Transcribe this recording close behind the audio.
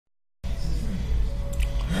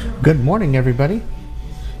Good morning, everybody.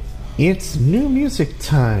 It's new music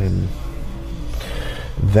time.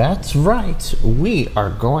 That's right. We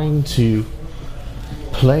are going to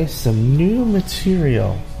play some new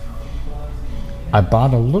material. I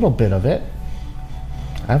bought a little bit of it.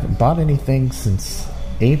 I haven't bought anything since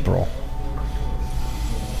April.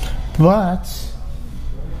 But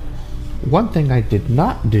one thing I did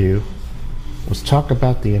not do was talk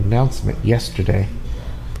about the announcement yesterday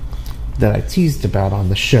that I teased about on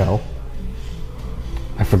the show.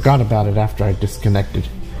 I forgot about it after I disconnected.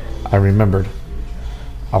 I remembered.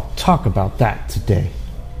 I'll talk about that today.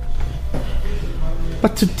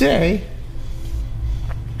 But today,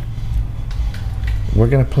 we're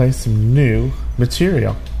going to play some new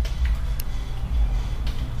material.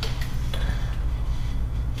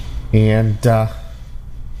 And I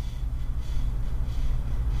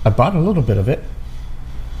bought a little bit of it.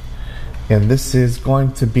 And this is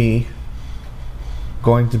going to be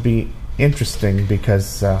interesting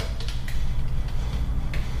because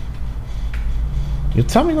you'll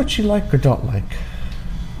tell me what you like or don't like.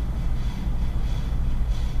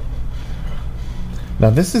 Now,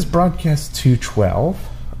 this is broadcast 212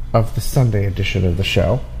 of the Sunday edition of the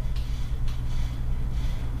show.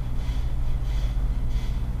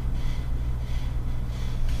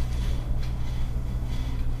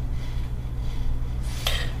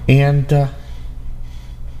 And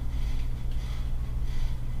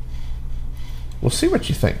we'll see what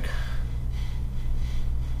you think.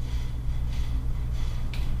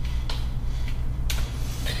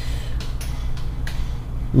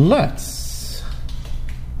 Let's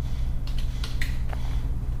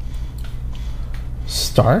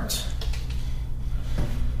start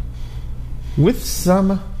with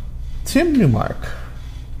some Tim Neumark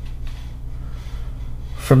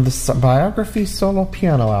from the Biography solo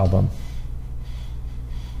piano album.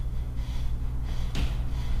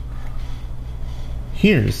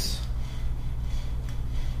 Here's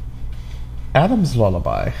Adam's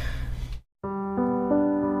Lullaby.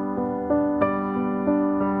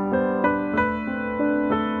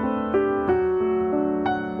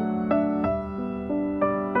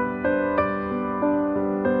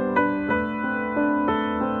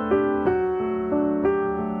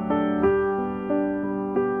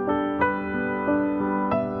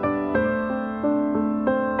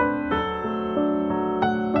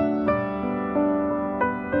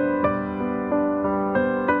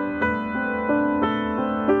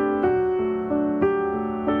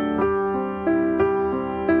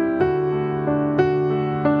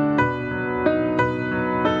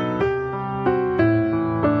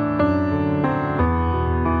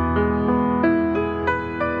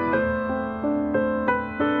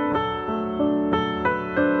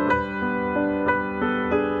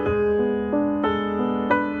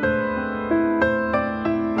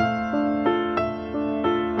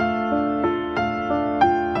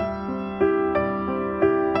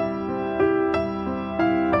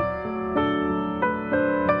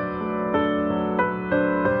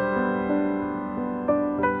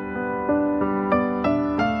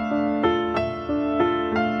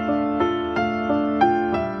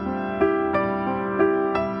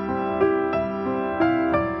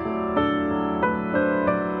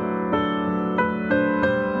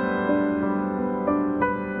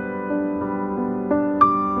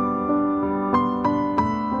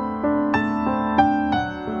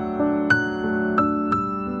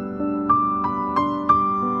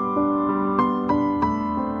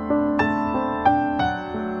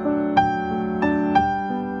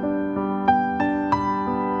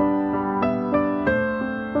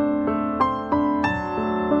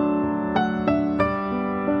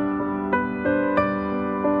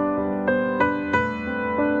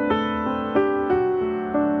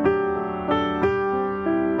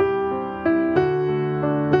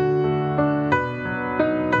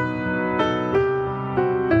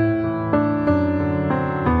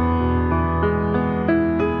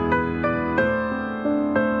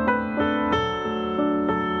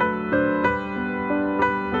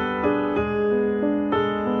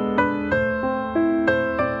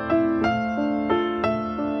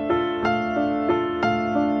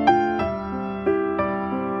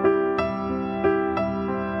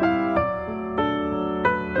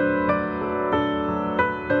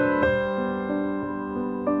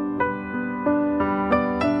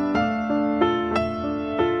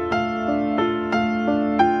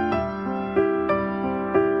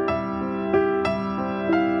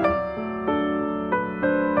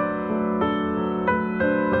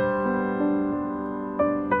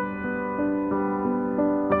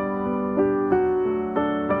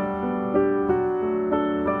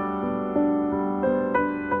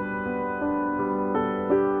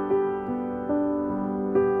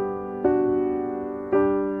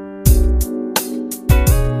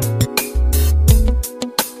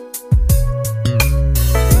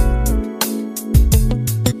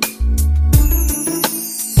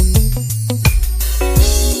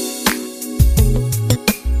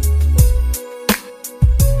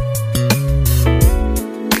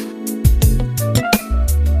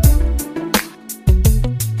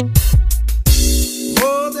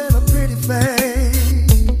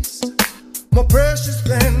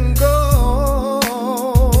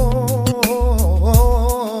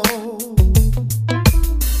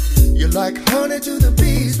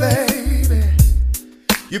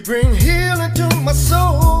 You bring healing to my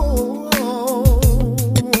soul.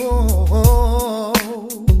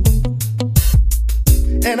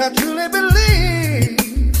 And I truly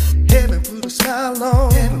believe heaven put a smile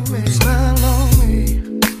on me.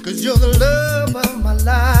 'Cause you're the love of my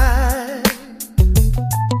life.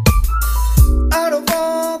 Out of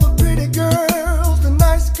all the pretty girls, the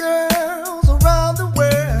nice girls around the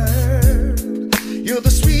world, you're the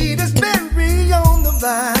sweetest berry on the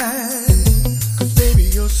vine. 'Cause baby,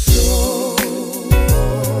 you're so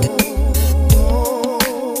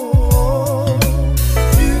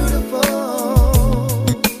beautiful,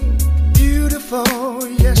 beautiful,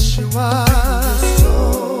 yes you are.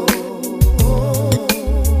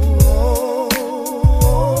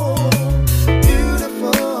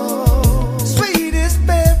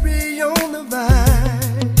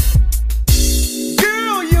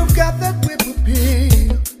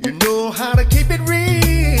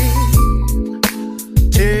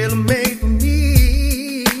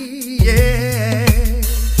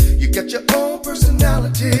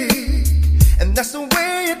 And that's the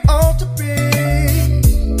way it ought to be.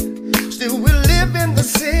 Still we live in the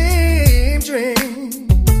same dream.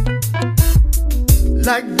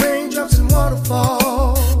 Like raindrops and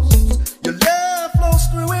waterfalls, your love flows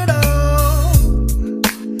through it all.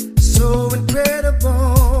 So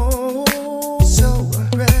incredible, so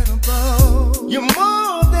incredible. You're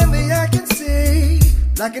more than the eye can see.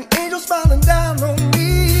 Like an angel smiling down on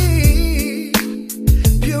me.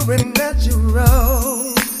 Pure and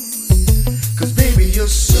natural. 'Cause baby, you're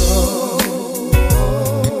so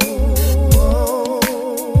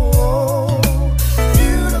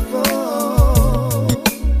beautiful,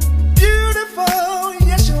 beautiful,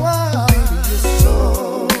 yes you are. Baby, you're so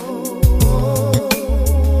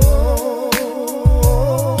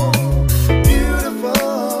beautiful,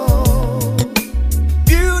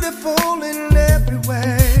 beautiful in every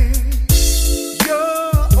way.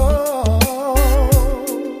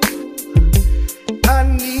 I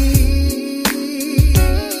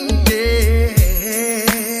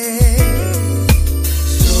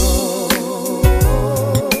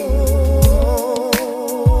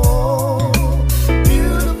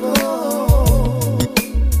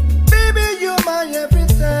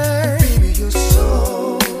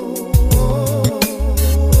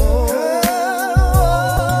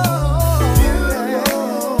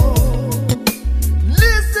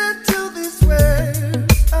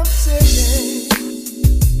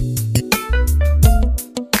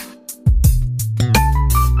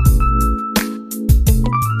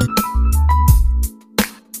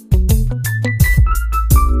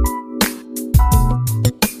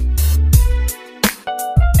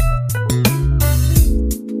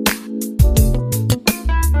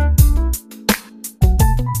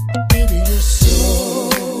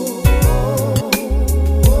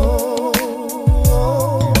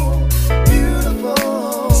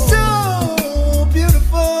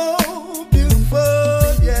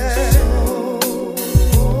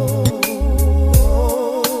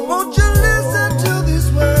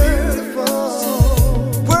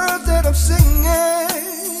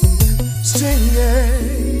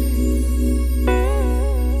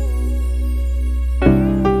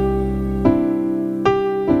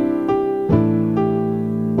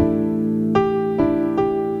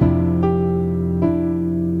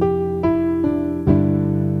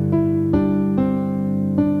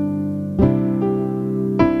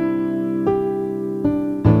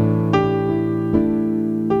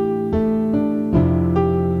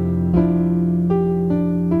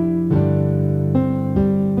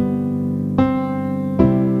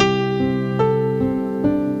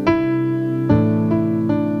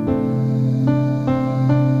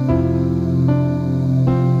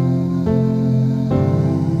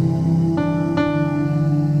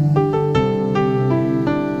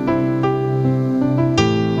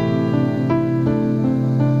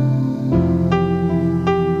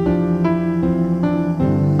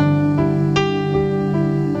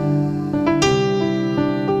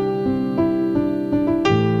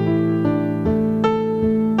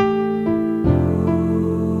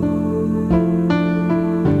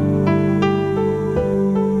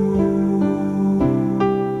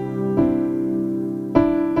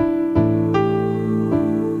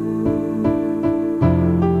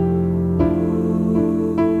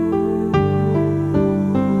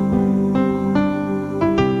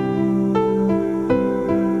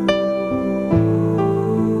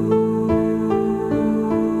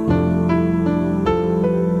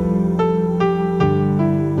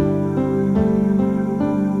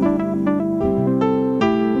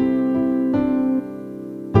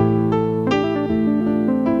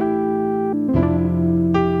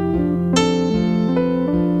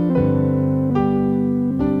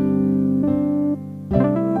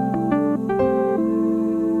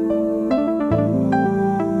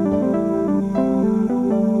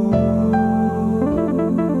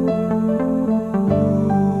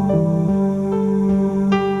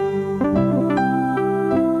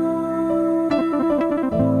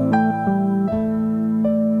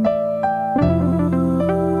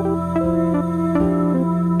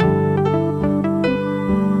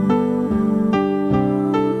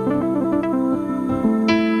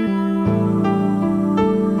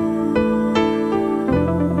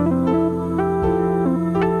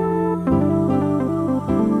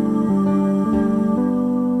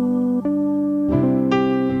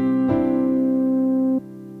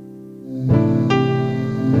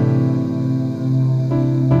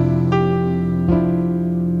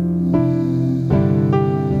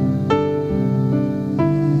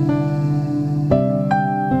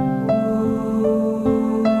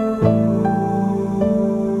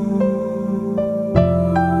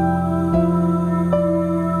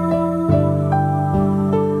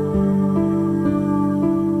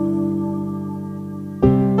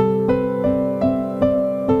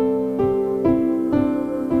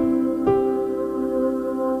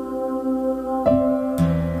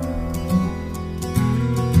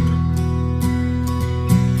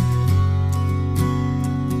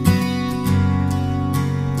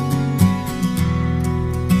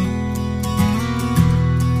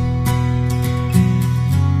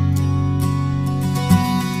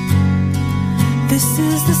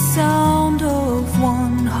is the sound of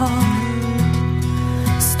one heart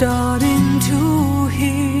starting to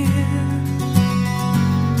hear.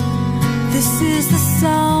 This is the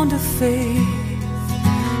sound of faith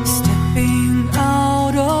stepping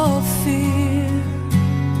out of fear.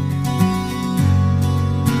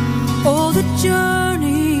 Oh, the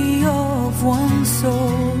journey of one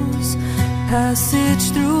soul's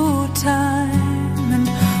passage through time. And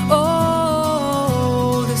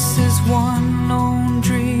oh, this is one lone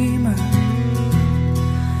dreamer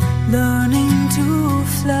learning to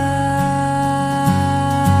fly.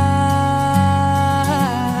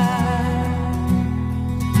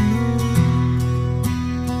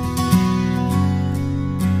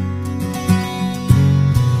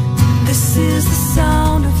 This is the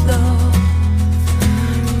sound of love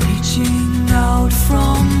reaching out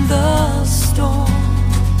from the storm.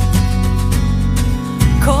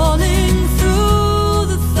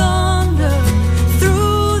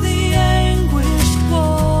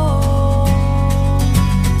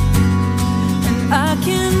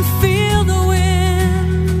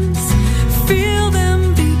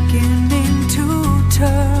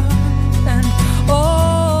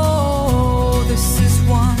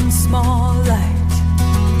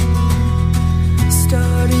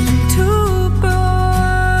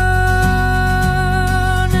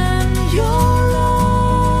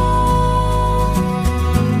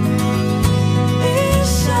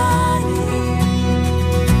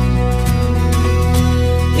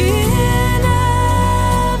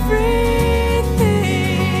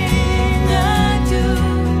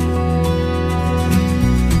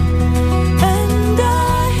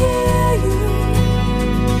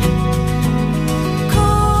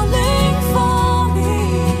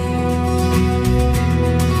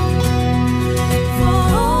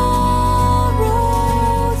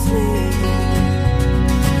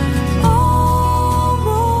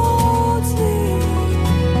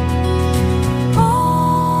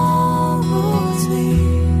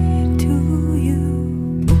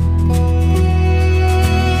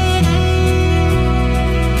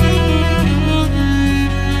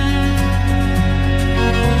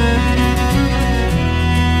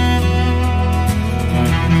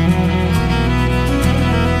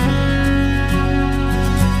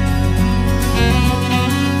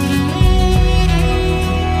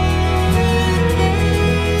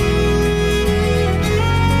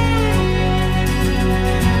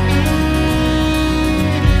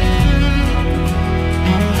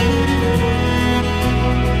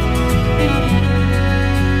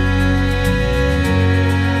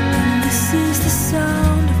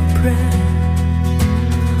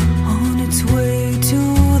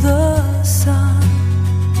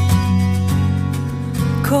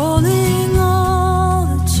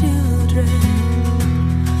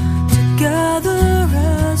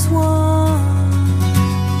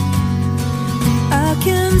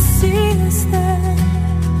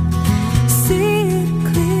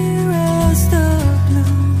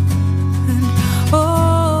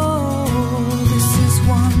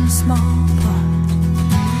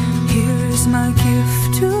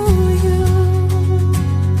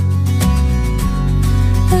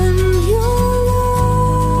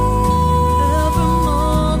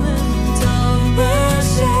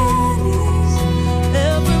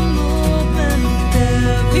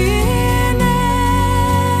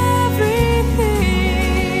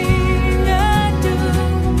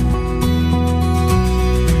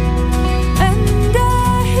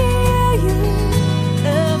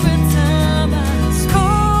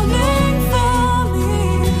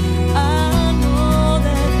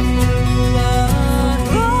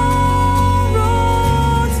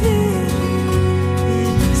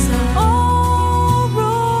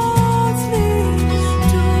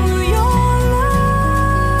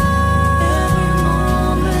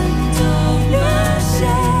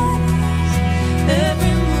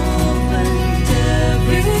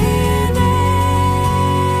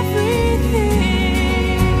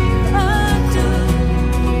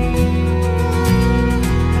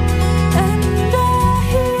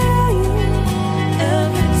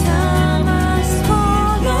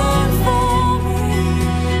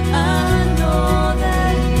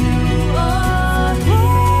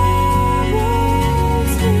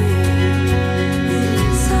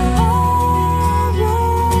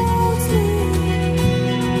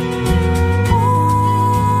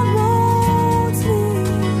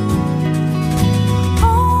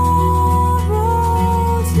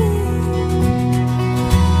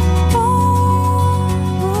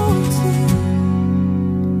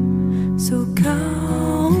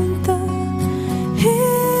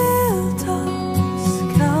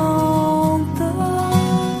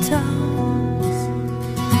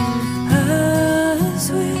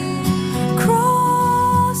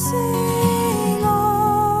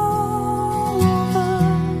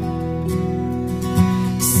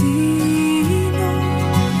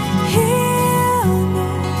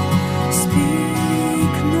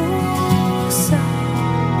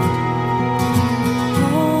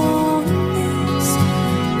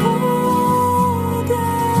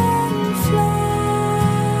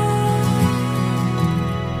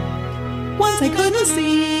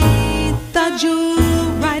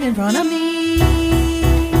 in front of me.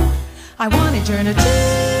 I want eternity.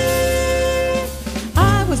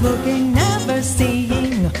 I was looking, never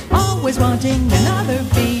seeing, always wanting another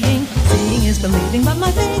being. Seeing is believing, but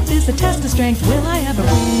my faith is the test of strength. Will I ever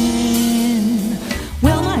win?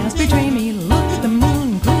 Will my eyes betray me? Look at the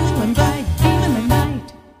moon, cool and bright, beam in the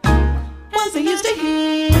night. Once I used to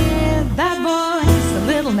hear that voice, a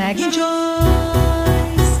little nagging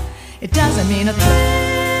choice. It doesn't mean a thing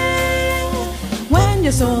when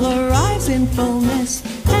your soul arrives in fullness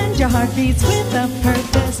and your heart beats with a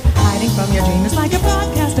purpose. Hiding from your dream is like a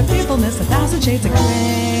broadcast of fearfulness, 1,000 shades of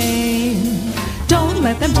gray. Don't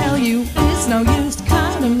let them tell you it's no use,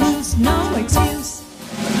 cut 'em loose, no excuse.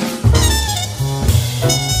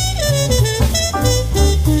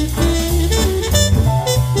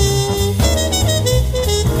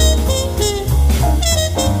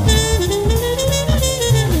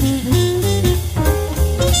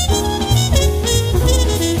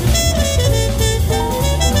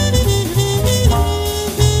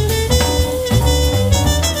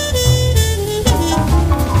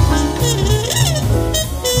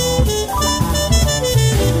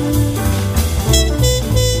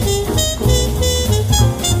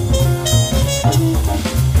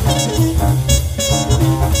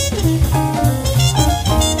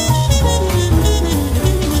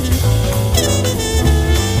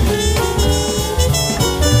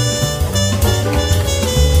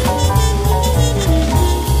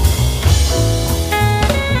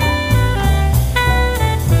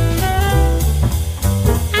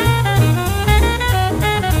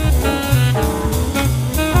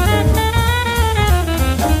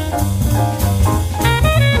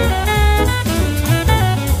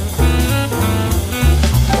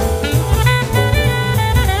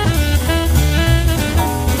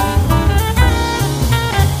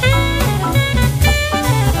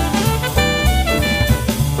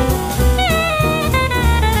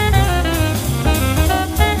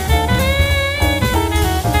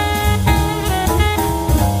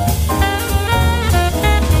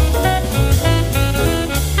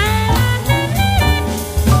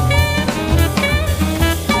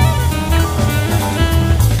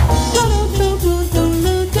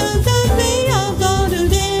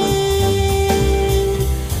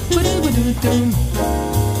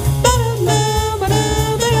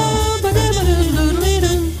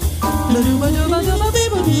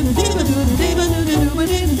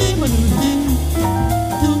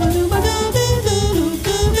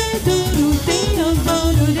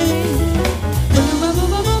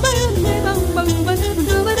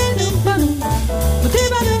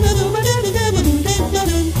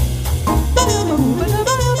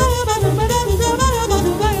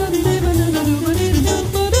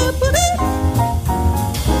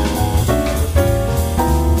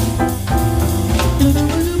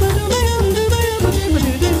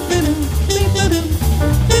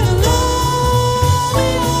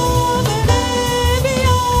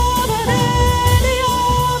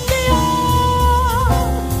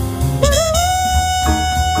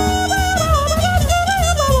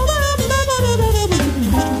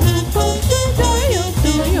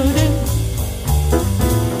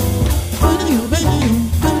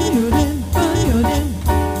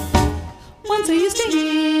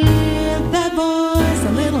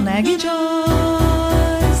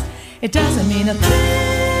 It doesn't mean a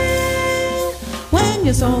thing when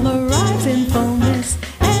your soul arrives in fullness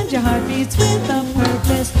and your heart beats with a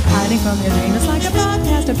purpose. Hiding from your dream is like a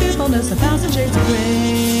broadcast of fearfulness, 1,000 shades of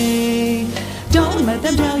gray. Don't let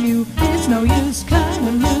them tell you it's no use, cut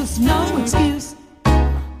them loose, no excuse.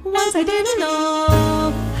 Once I didn't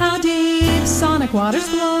know how deep sonic waters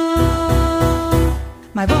flow.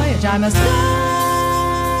 My voyage I must go.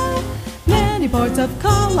 Many ports of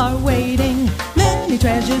call are waiting, many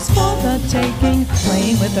treasures for the taking.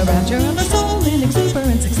 Playing with the rapture of a soul in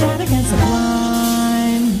exuberance, ecstatic and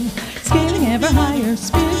sublime. Scaling ever higher,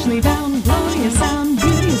 spiritually bound, glorious sound,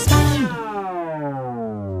 beauteous found.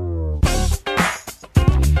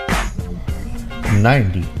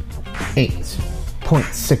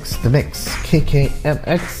 98.6 The Mix,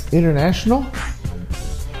 KKMX International.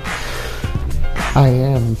 I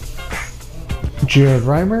am Jared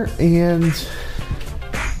Reimer and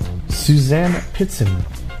Suzanne Pittson.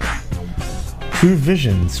 True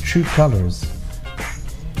Visions, True Colors,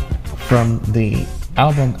 from the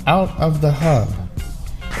album Out of the Hub,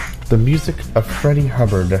 the music of Freddie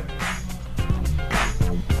Hubbard.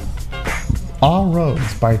 All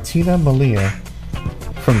Roads by Tina Malia,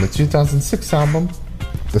 from the 2006 album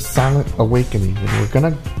The Silent Awakening. And we're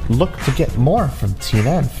gonna look to get more from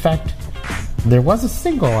Tina. In fact, there was a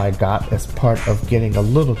single I got as part of getting a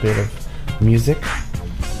little bit of music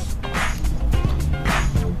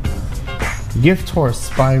Gift Horse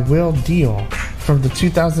by Will Diehl from the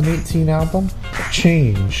 2018 album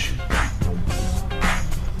Change.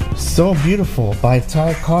 So Beautiful by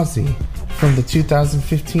Ty Causey from the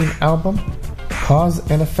 2015 album Cause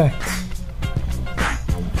and Effect.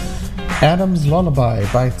 Adam's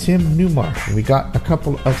Lullabye by Tim Neumark. We got a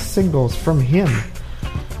couple of singles from him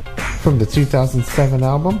from the 2007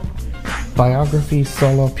 album Biography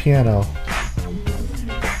Solo Piano.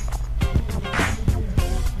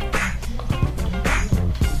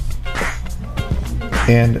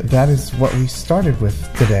 And that is what we started with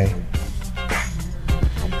today.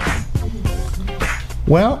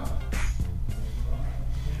 Well,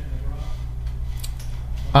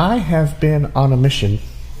 I have been on a mission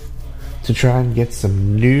to try and get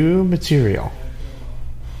some new material.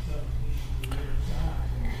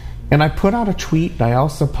 And I put out a tweet, and I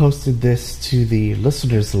also posted this to the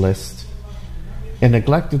listeners list and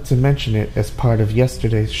neglected to mention it as part of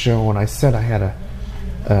yesterday's show when I said I had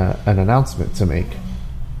an announcement to make.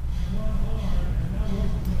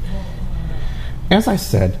 As I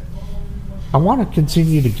said, I want to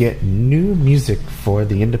continue to get new music for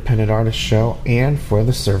the Independent Artist Show and for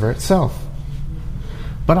the server itself.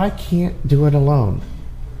 But I can't do it alone.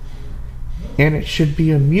 And it should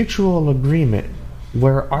be a mutual agreement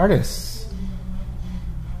where artists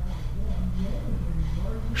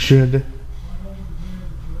should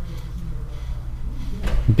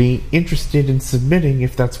be interested in submitting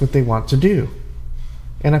if that's what they want to do.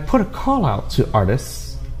 And I put a call out to artists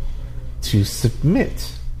to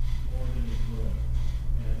submit.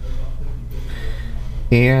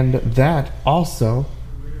 And that also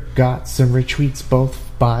got some retweets both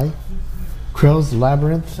by Crow's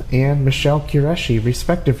Labyrinth and Michelle Qureshi,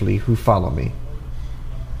 respectively, who follow me.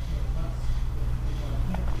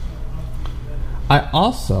 I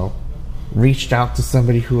also reached out to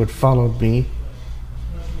somebody who had followed me.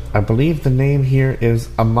 I believe the name here is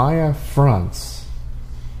Amaya France.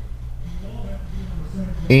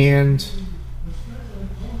 And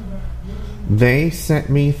they sent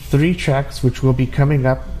me 3 tracks which will be coming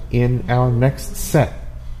up in our next set.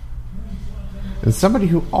 And somebody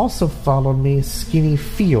who also followed me, Skinny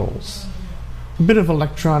Feels. A bit of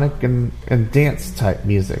electronic and dance type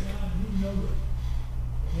music.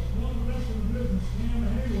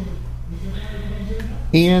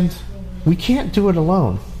 And we can't do it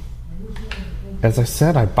alone. As I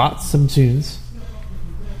said, I bought some tunes,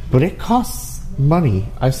 but it costs money.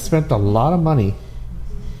 I spent a lot of money,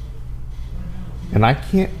 and I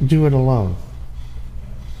can't do it alone.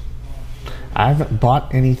 I haven't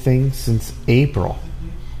bought anything since April.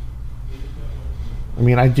 I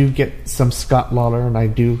mean, I do get some Scott Lawler, and I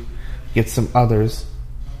do get some others.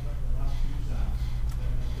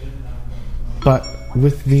 But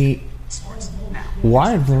with the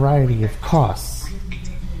wide variety of costs,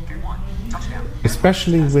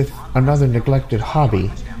 especially with another neglected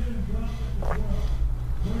hobby,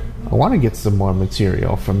 I want to get some more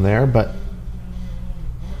material from there, but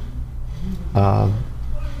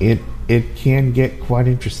it can get quite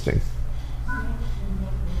interesting.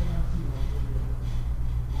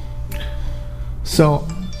 So,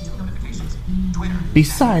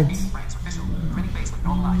 besides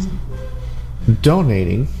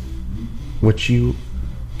donating, which you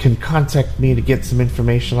can contact me to get some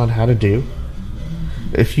information on how to do,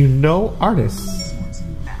 if you know artists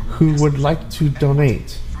who would like to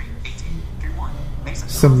donate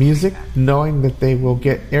some music knowing that they will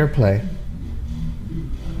get airplay,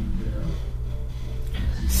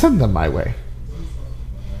 send them my way.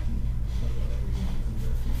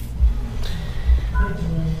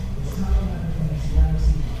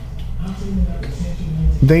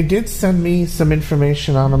 They did send me some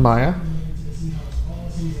information on Amaya.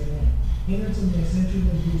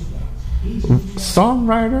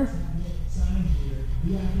 Songwriter,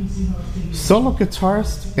 solo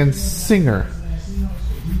guitarist, and singer.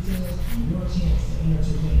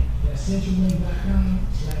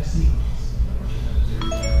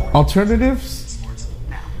 Alternatives: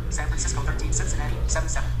 San Francisco 13, Cincinnati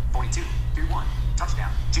 7742 31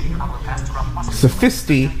 touchdown. Jimmy Garoppolo pass to Robin Muscle.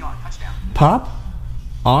 Sophisti, pop,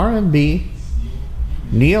 R&B,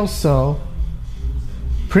 neo-soul,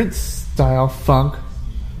 Prince style funk,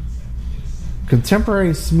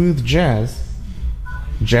 contemporary smooth jazz,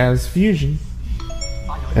 jazz fusion,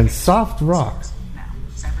 and soft rock.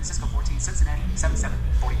 San Francisco 14, Cincinnati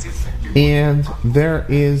 7742. And there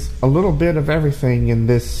is a little bit of everything in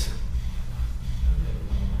this.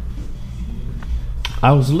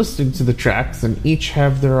 I was listening to the tracks, and each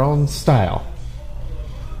have their own style.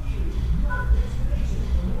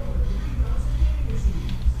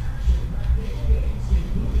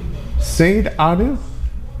 Said Adu,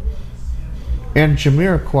 and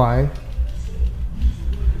Jamiroquai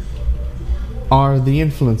are the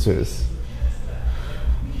influences.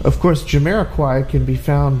 Of course, Jamiroquai can be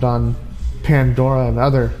found on Pandora and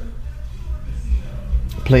other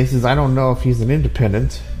places. I don't know if he's an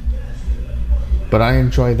independent, but I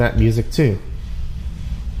enjoy that music too.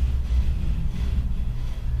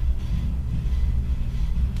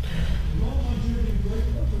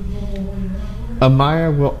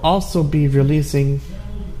 Amaya will also be releasing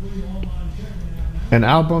an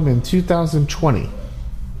album in 2020.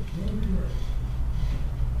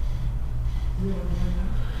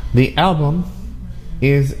 The album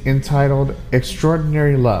is entitled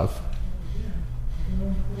Extraordinary Love.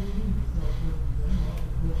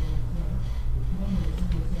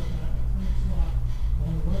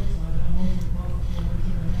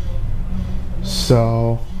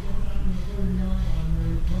 So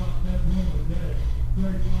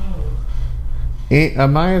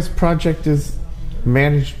Amaya's project is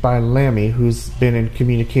managed by Lammy, who's been in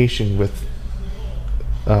communication with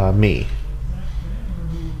me.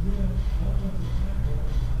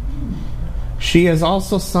 She has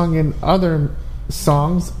also sung in other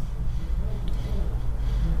songs,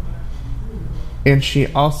 and she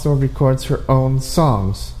also records her own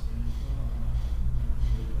songs.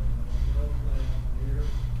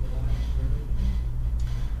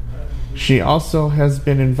 She also has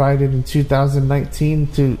been invited in 2019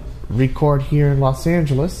 to record here in Los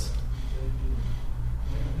Angeles.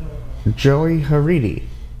 Joey Haridi.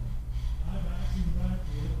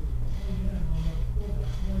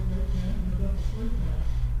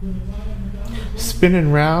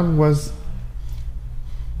 Spinnin Round was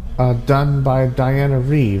done by Diana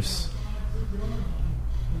Reeves.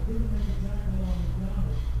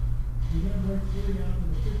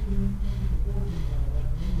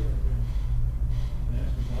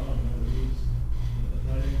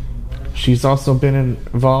 She's also been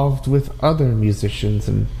involved with other musicians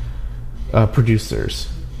and producers.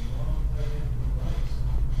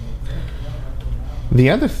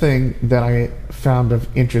 The other thing that I found of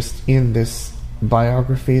interest in this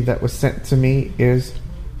biography that was sent to me is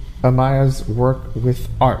Amaya's work with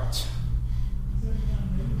art.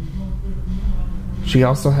 She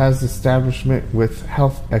also has establishment with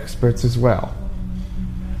health experts as well.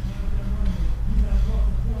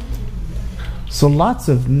 So lots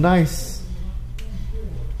of nice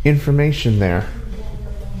information there.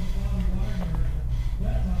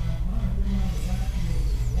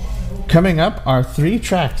 Coming up are 3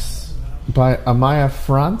 tracks by Amaya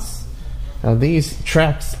France. Now these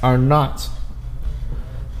tracks are not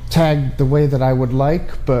tagged the way that I would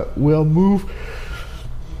like, but we'll move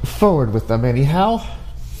forward with them anyhow.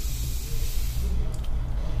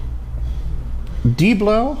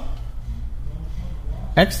 DEEPLO,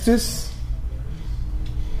 ECSTAS,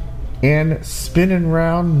 and Spinnin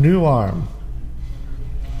Round NEW Armnt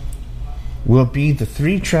will be the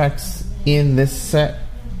 3 tracks in this set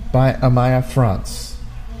by Amaya France.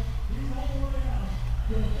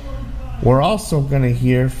 We're also going to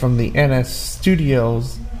hear from the NS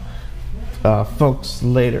Studios folks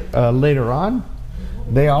later on.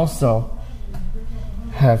 They also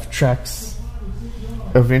have tracks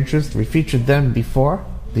of interest. We featured them before.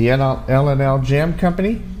 The LnL Jam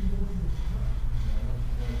Company.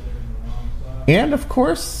 And of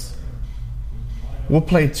course, we'll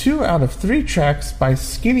play 2 out of 3 tracks by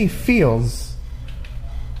Skinny Fields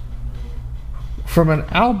from an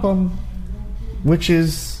album which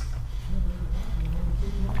is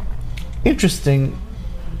interesting.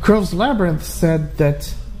 Crow's Labyrinth said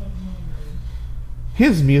that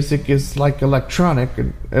his music is like electronic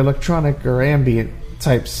or ambient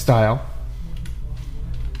type style.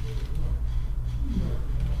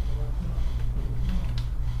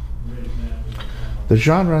 The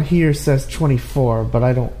genre here says 24, but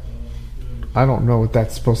I don't know what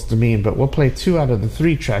that's supposed to mean, but we'll play 2 out of the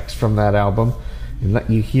 3 tracks from that album and let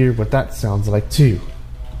you hear what that sounds like too.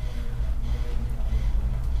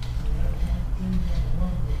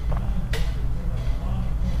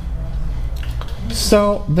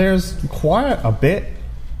 So there's quite a bit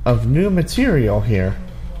of new material here.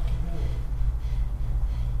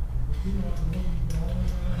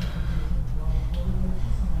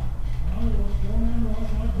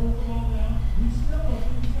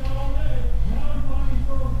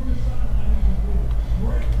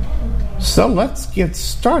 So let's get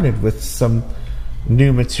started with some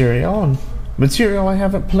new material, and material I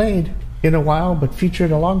haven't played in a while but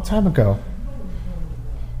featured a long time ago.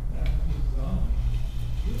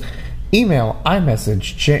 Email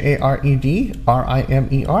iMessage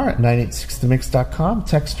JAREDRIMER@986themix.com.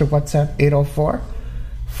 Text or WhatsApp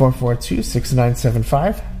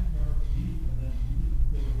 804-442-6975.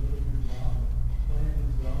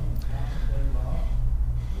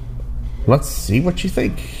 Let's see what you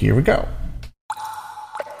think. Here we go.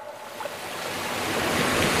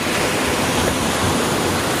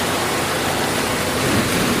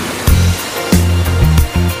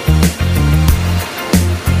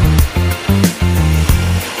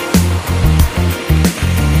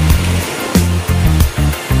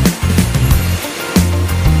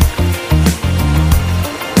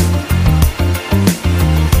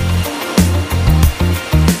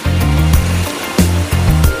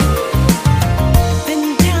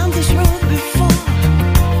 Been down this road before.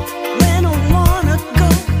 When I wanna go,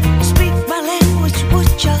 speak my language,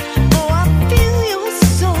 would ya? Oh, I feel your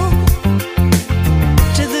soul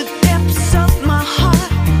to the depths of my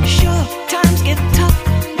heart. Sure, times get tough,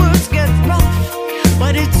 words get rough,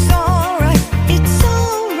 but it's alright, it's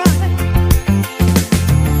alright.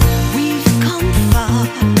 We've come far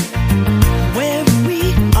where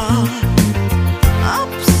we are,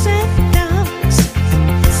 ups and downs,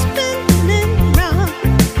 spinning round.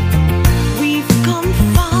 We've come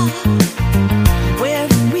far where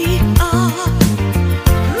we are,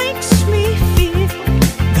 makes me feel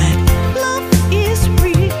that love is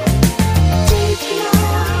real. Deep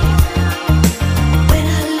love. When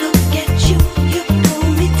I look at you, you pull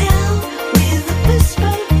me down with a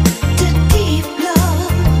whisper to deep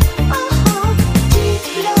love. Deep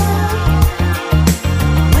love.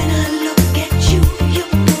 When I look at you, you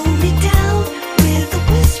pull me down with a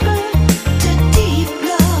whisper to deep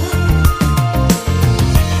love.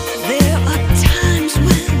 There are times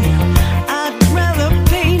when I'd rather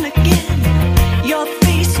paint again your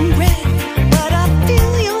face in red, but I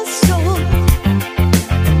feel your soul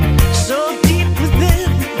so deep within.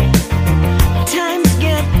 Times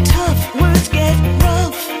get tough, words get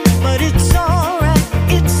rough, but it's alright,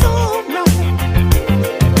 it's alright.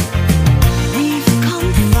 We've come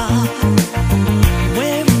far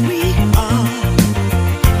where we are,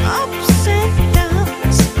 ups and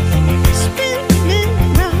downs, spinning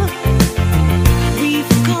round.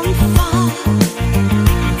 We've come far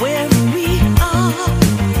where we are,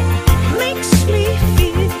 makes me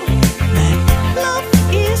feel that love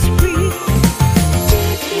is real.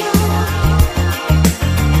 Deep love.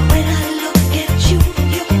 When I look at you,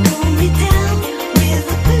 you pull me down with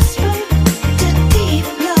a whisper to deep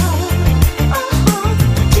love.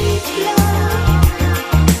 Deep love.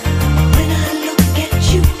 When I look at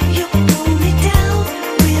you, you pull me down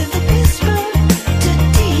with a whisper to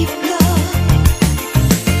deep love.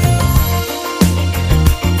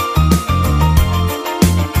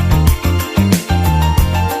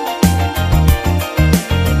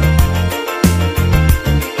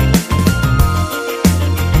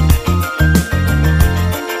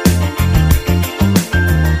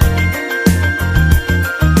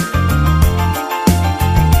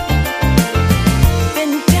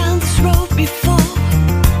 Been down this road before.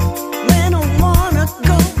 When I wanna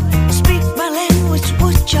go, speak my language,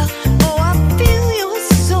 would ya? Oh, I feel your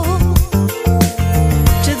soul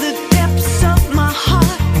to the depths of my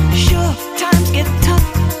heart. Sure, times get tough,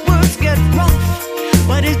 words get rough,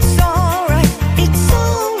 but it's alright, it's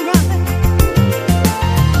alright.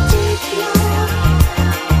 Deep love.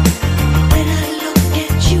 When I look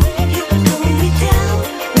at you, you pull me down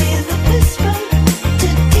with a whisper to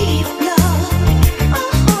deep love.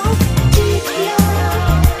 Deep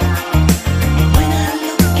love. When I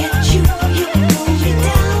look at you, you pull me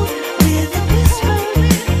down with a whisper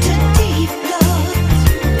to deep love.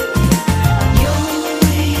 Your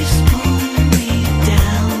waves pull me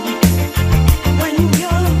down when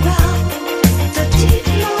you're around the deep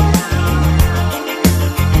love.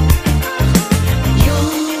 Your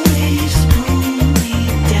waves pull me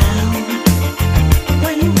down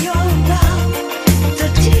when you're around the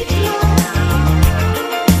deep love.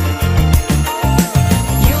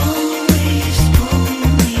 Your waves pull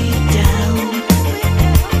me down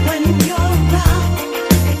when you're around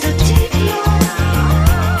the deep love.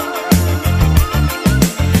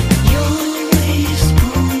 Your waves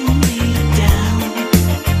pull me down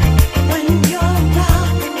when you're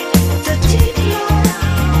around the deep love.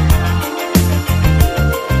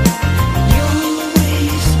 Your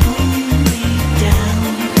waves pull me down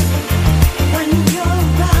when you're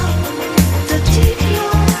around the deep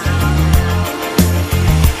love.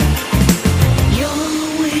 Your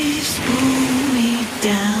waves pull me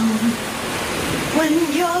down when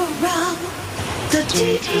you're around the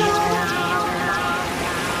deep love.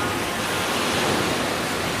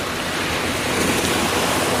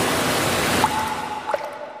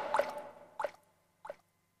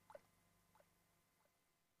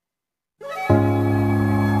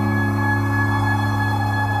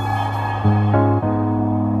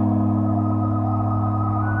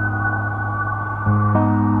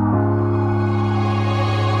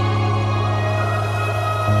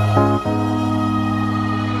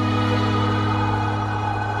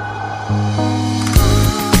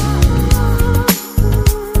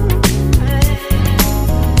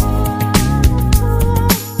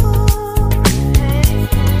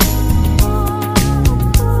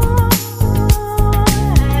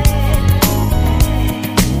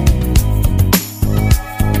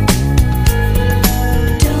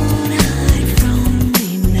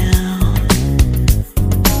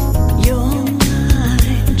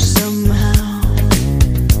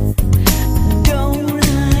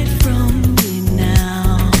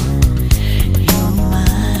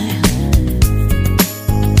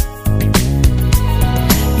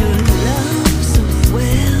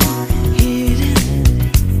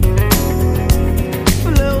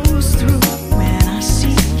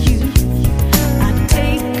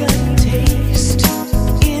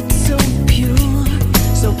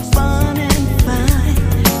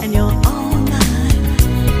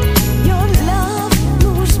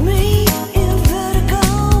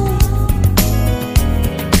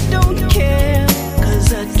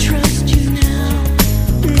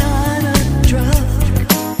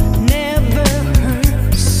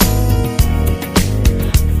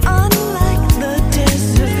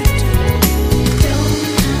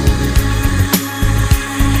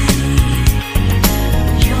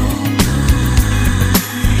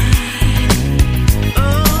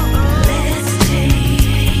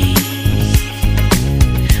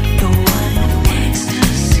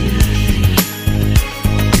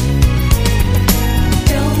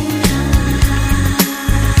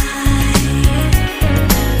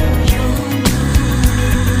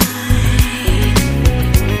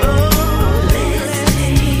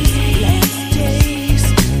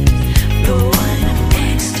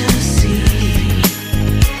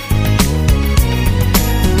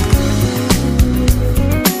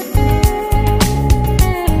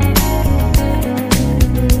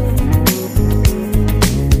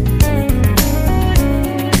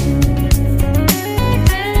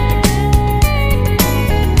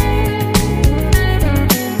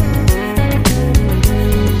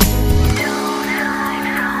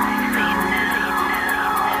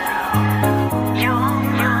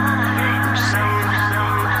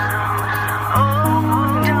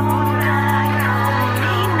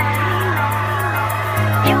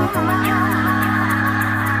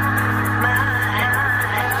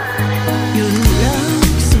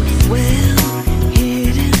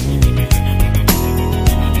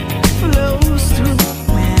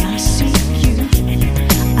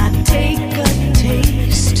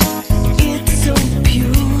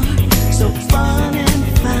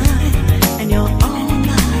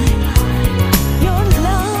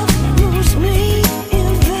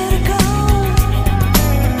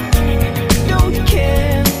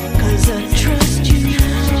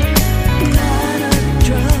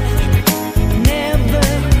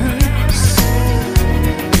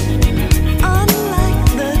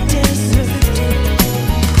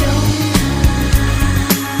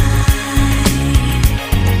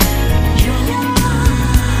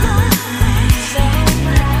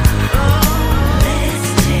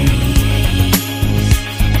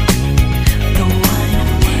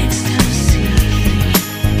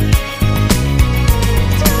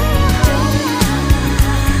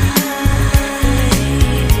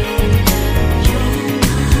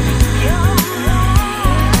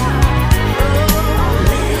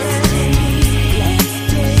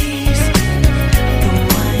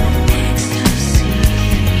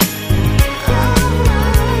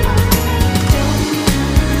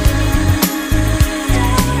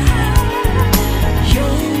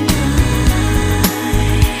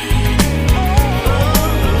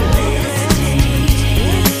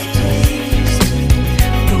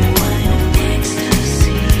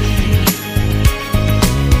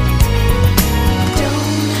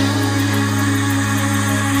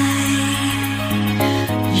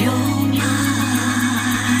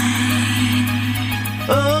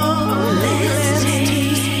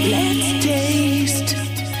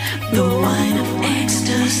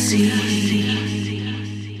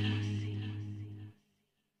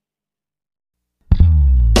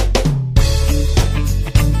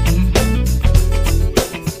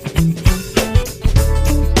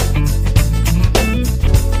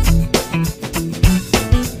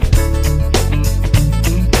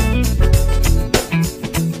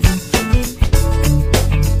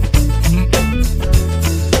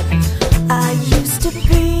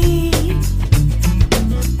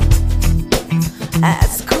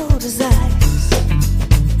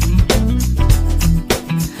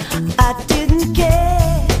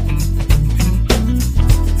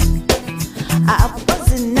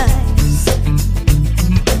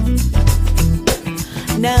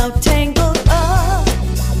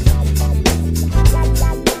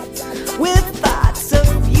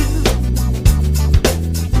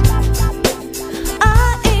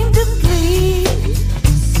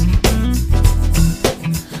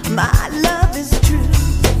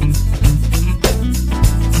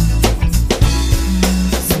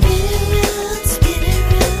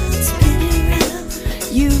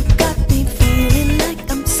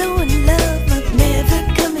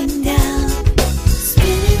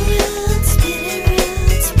 Spinning round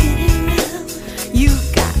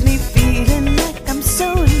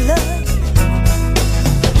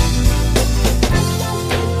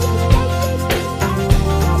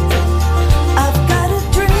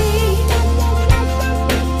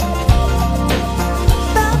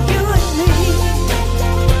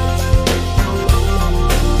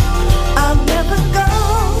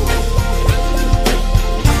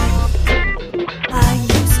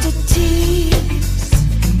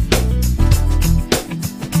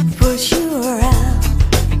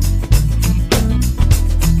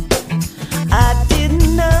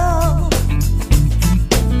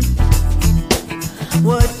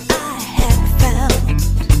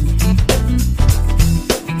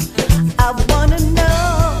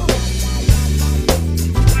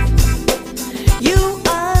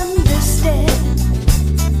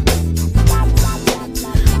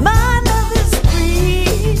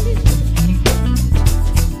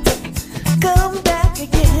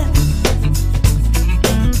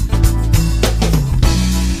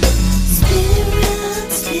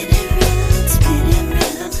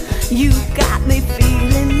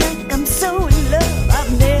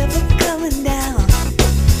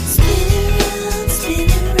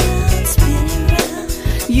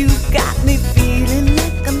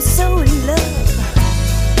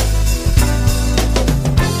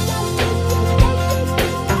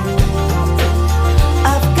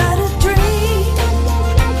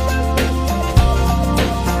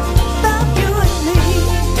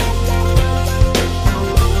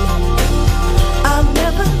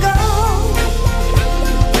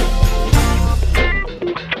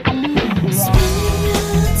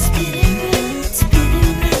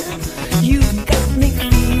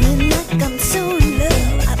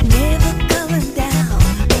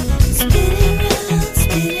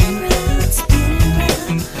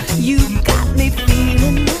me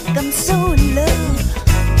feeling like I'm so in love.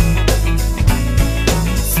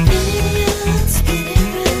 Spinning round,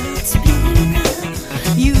 spinning round, spinning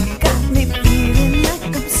round. You got me feeling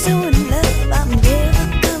like I'm so in love. I'm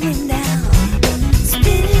never coming down.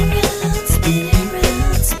 Spinning round, spinning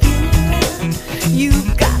round, spinning round. You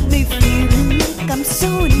got me feeling like I'm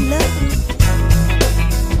so in love.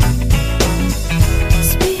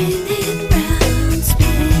 Spinning round,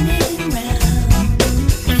 spinning round.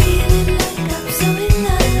 Feeling like I'm so in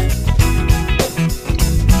love.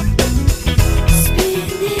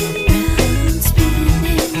 Spinning round,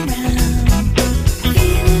 spinning round.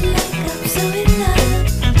 Feeling like I'm so in love.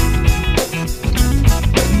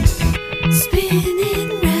 Spinning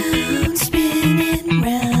round, spinning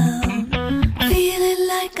round. Feeling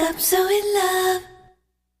like I'm so in love.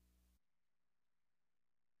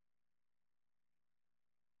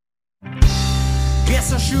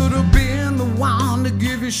 Guess I should have been the one to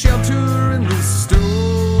give you shelter in the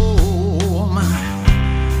storm,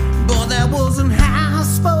 but that wasn't how it's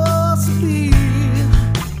supposed to be.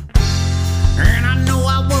 And I know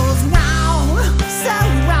I was wrong, so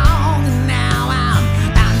wrong, and now I'm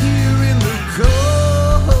out here in the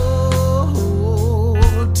cold.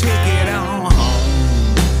 Take it on home.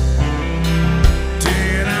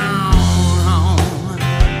 Take it on home.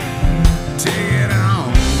 Take it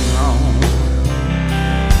on home.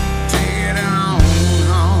 Take it on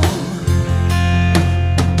home.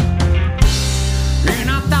 And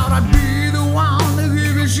I thought I'd be the one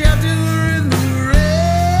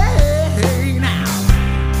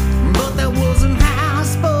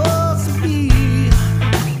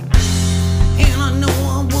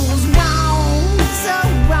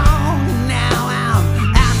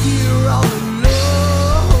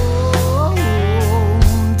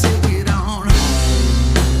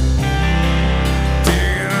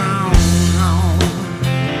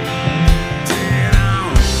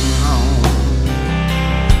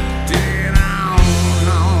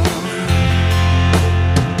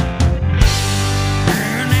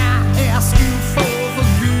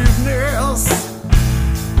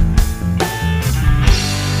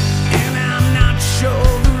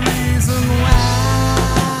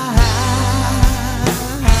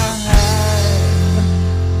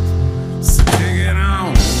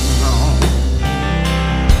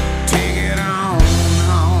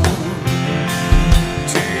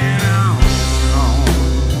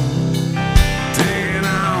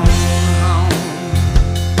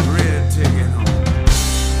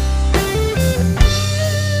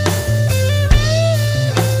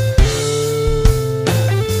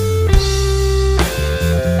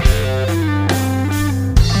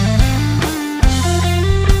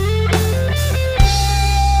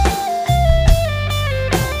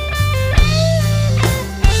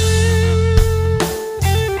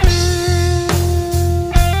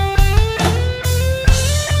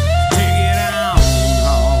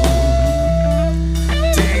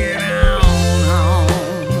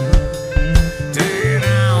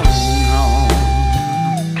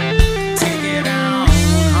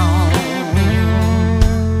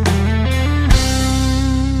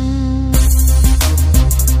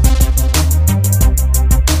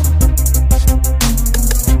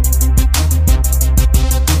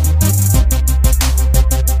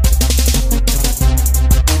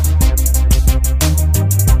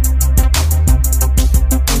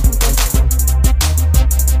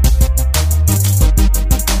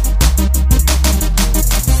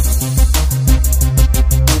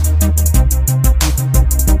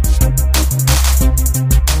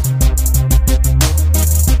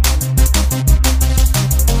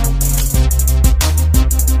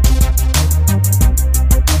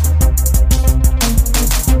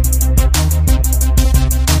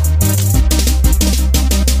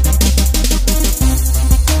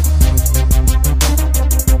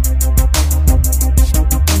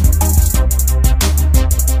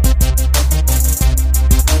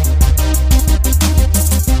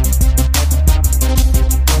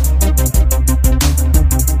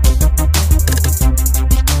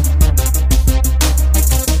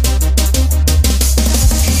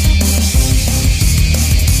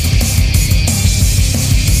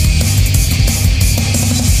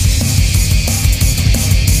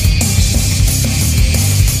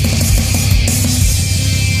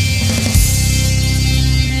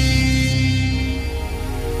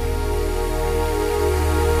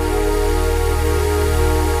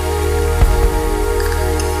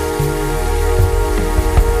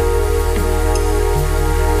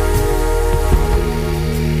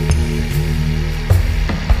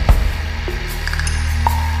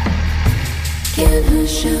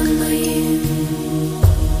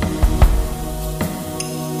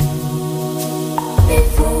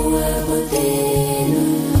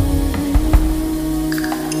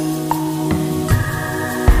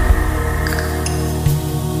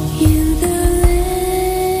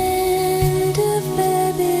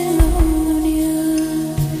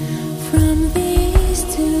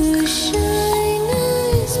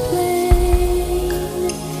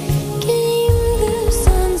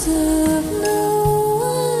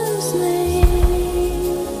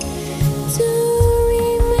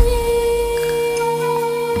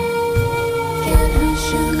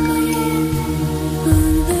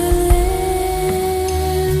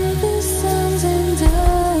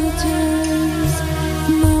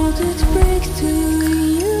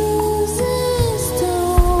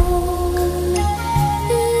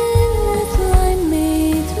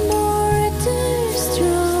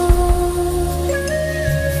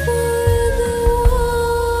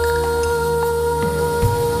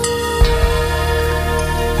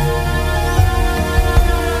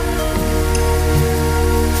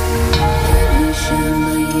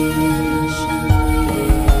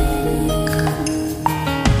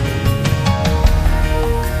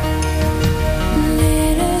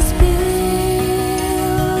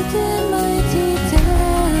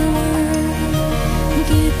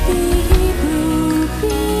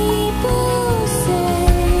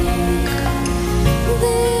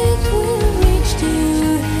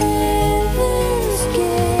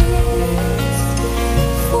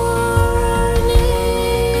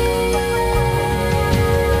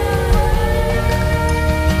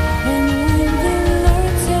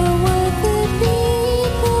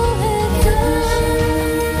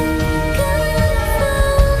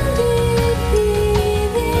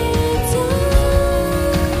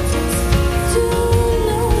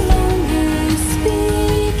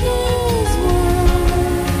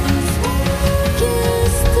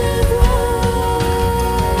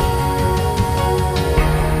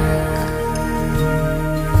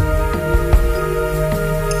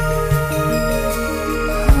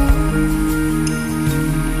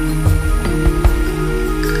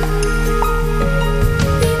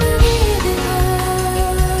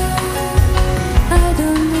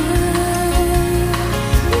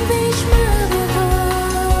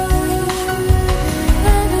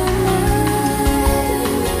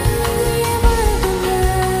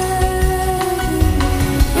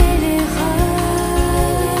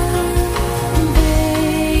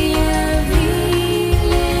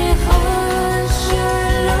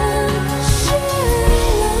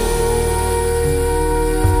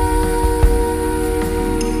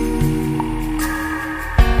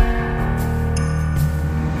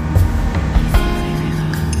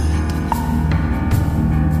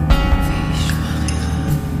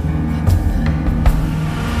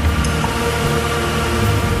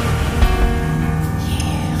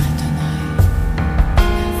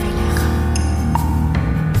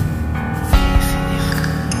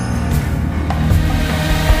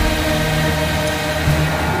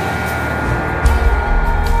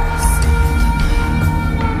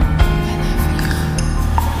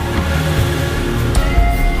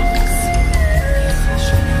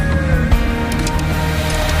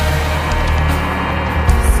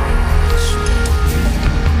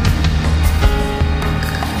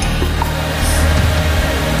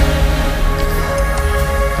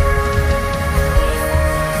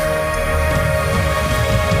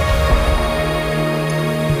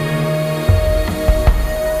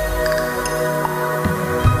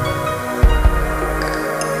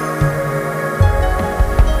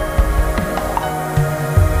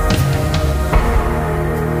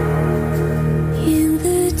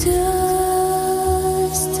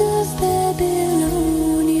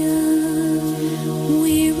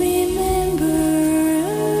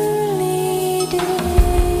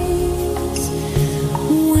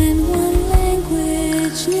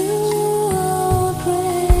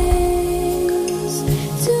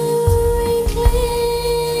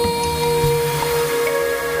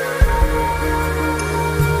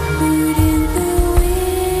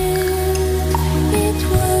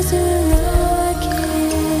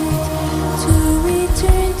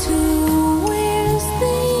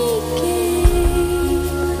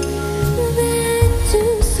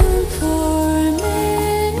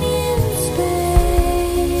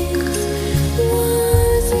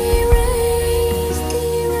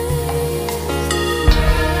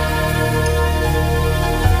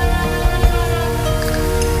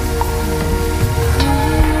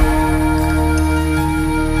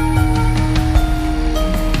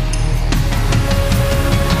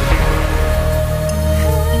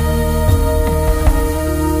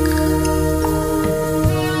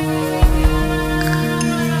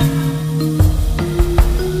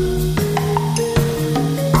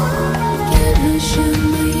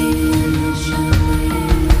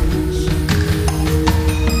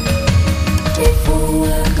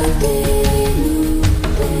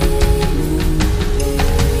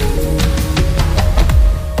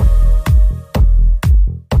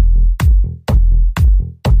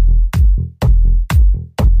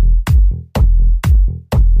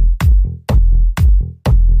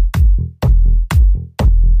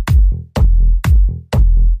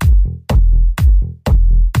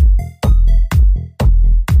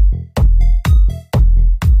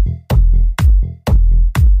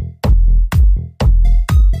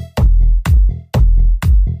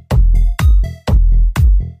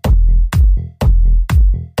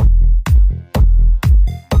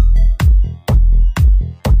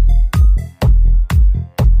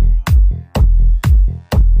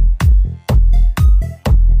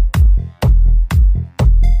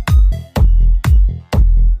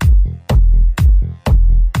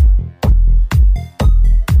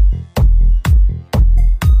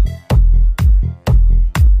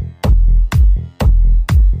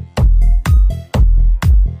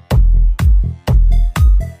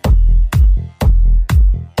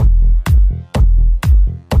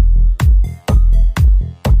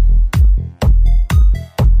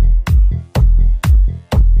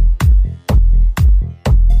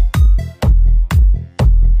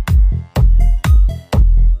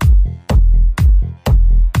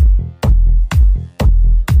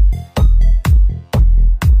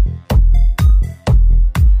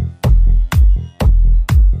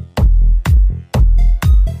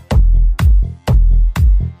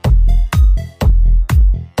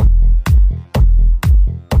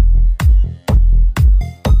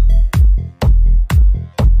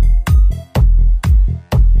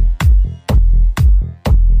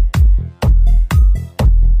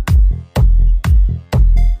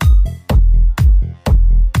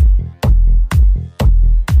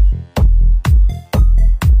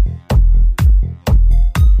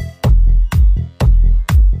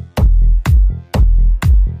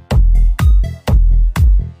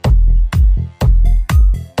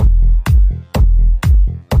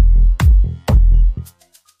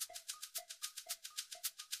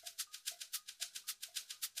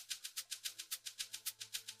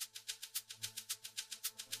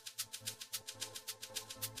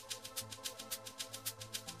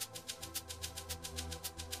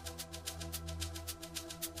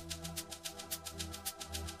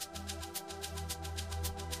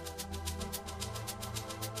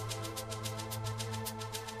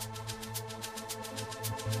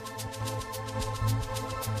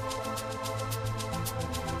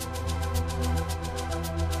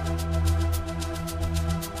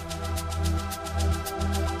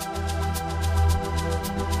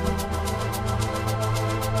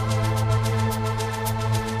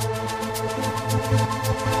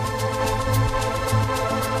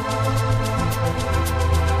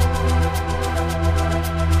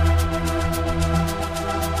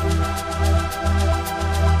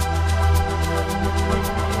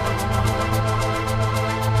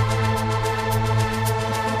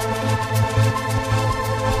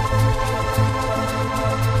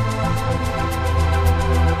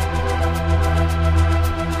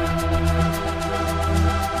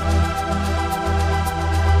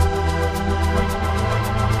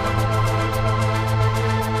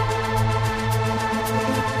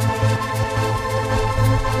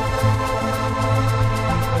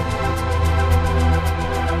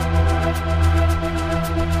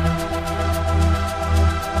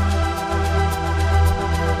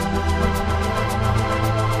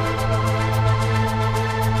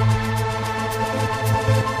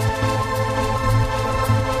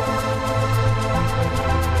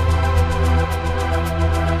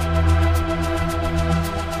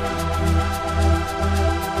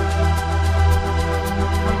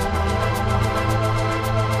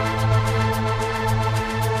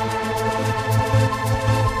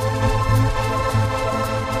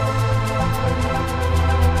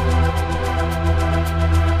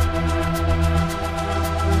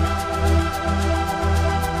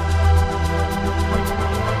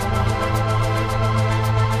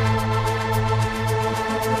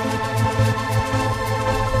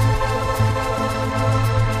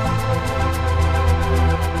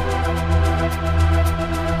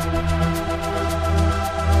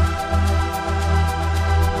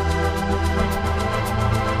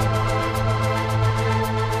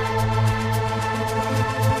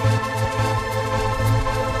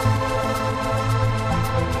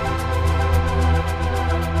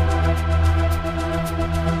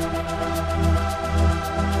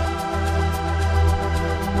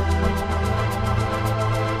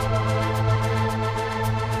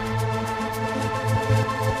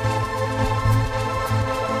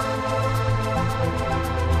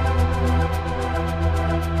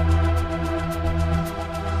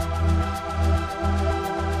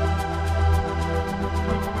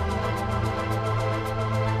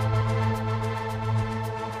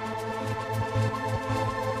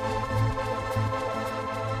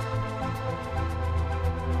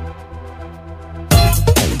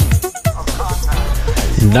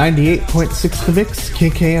 98.6 The Mix,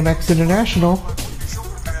 KKMX International.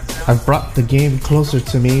 I've brought the game closer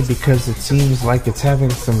to me because it seems like it's having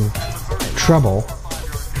some trouble.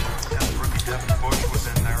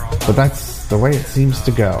 But that's the way it seems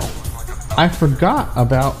to go. I forgot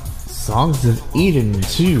about Songs of Eden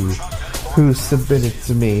too, who submitted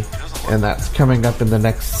to me, and that's coming up in the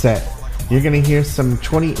next set. You're going to hear some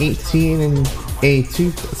 2018 and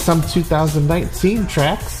some 2019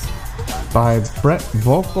 tracks by Brett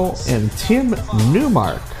Vogel and Tim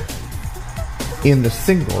Neumark in the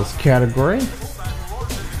singles category.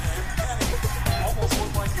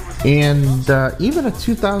 And even a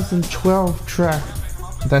 2012 track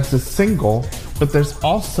that's a single, but there's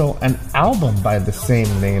also an album by the same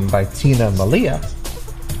name by Tina Malia.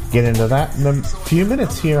 Get into that in a few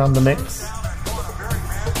minutes here on the mix.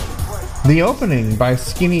 The Opening by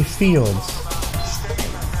Skinny Fields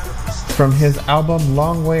from his album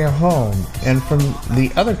Long Way Home, and from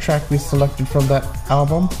the other track we selected from that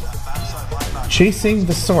album, Chasing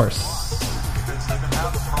the Source.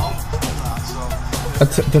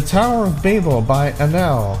 The Tower of Babel by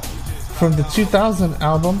Anael from the 2000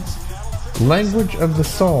 album Language of the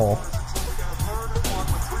Soul.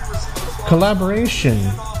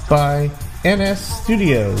 Collaboration by NS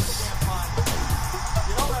Studios.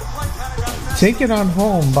 Take It On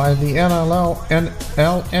Home by the LnL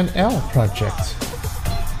Project.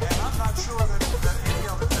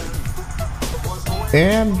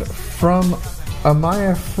 And from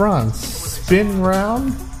Amaya France, Spin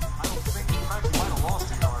Round,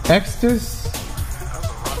 ECSTAS,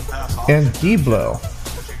 and DEEPLO.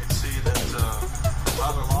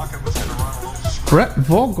 Brett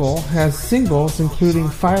Vogel has singles including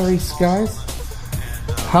Fiery Skies,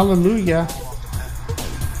 Hallelujah,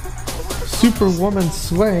 Superwoman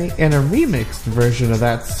Sway, and a remixed version of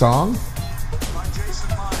that song.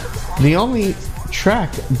 The only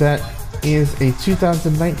track that is a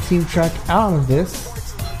 2019 track out of this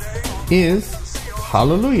is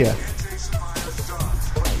Hallelujah.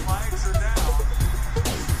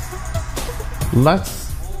 Let's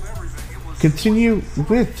continue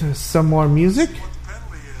with some more music.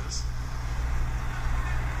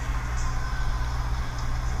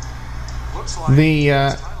 The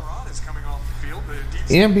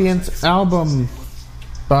ambient album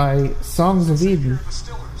by Songs of Eden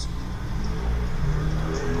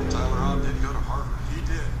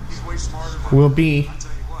will be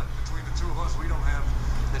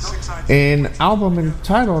an album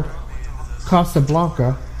entitled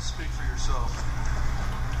Casablanca.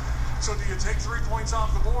 So do you take 3 points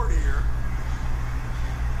off the board here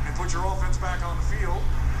and put your offense back on the field?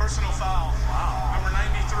 Personal foul. Wow. Number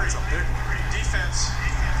 93. It's a big defense.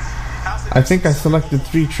 I think I selected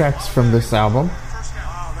 3 tracks from this album.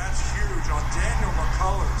 Wow, that's huge on Daniel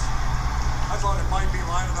McCullers. I thought it might be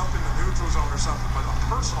lining up in the neutral zone or something, but a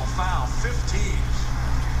personal foul, 15.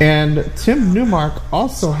 And Tim Neumark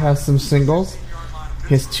also has some singles.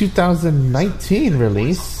 His 2019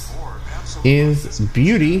 release is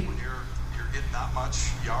Beauty.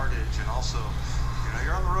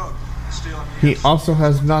 He also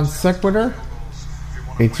has Non Sequitur,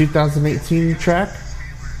 a 2018 track,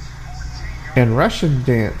 and Russian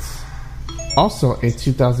Dance, also a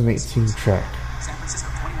 2018 track.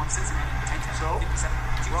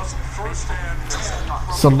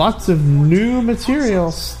 So lots of new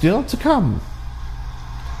material still to come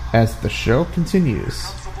as the show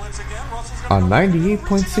continues on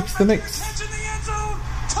 98.6 The Mix,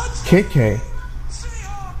 KK,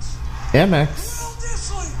 MX,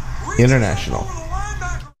 International.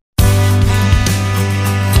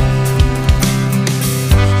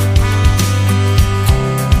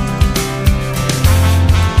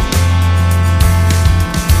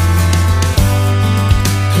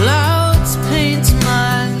 Clouds paint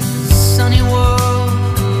my sunny world,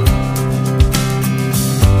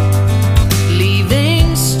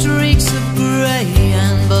 leaving streaks of gray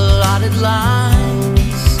and blotted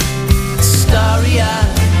lines. Starry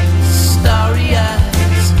eyes,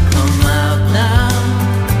 come out now.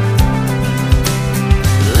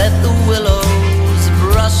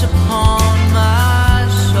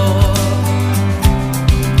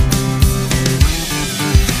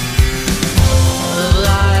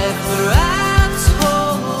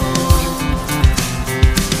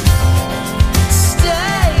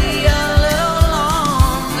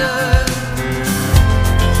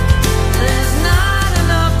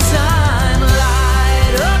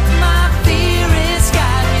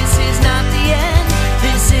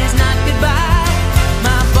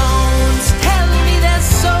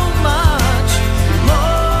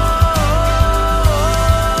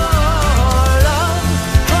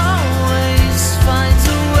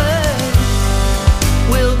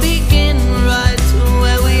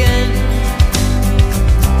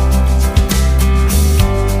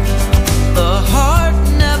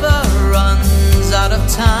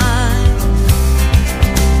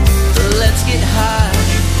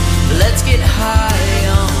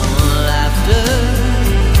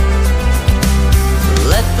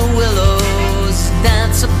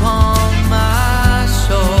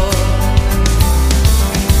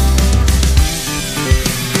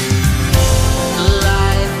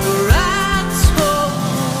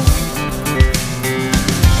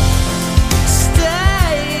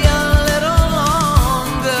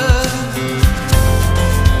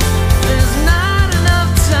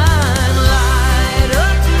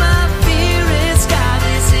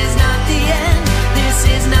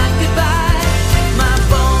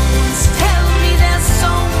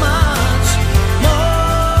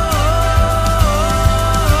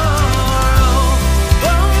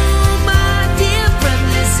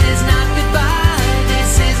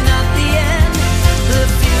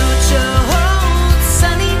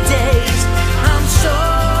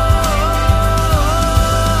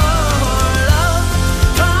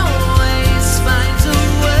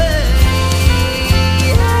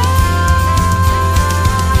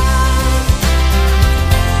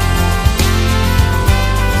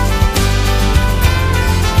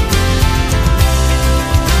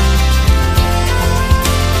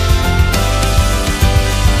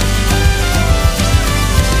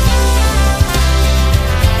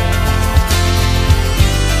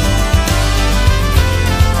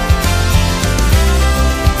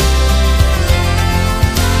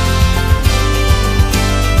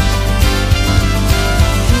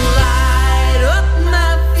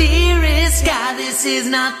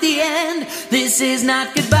 This is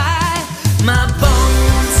not goodbye. My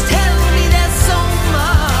bones tell me there's so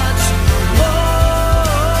much more.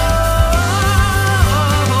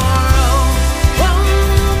 Oh,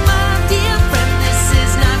 my dear friend, this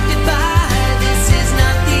is not goodbye. This is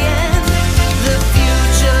not the end. The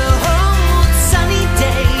future holds sunny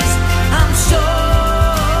days, I'm sure.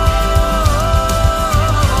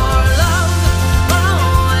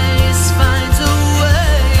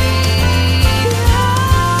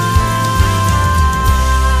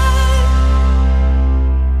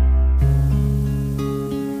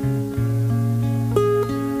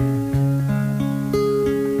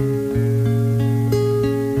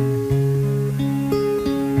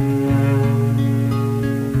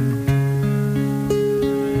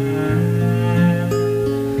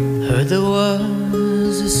 There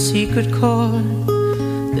was a secret chord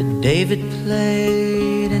that David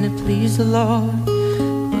played and it pleased the Lord.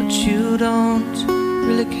 But you don't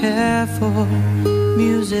really care for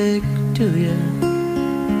music, do you?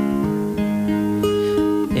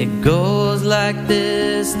 It goes like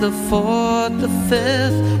this: the fourth, the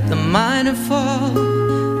fifth, the minor fall,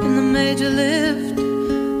 and the major lift.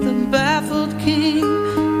 The baffled king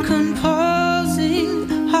composing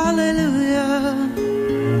hallelujah.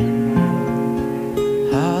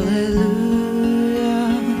 Hallelujah,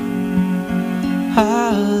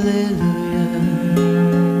 hallelujah,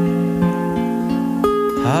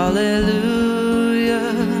 hallelujah,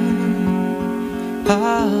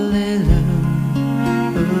 hallelujah.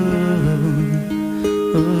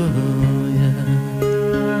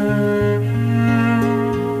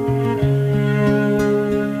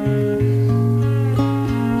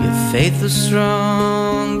 Your faith was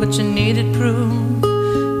strong, but you needed proof.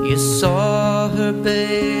 You saw her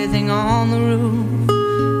bathing on the roof,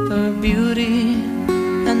 her beauty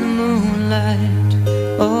and the moonlight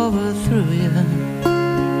overthrew you.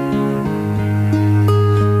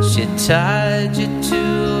 She tied you to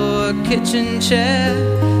a kitchen chair,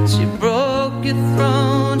 she broke your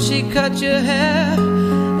throne, she cut your hair,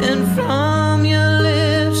 and from your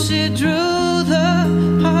lips she drew the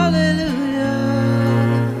hallelujah.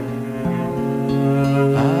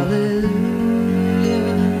 Hallelujah.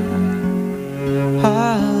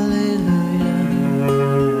 Hallelujah,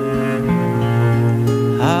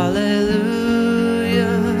 hallelujah,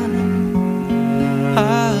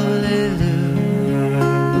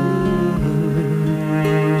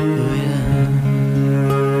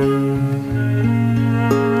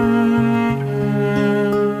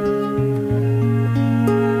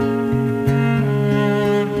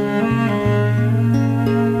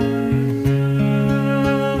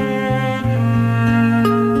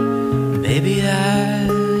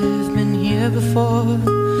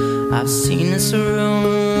 I've seen this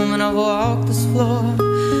room and I've walked this floor.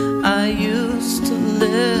 I used to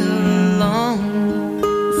live alone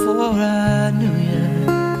before I knew you.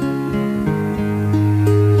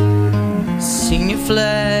 Seen your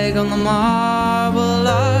flag on the marble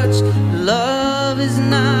arch. Love is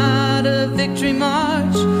not a victory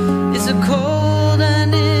march. It's a cold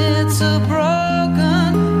and it's a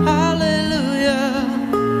broken hallelujah.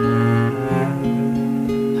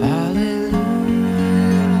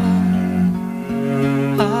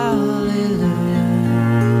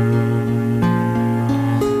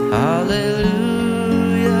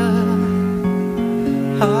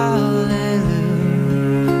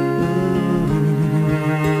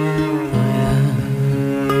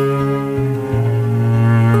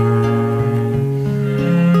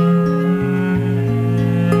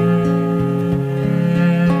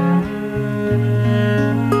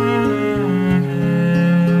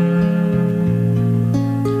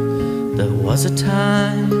 Was a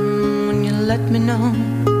time when you let me know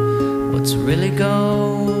what's really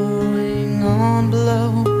going on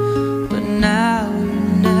below, but now you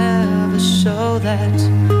never show that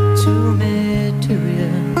to me, do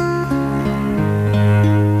you?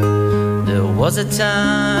 There was a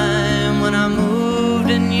time when I moved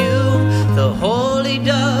in you, the holy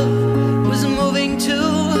dove was moving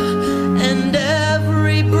too, and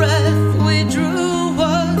every breath we drew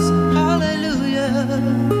was hallelujah.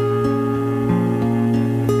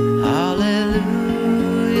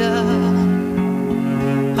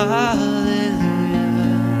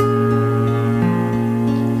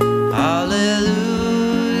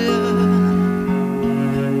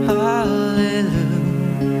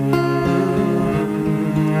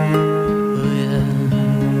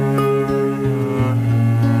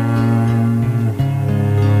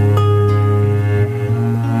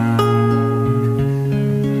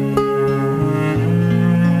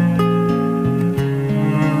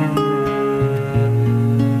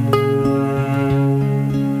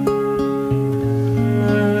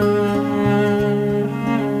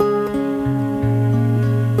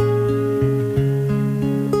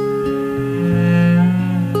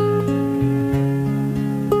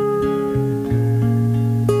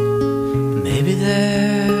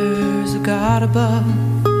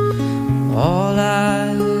 All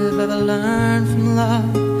I've ever learned from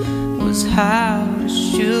love was how to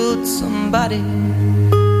shoot somebody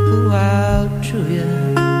who outdrew you.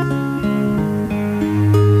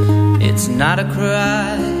 It's not a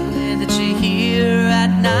cry that you hear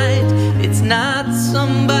at night. It's not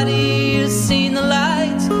somebody who's seen the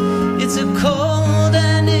light. It's a cold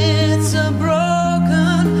and it's a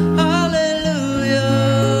broken hallelujah.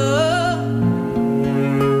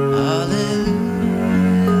 Hallelujah.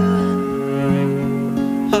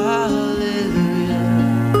 Hallelujah.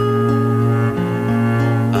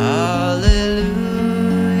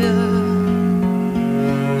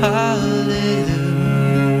 Hallelujah. Hallelujah.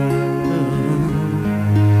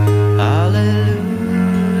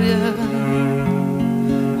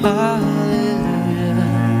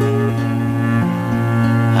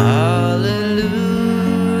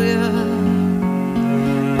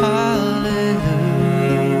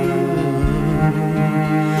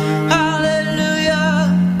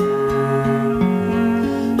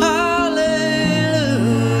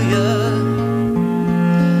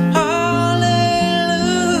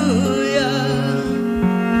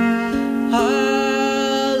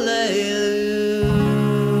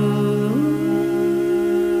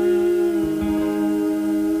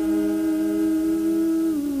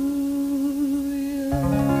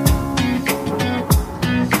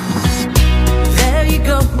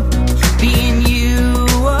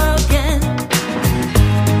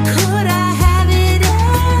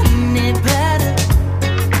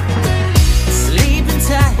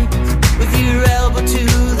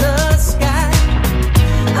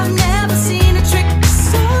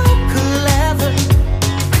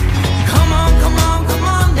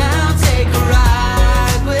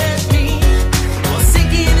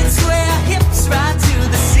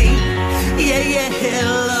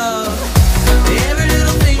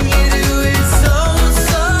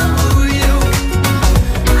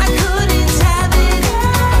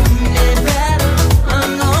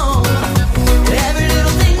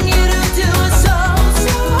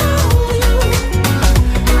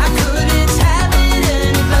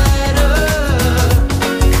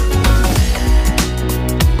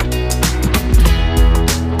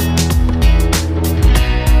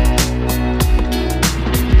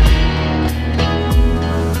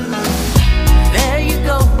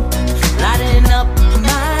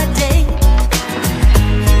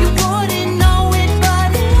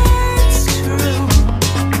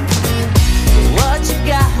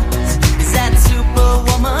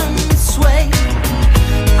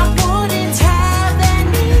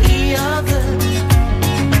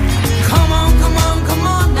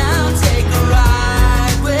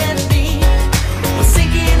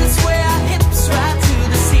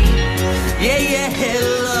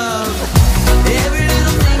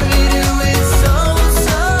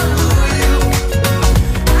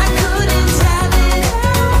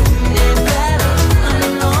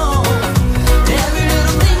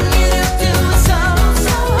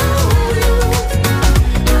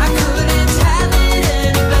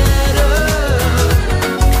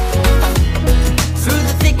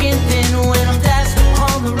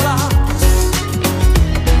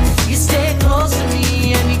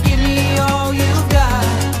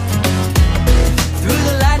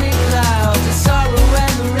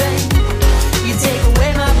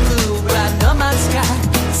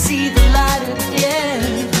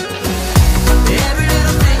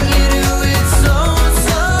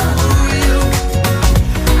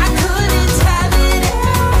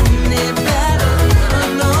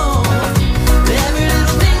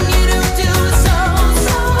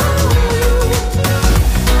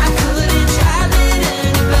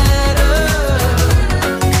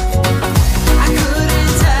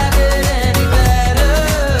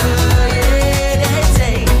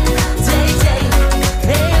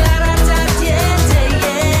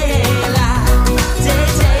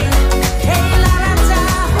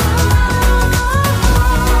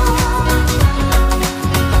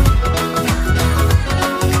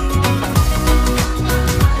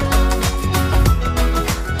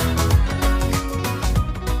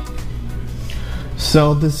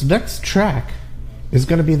 So this next track is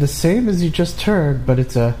going to be the same as you just heard, but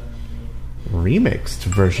it's a remixed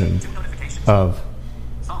version of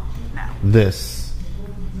this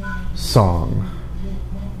song.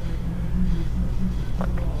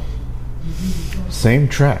 Same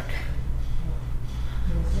track.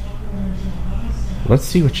 Let's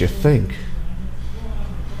see what you think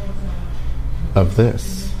of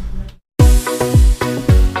this.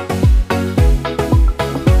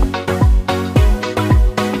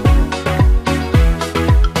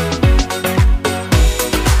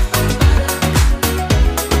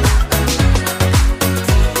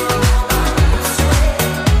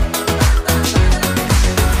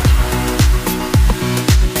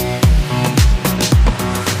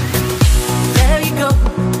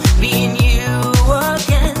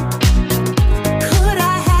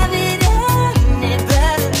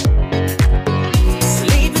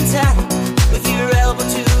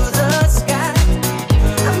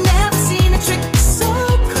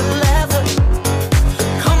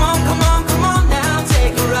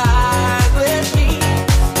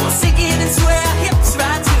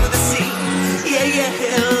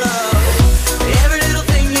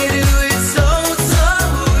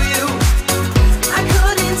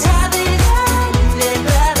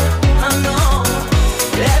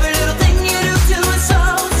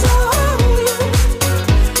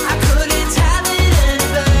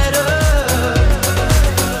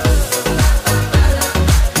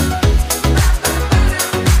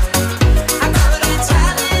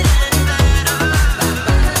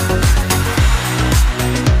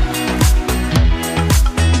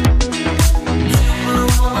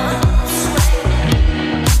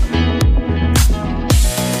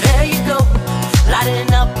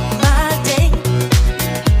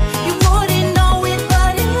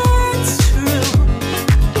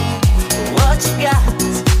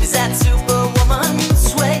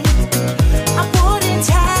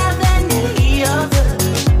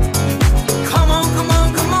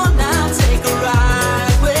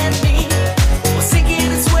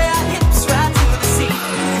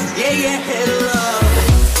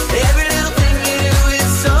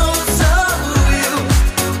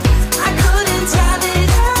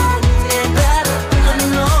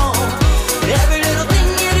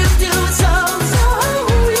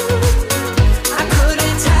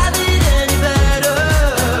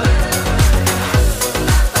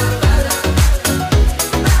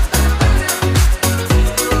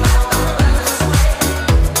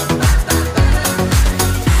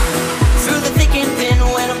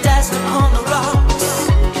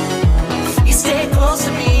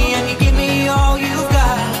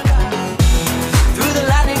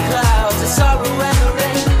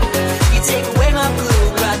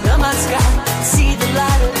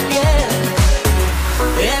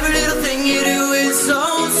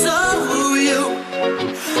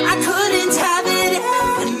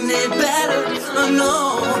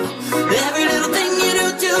 Every little thing you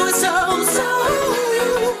do is so you.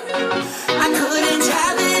 I couldn't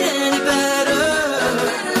have it any better.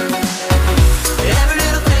 Every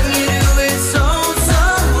little thing you do is so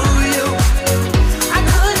you. I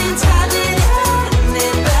couldn't have it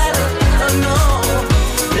any better. Oh no.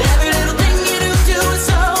 Every little thing you do is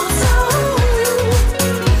so you.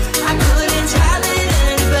 I couldn't have it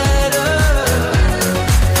any better.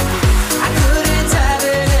 I couldn't have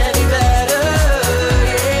it any better.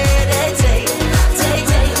 Yeah, they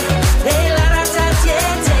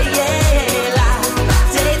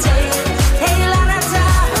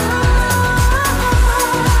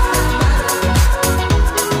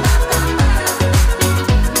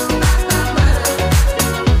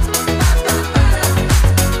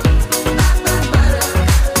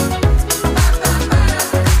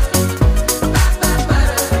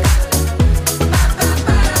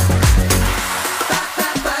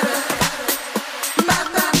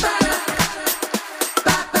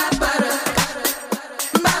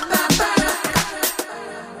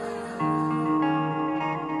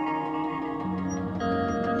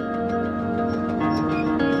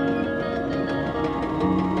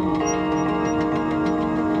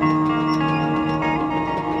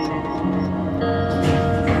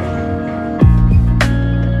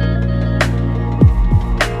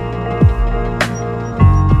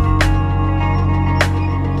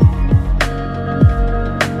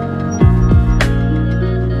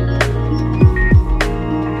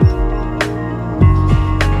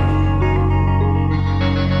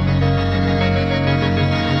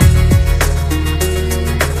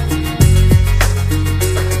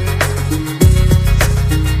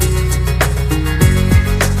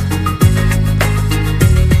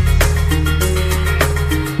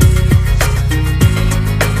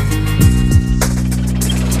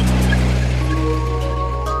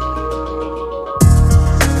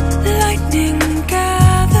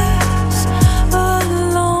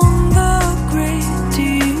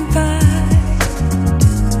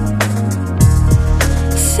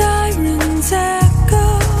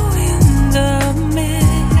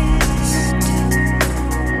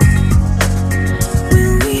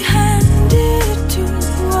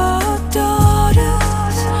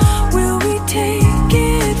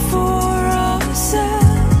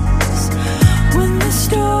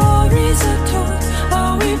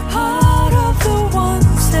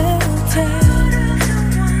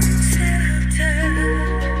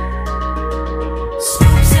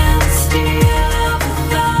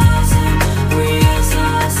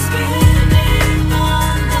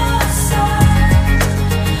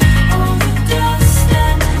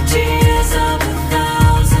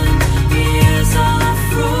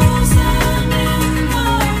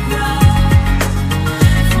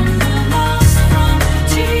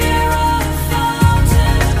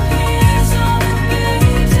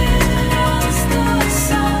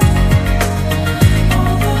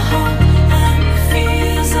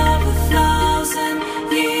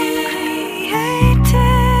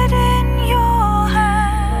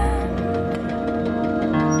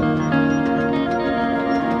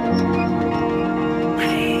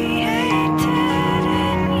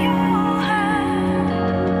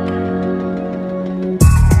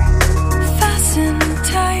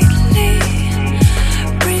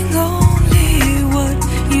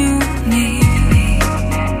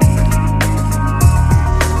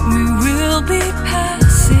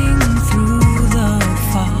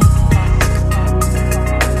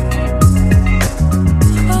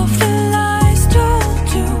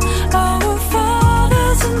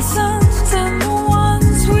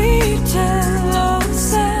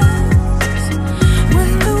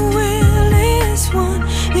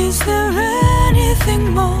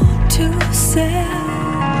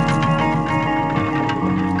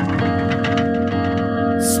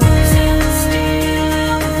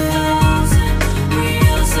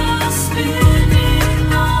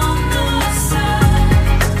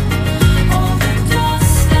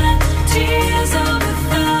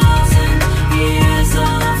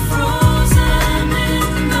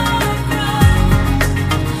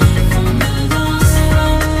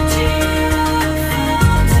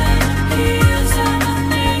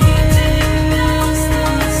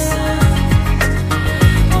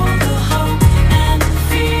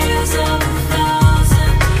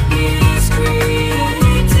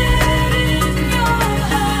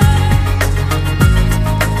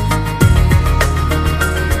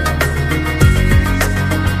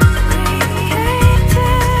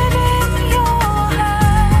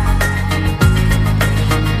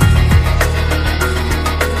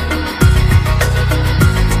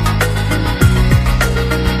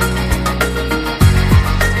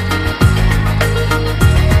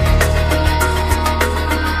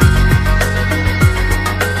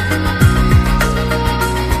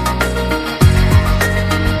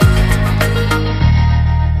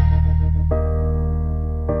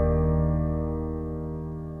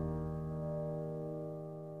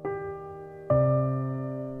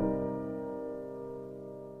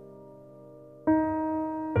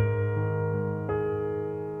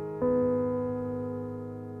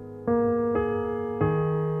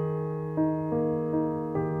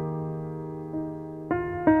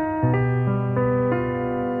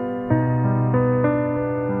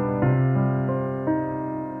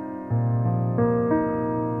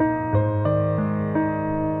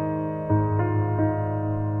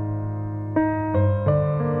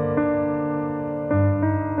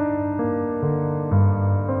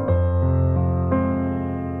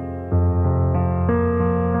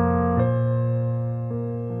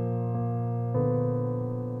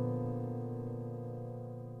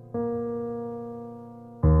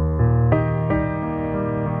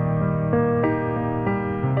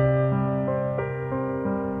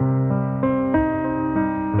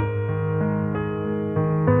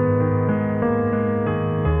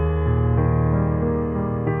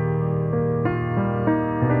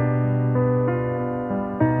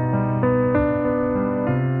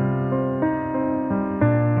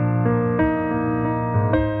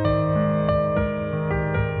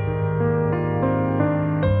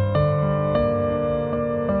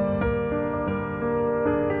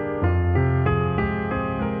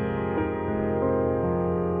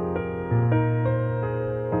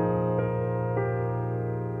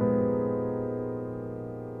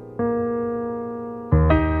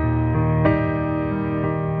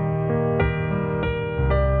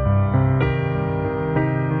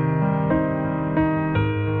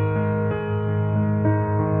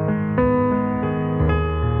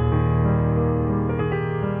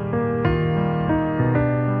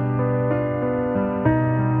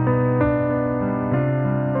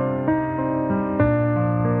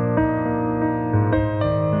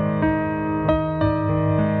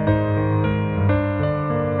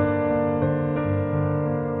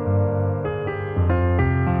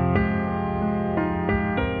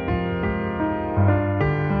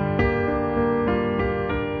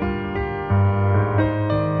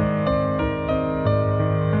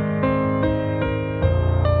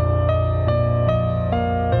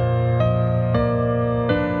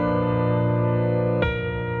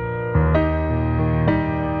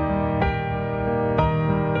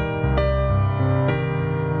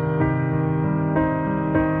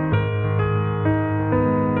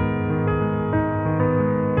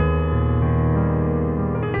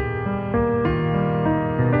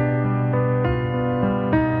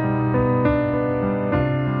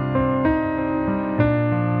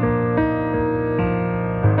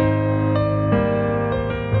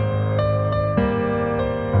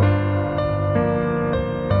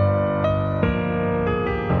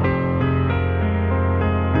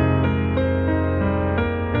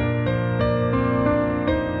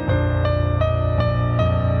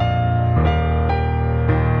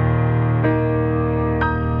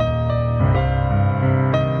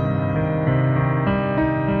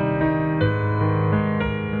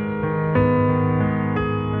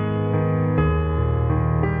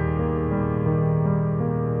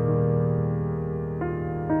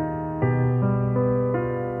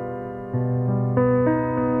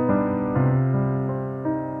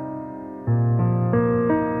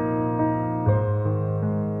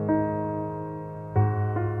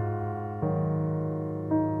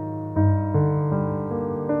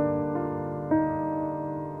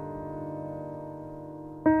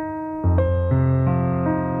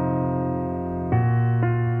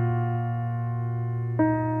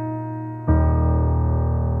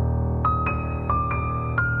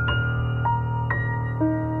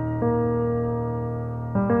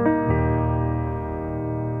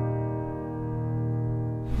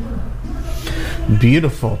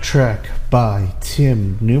Beautiful track by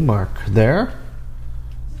Tim Neumark there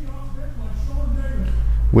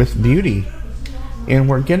with Beauty. And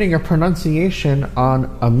we're getting a pronunciation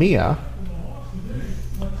on Amia.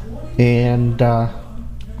 And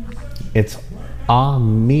it's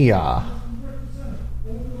Amia.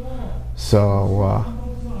 So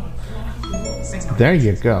there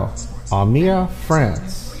you go. Amia,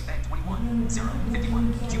 France.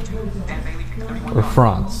 Or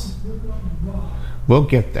France. We'll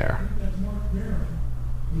get there.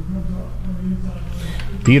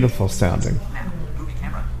 Beautiful sounding. Now, moving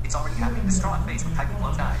camera. It's already happening. The straw face with tightly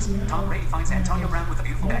closed eyes. Tom Brady finds Antonio Brown with a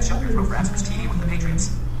beautiful bad shoulder throw for Absence TV with the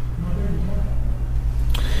Patriots.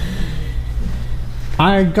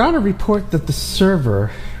 I got a report that the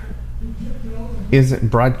server isn't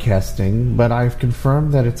broadcasting, but I've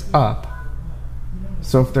confirmed that it's up.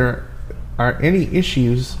 So if there are any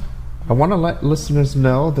issues, I want to let listeners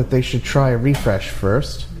know that they should try a refresh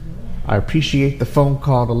first. I appreciate the phone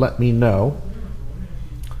call to let me know.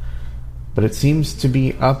 But it seems to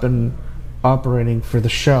be up and operating for the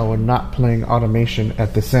show and not playing automation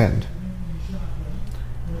at this end.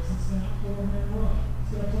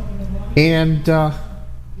 And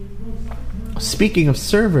speaking of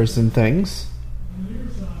servers and things,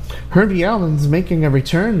 Herbie Allen's making a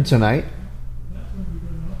return tonight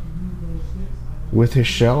with his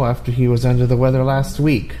show after he was under the weather last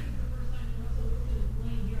week.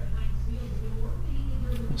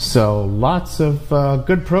 So lots of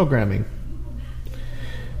good programming.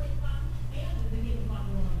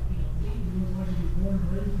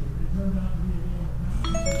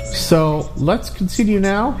 So let's continue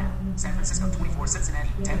now San Francisco 24, Cincinnati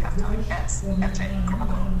 10 halftime. S, FJ, Corporal,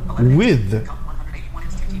 11 with Cup 181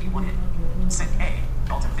 inch TTD 1 hit. Sync A,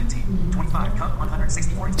 Dalton 15, 25 Cup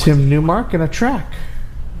 164 inch Tim Neumark and a track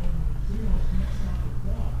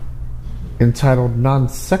entitled Non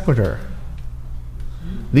Sequitur.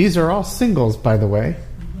 These are all singles, by the way.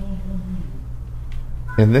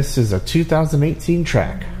 And this is a 2018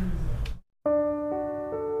 track.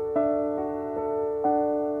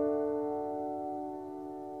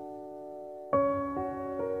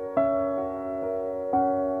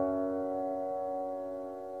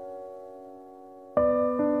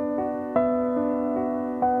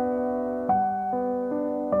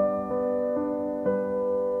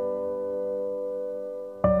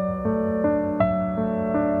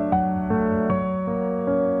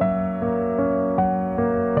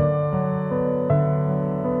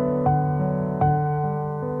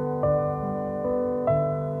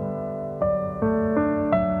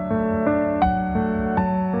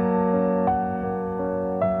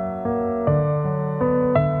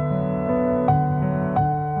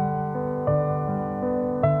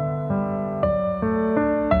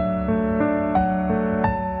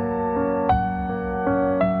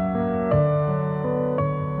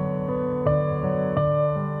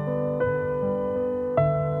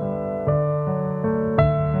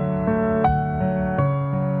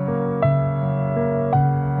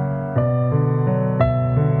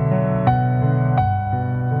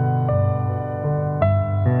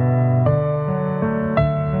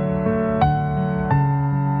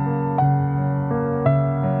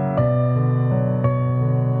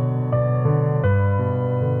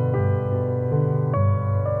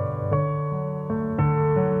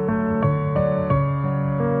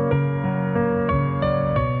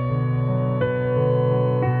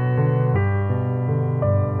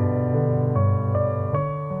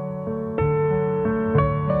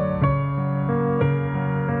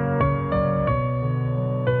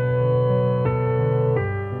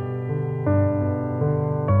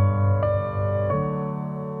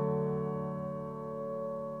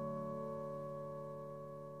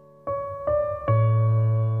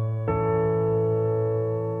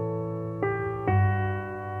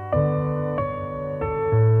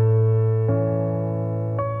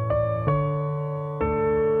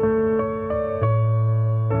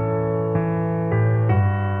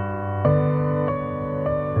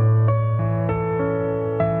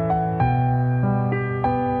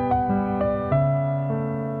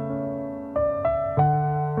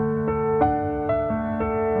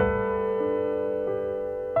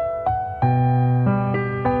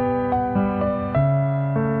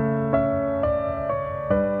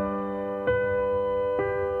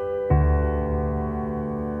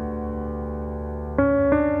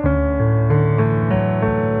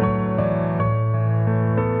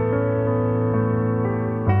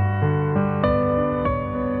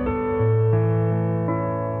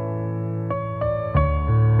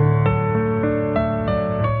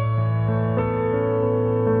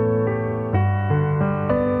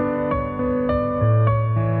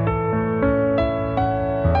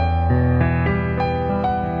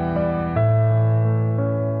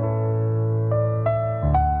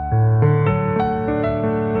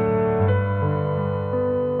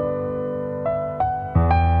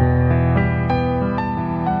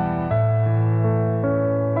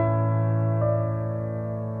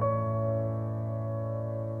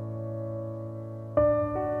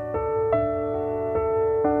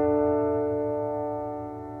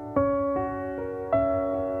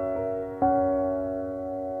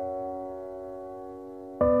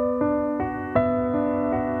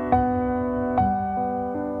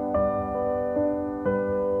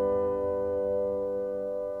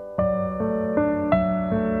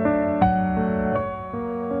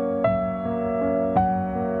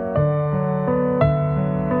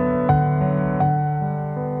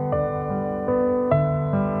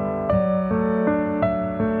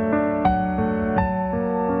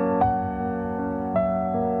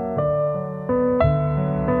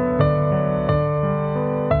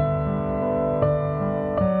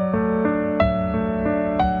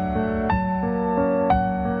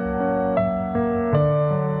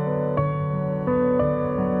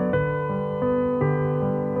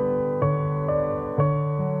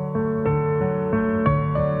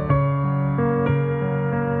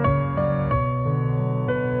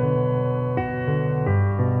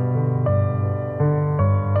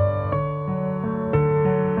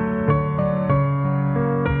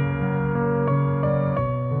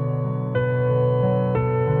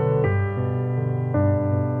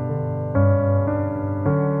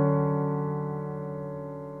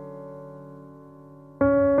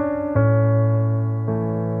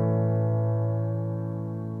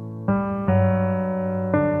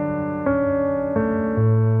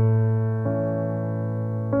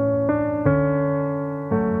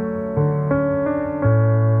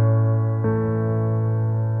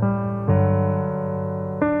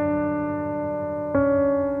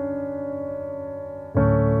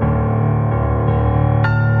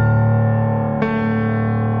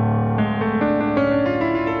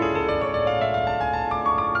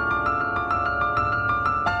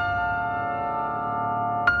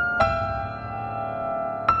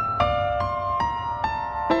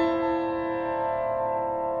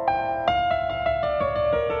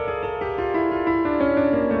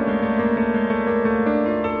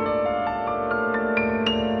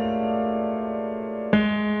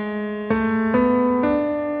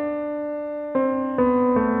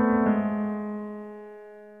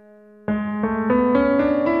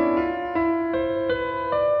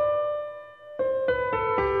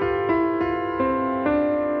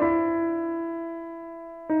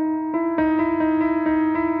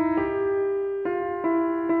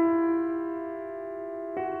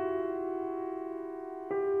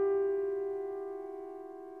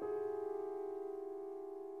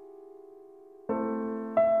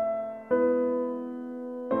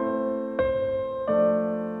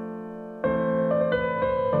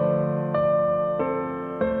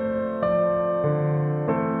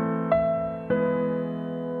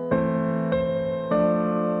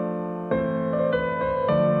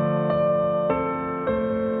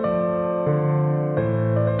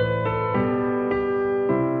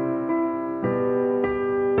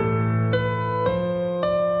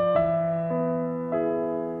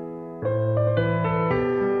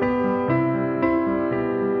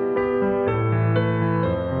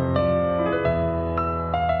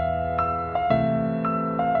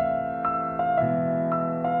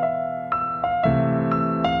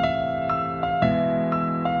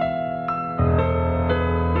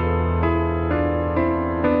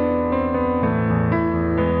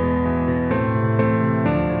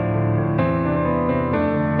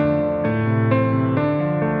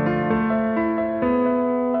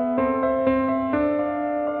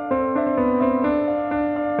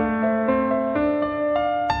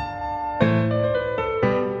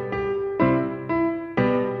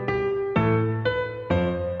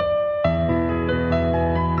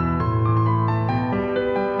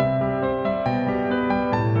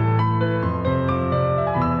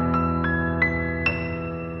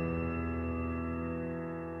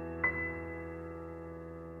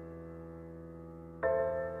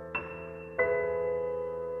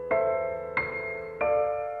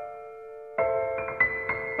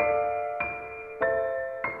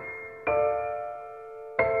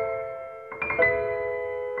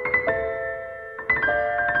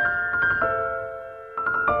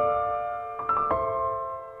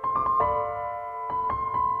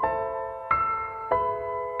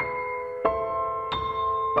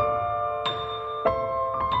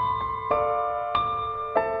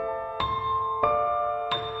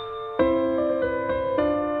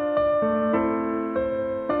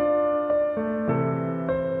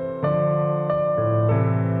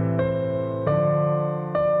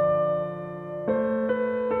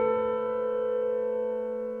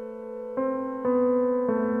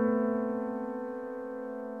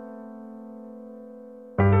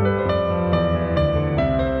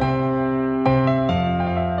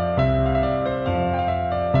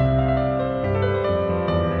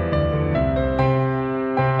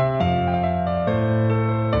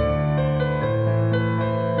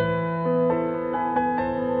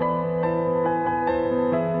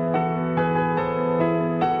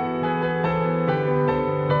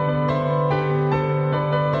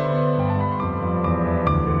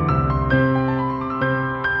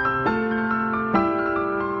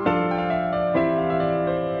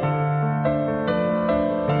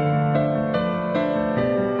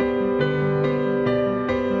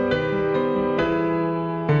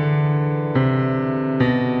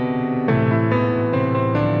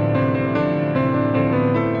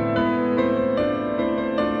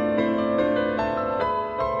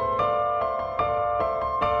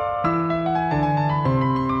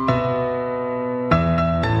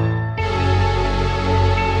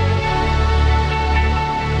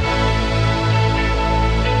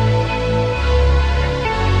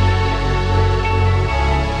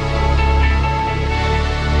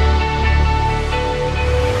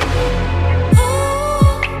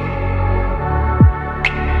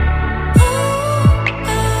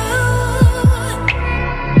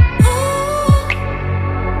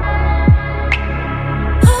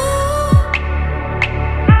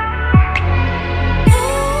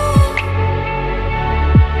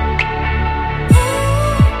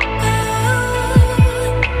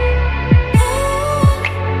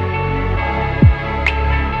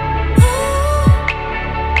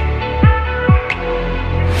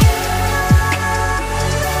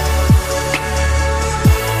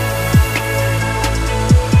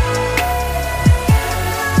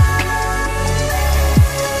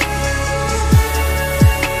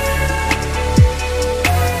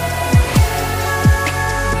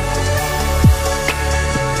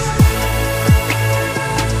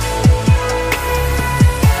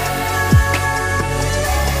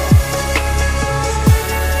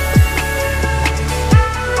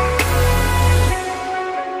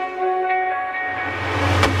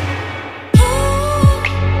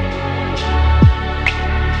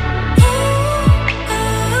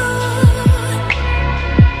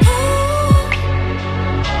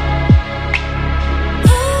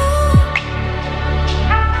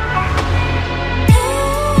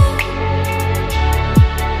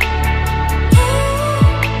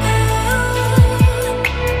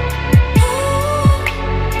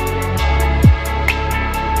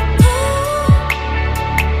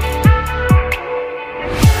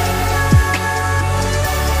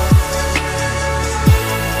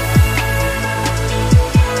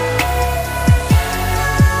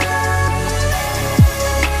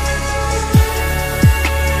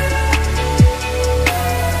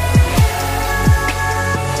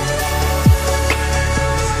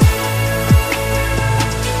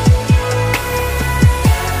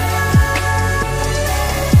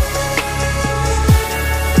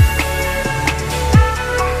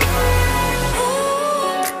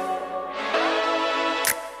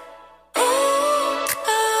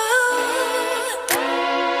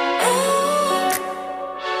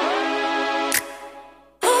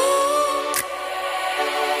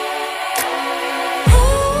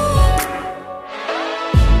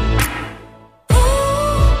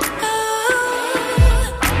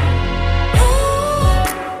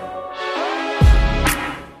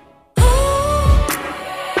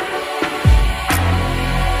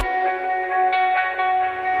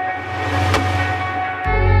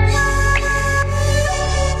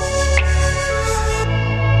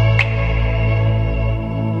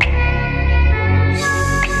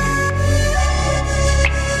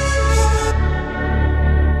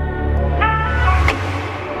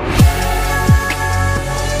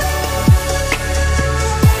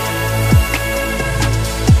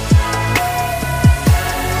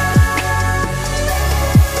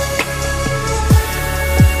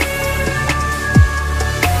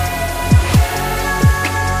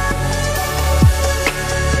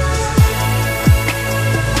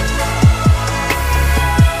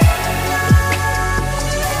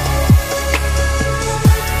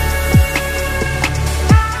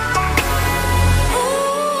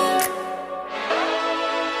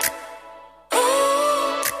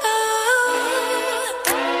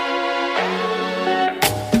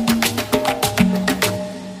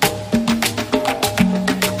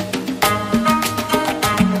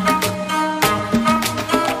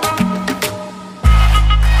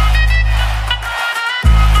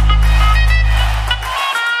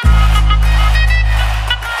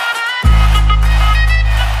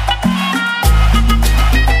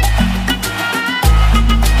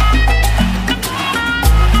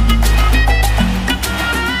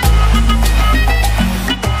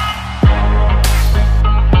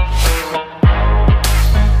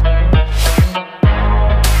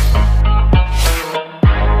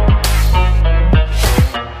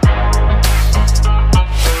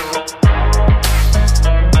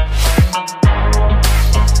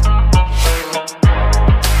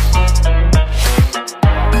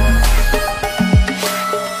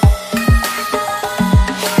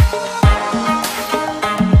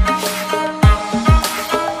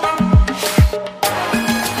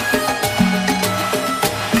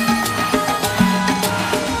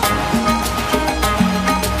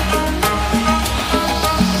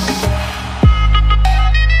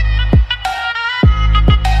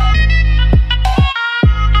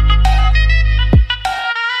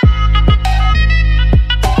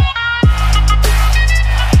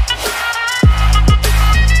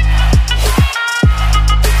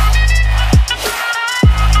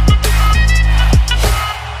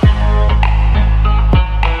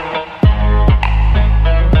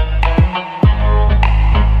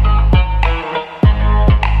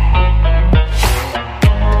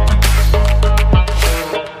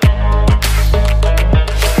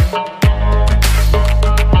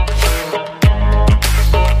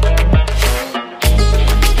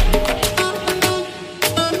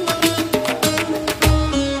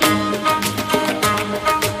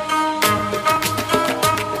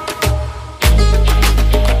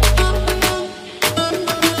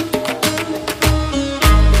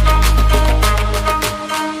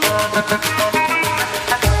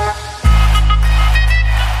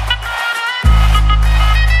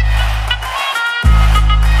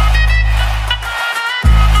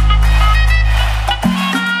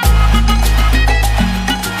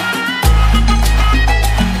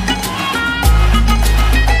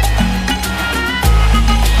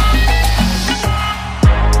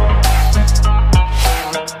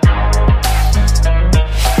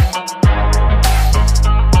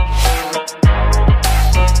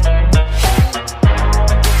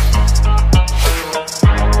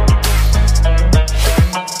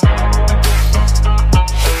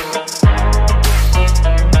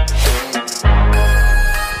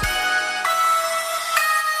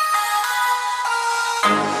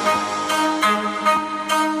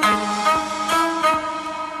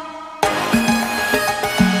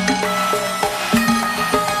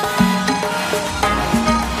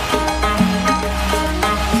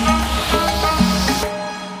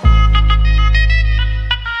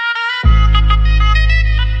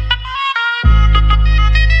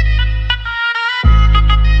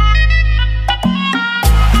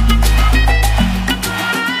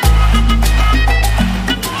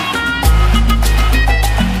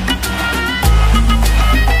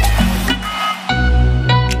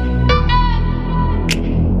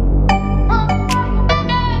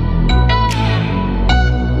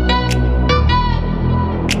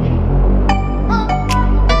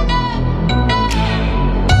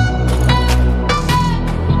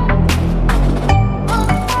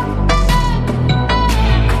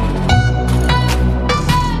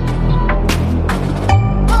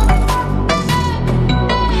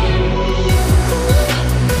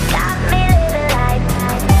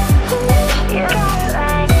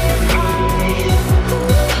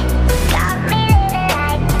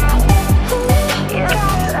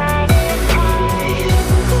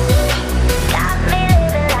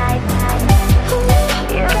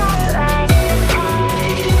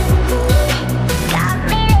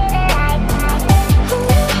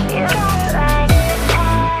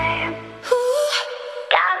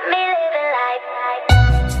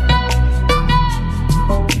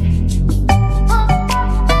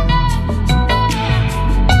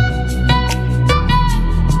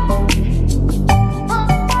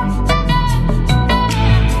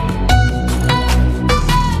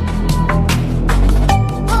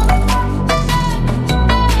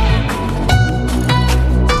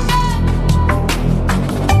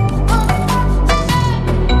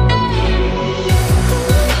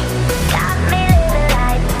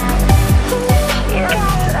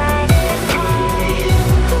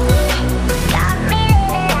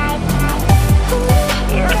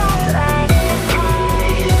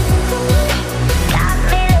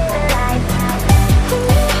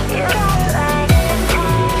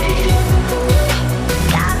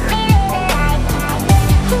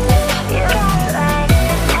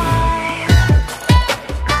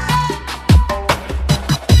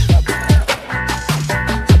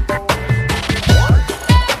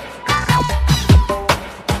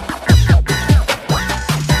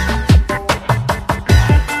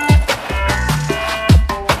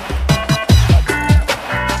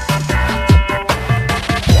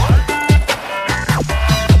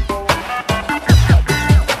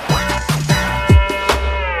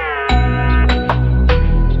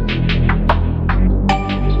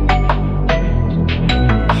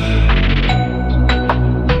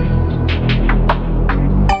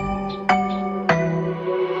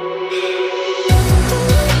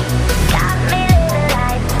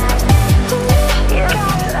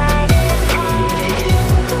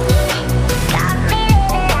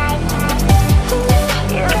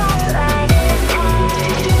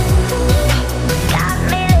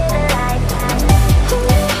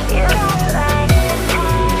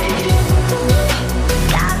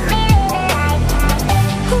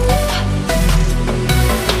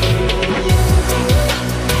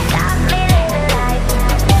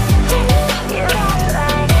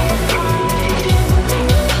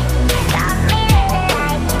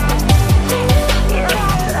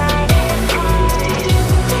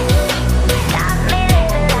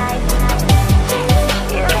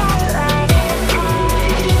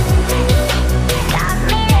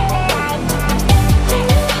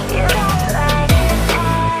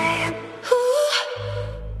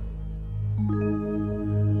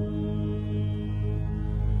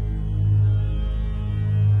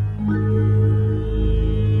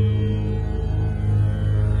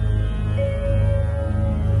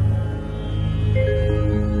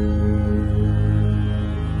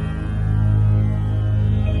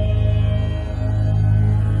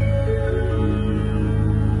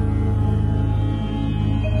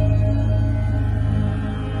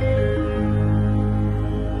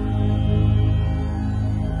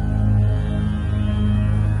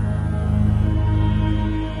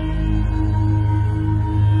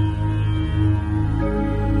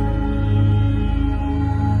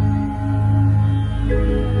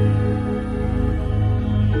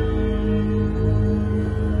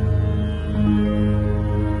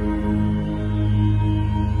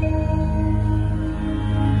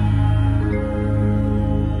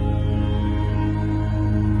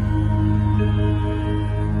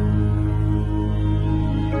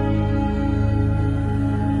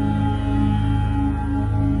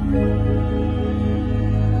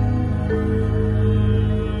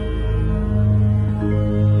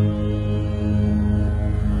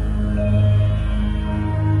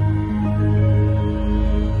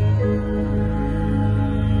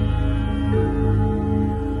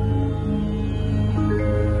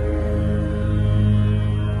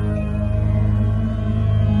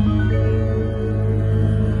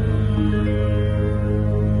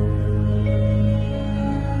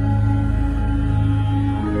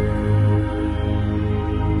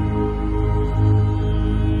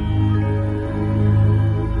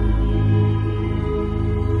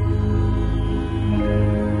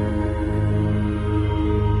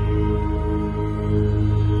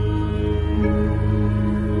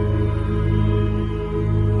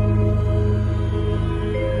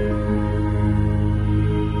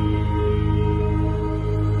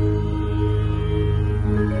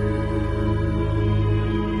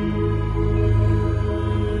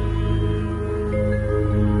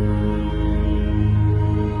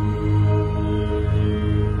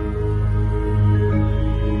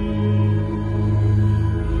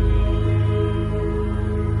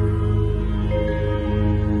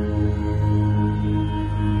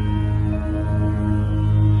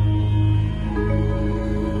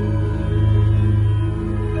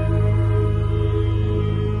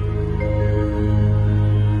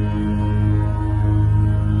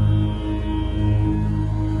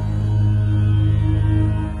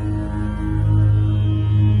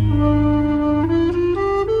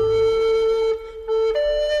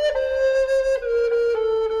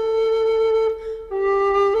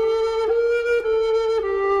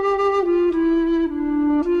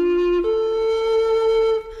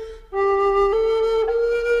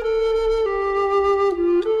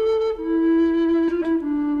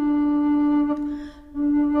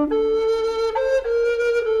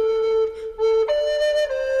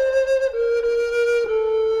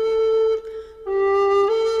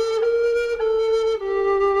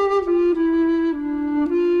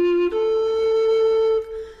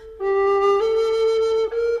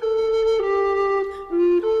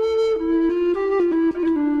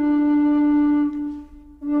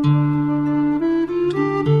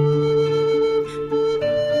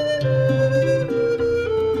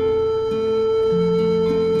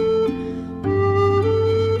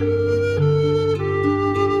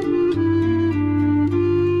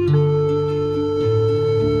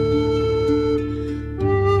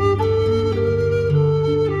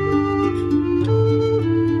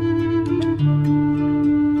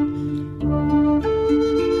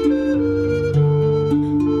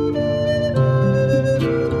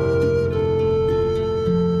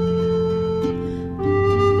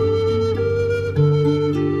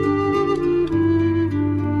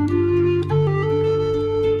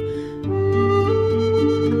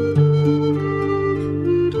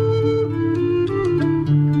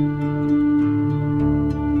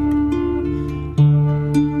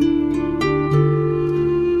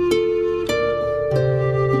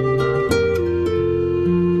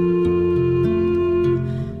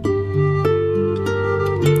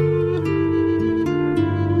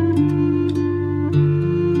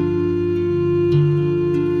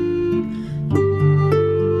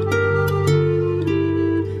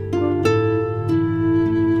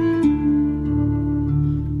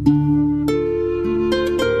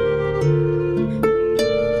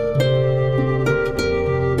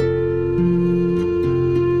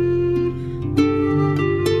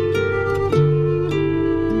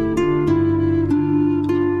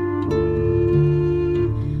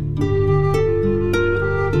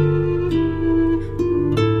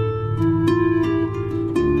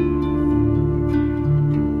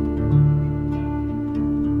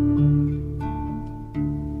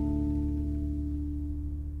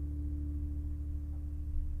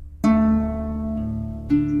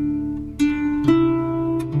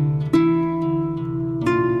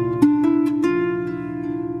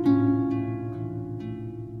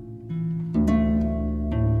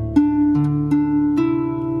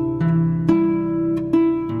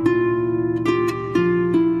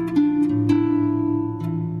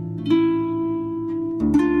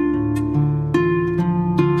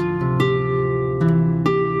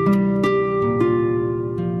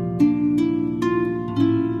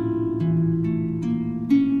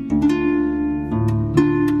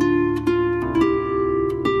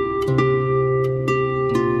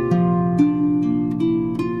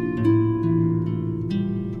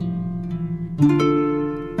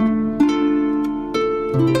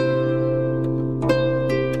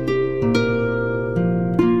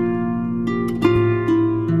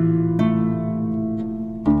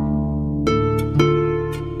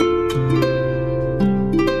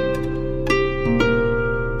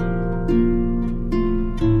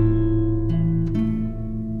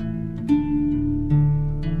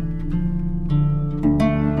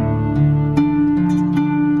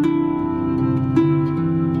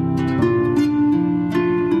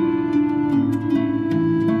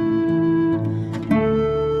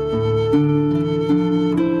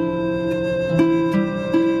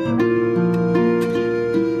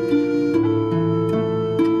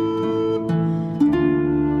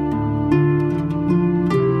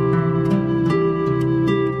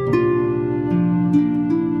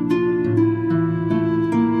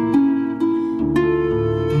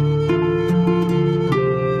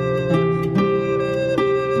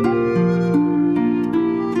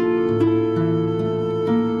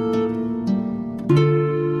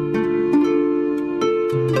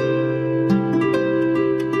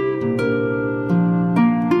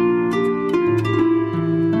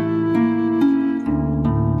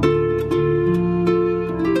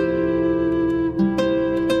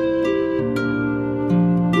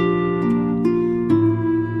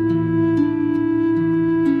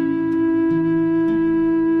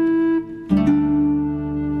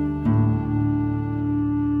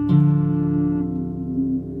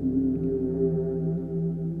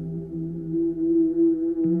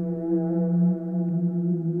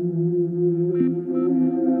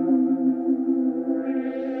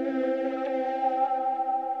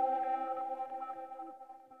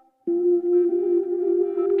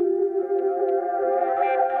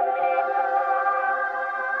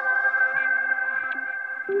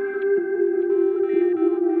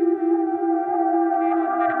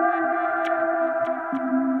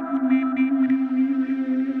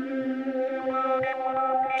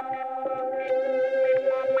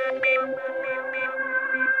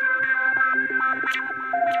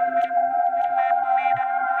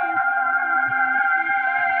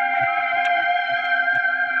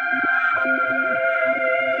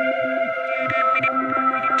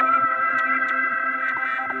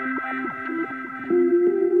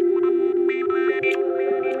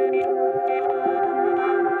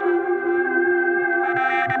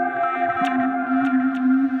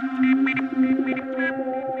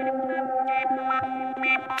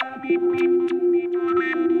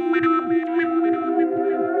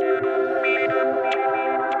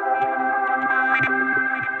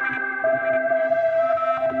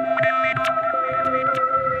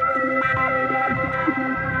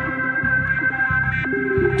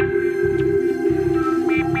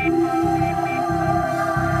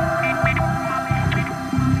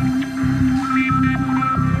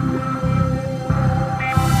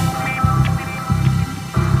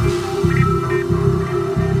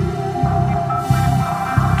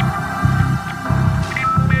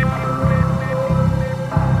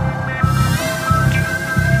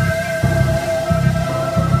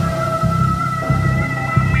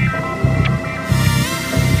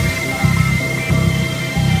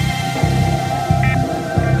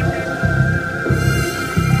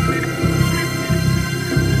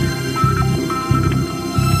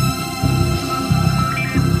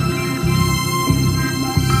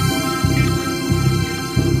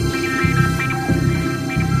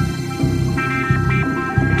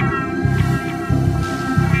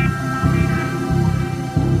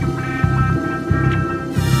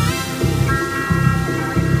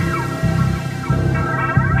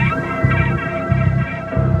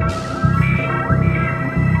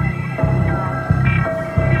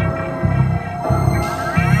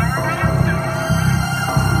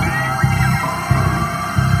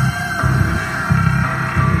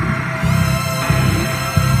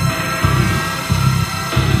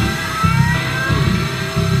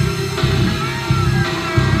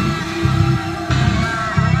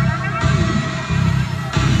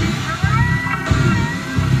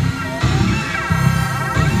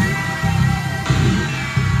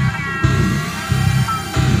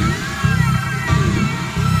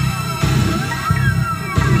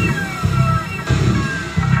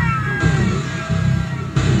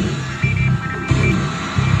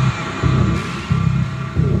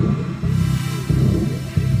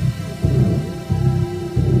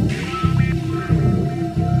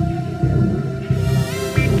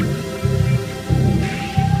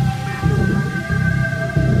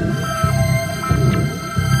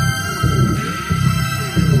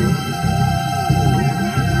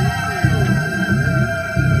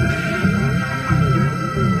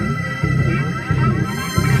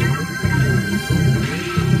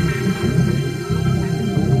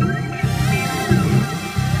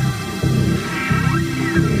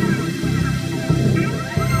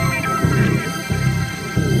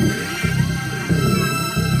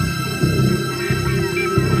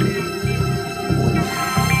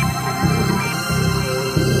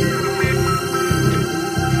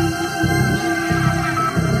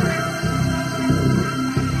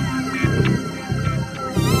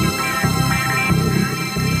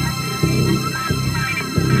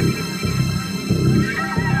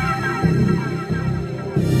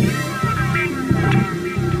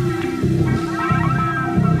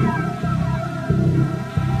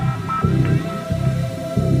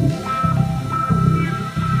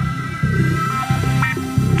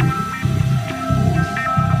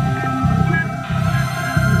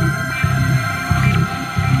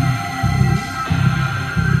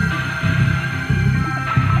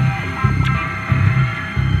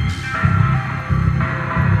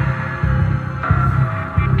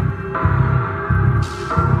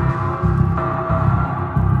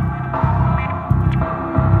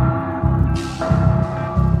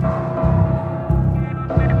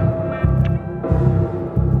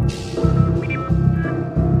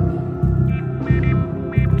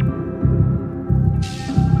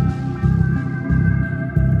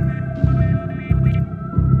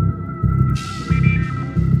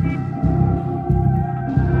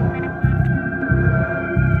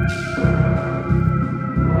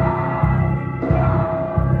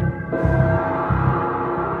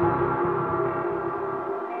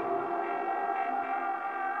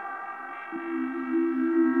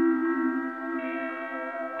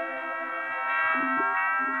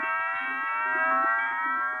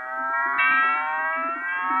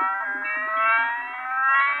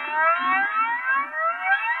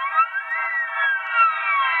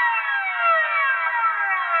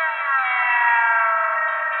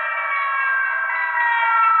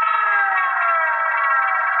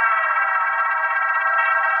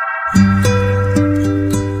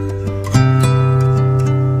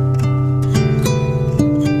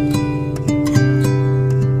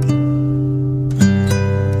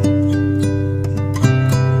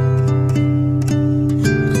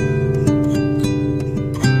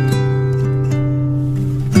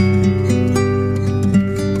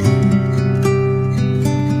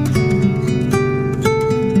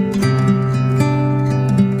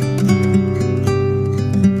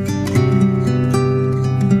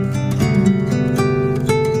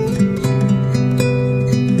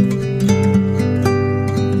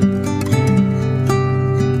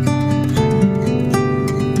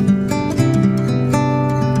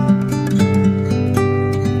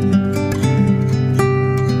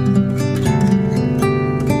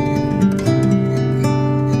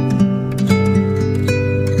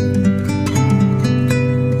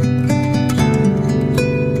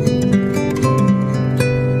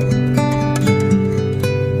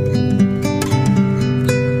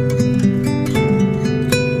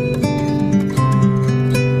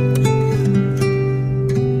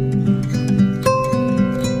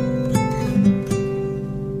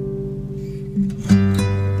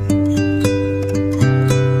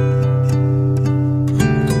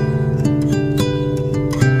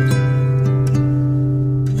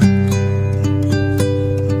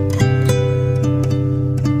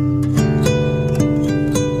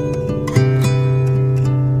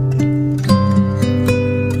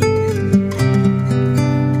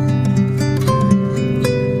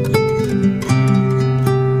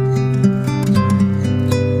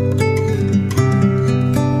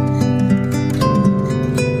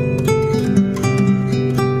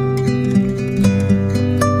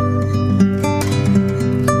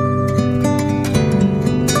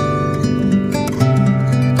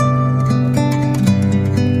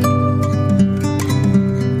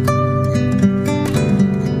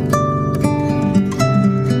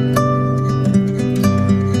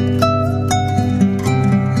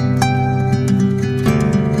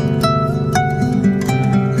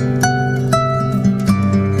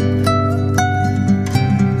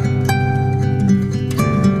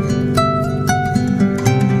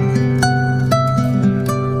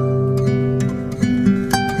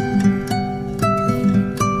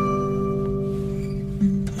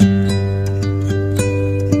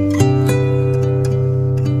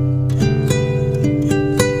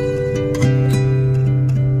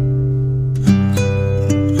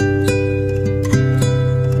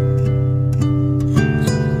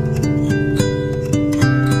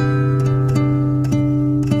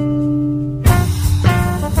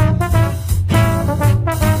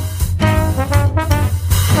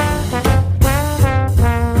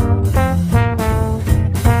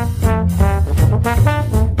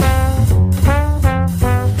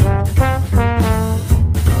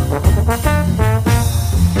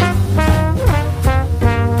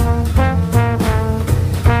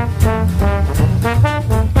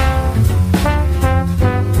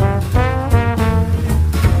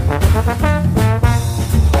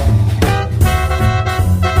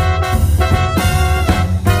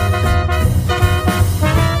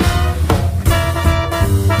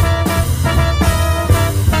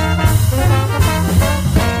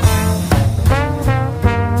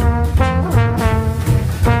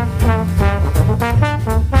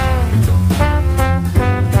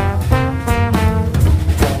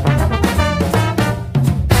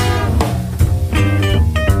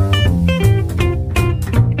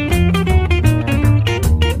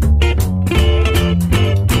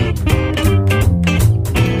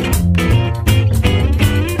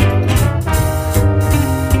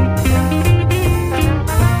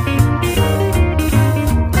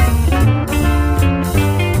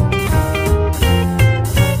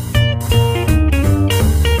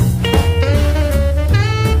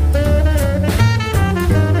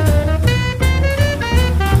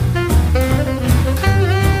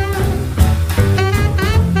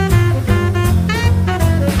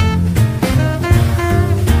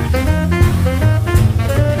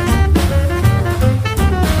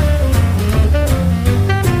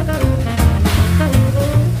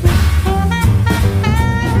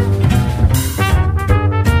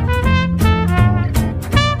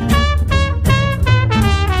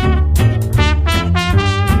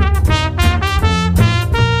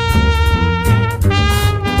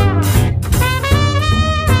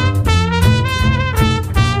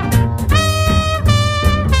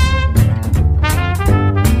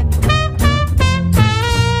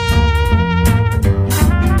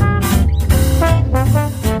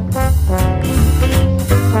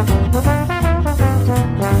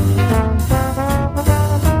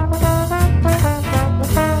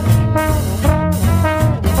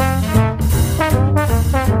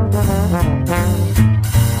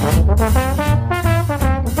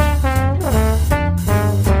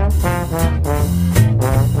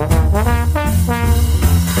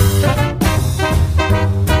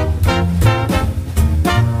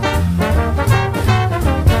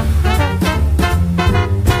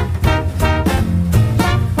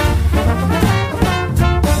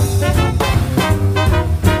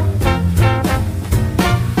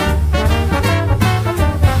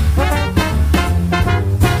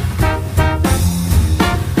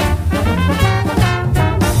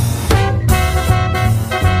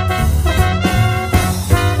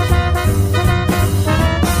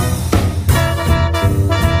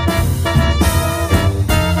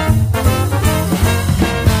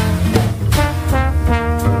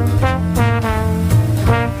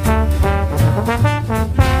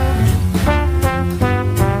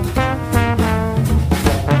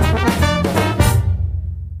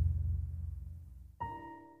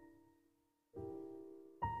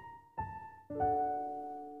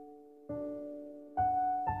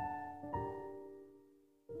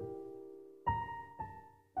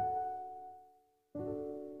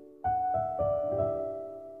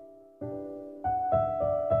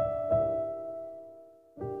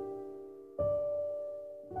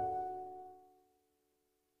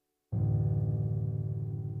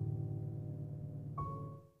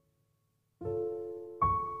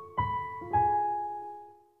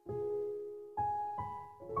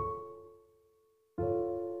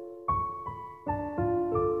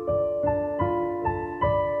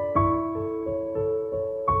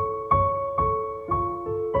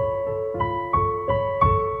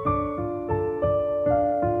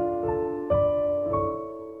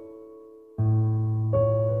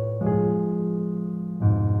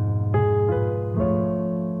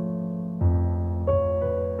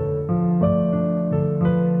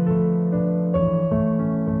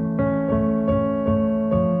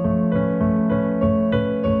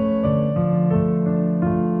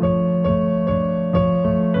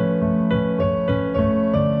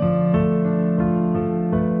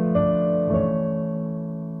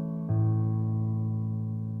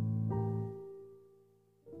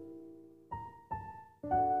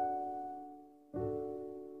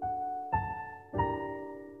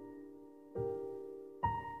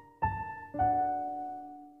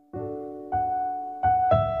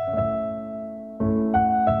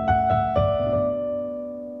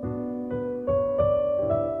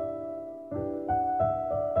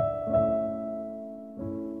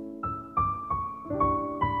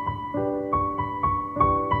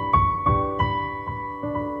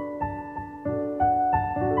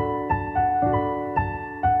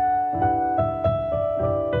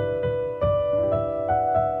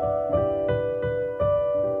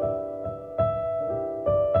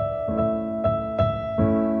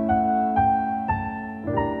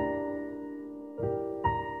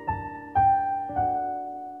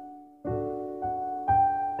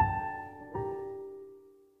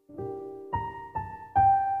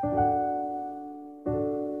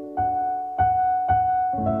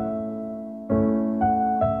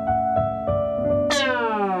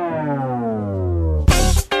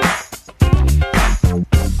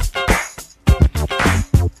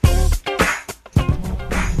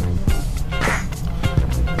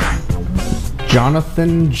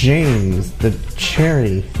 Jonathan James, The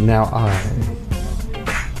Cherry Now I.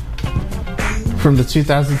 From the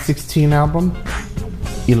 2016 album,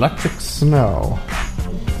 Electric Snow.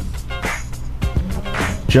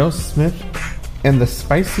 Joe Smith and the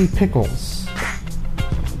Spicy Pickles.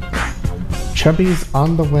 Chubby's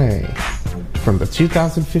On the Way. From the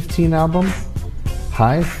 2015 album,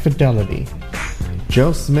 High Fidelity.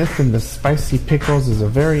 Joe Smith and the Spicy Pickles is a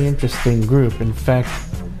very interesting group. In fact,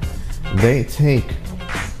 they take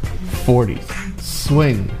 40s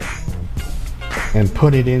swing and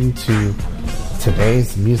put it into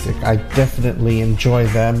today's music. I definitely enjoy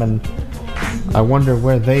them, and I wonder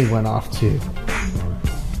where they went off to.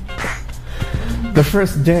 The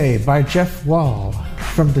First Day by Jeff Wahl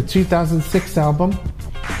from the 2006 album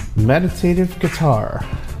Meditative Guitar.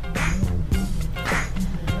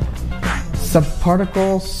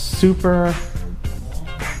 Subparticle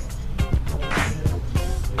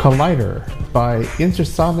Supercollider by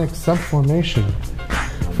Intersonic Subformation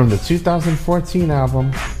from the 2014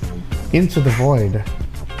 album Into the Void.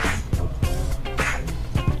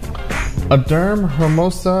 A Durme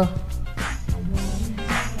Hermosa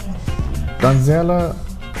Donzella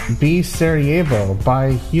B. Sarajevo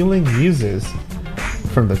by Healing Muses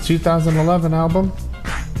from the 2011 album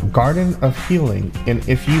Garden of Healing. And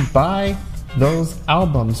if you buy those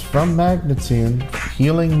albums from Magnatune,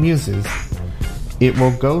 Healing Muses, it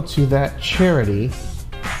will go to that charity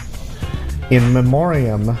in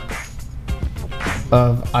memoriam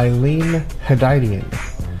of Eileen Hadidian.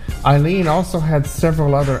 Eileen also had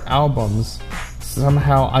several other albums.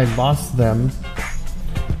 Somehow I lost them,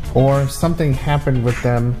 or something happened with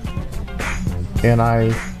them and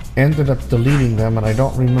I ended up deleting them, and I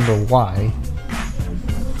don't remember why.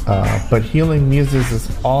 But Healing Muses is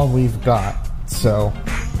all we've got, so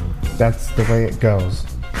that's the way it goes.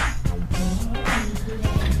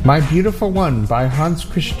 My Beautiful One by Hans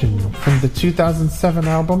Christian from the 2007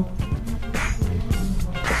 album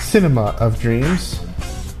Cinema of Dreams.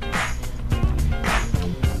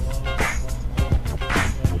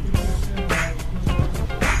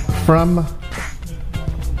 From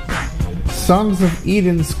Songs of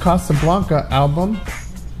Eden's Casablanca album,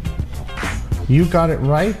 You Got It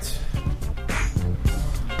Right,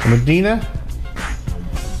 Medina,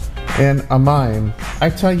 and Amine. I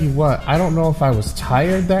tell you what, I don't know if I was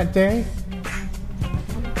tired that day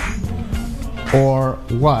or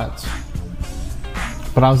what,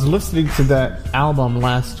 but I was listening to that album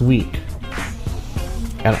last week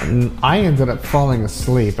and I ended up falling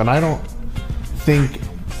asleep, and I don't think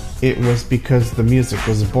it was because the music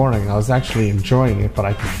was boring. I was actually enjoying it, but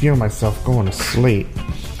I could feel myself going to sleep.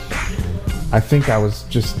 I think I was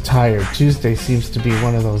just tired. Tuesday seems to be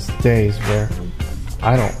one of those days where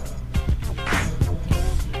I don't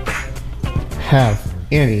have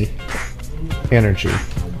any energy.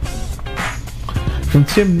 From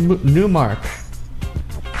Tim Neumark,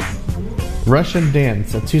 Russian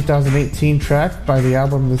Dance, a 2018 track by the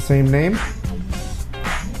album of the same name.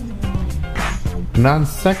 Non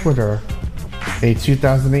Sequitur, a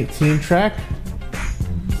 2018 track.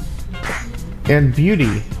 And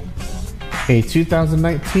Beauty, a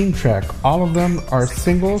 2019 track. All of them are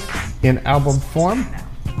singles in album form.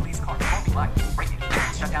 Police car won't be black. Breaking.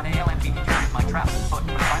 Shut down Anael and beat me with my trap. But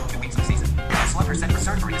for the final 2 weeks of the season, Slugger sent for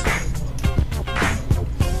surgery this week.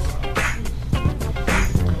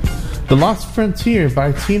 The Lost Frontier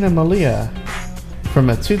by Tina Malia from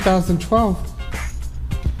a 2012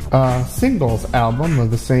 singles album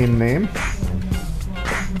of the same name.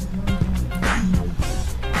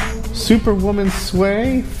 Superwoman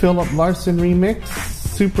Sway, Philip Larsen remix,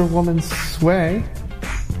 Superwoman Sway.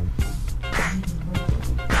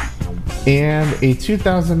 And a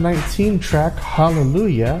 2019 track,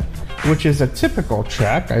 Hallelujah, which is a typical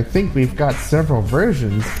track. I think we've got several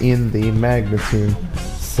versions in the Magnatune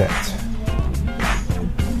set.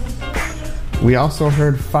 We also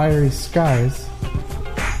heard Fiery Skies,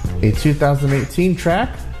 a 2018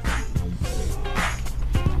 track.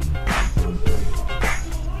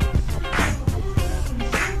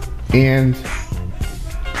 And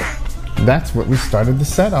that's what we started the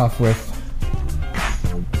set off with.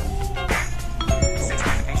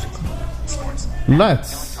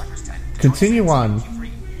 Let's continue on.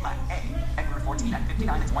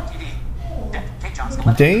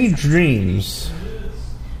 Daydreams.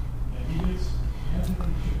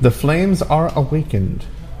 The Flames Are Awakened.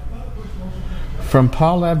 From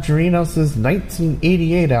Paul Avgerinos'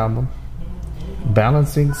 1988 album,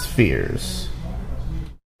 Balancing Spheres.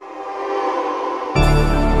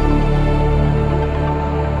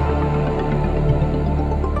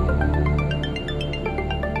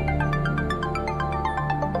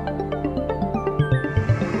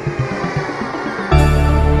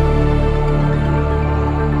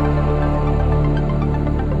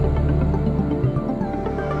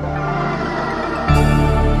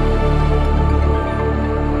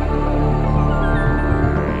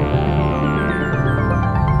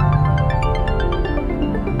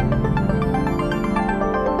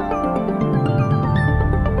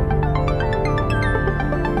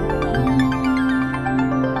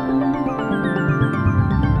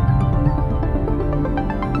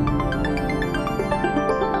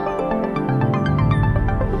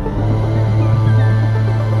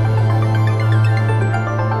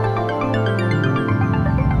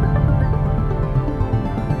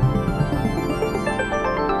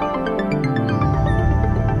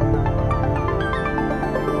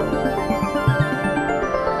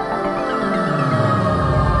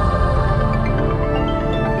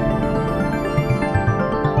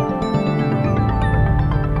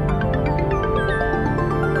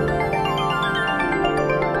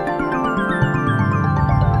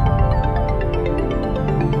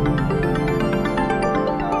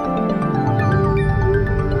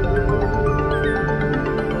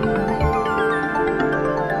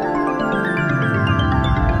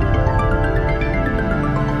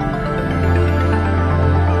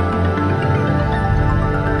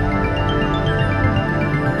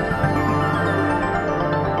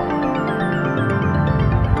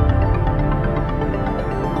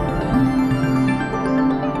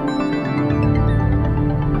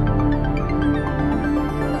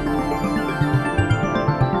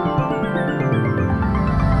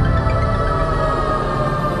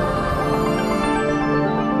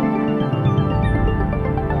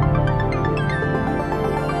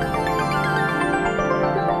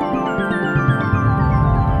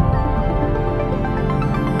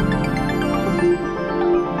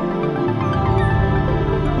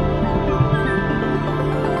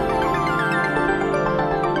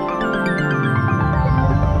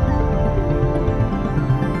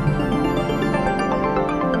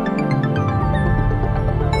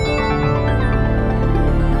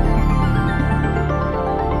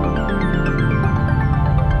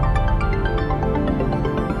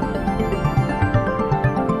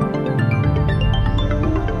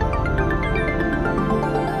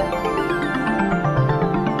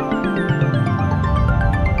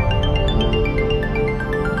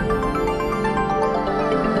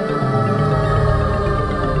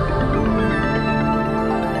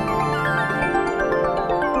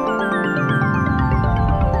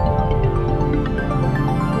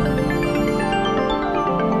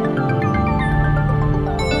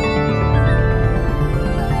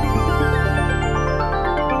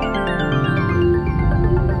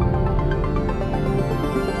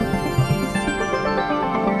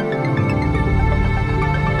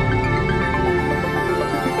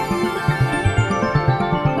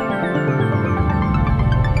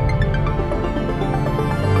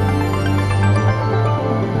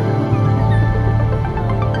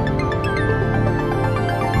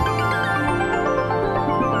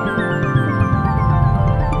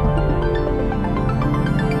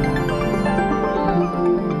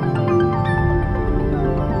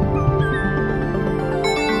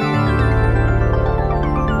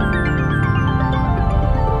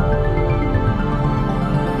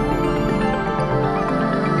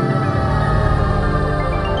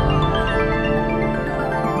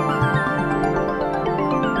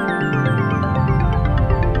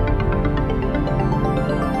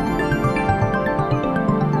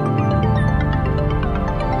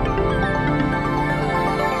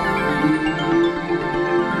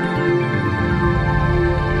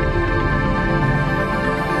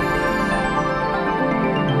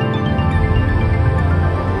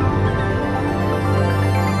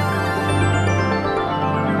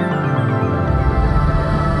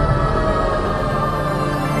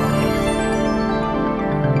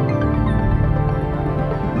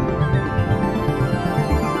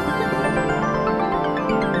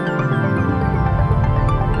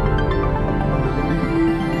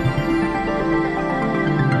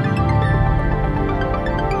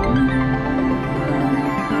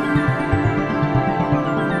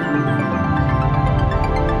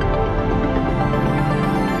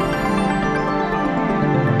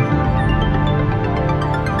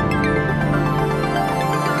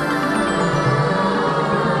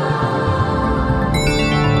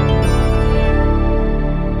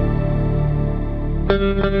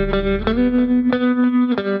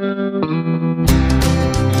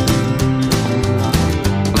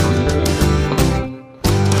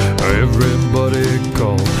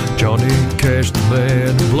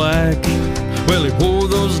 Well, he wore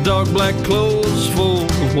those dark black clothes for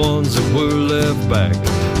the ones that were left back.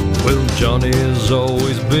 Well, Johnny has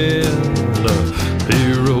always been a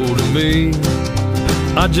hero to me.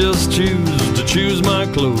 I just choose my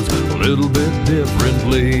clothes a little bit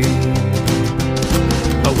differently.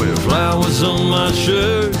 I wear flowers on my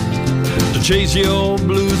shirt to chase your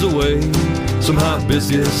blues away. Some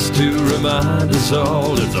hibiscus to remind us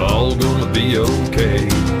all it's all gonna be okay.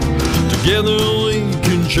 Together we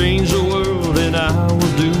can change the world and I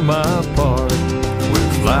will do my part.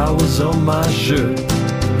 With flowers on my shirt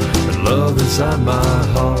and love inside my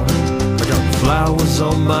heart. I got flowers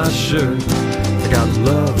on my shirt, I got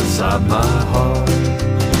love inside my heart.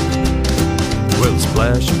 Well,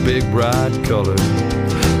 splash a big bright color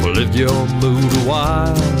will lift your mood a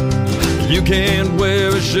while. You can't wear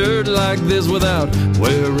a shirt like this without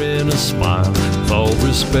wearing a smile. With all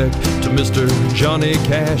respect to Mr. Johnny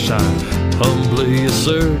Cash, I humbly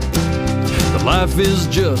assert that life is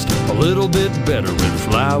just a little bit better with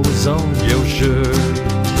flowers on your shirt.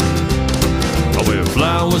 I wear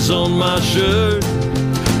flowers on my shirt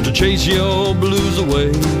to chase your blues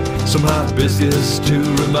away. Some hibiscus to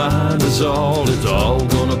remind us all it's all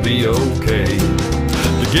gonna be okay.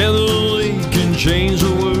 Together we can change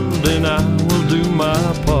the world and I will do my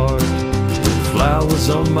part. With flowers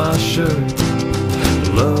on my shirt,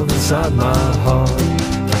 love inside my heart.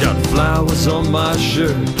 I got flowers on my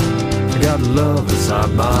shirt, I got love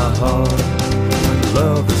inside my heart. I got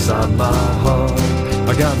love inside my heart.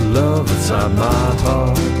 I got love inside my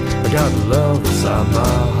heart. I got love inside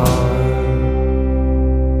my heart.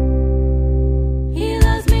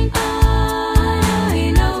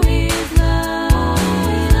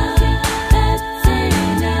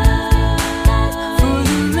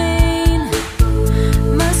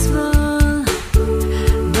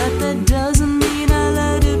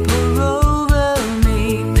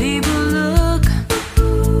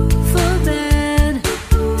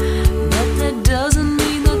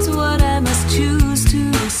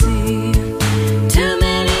 Too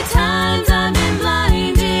many times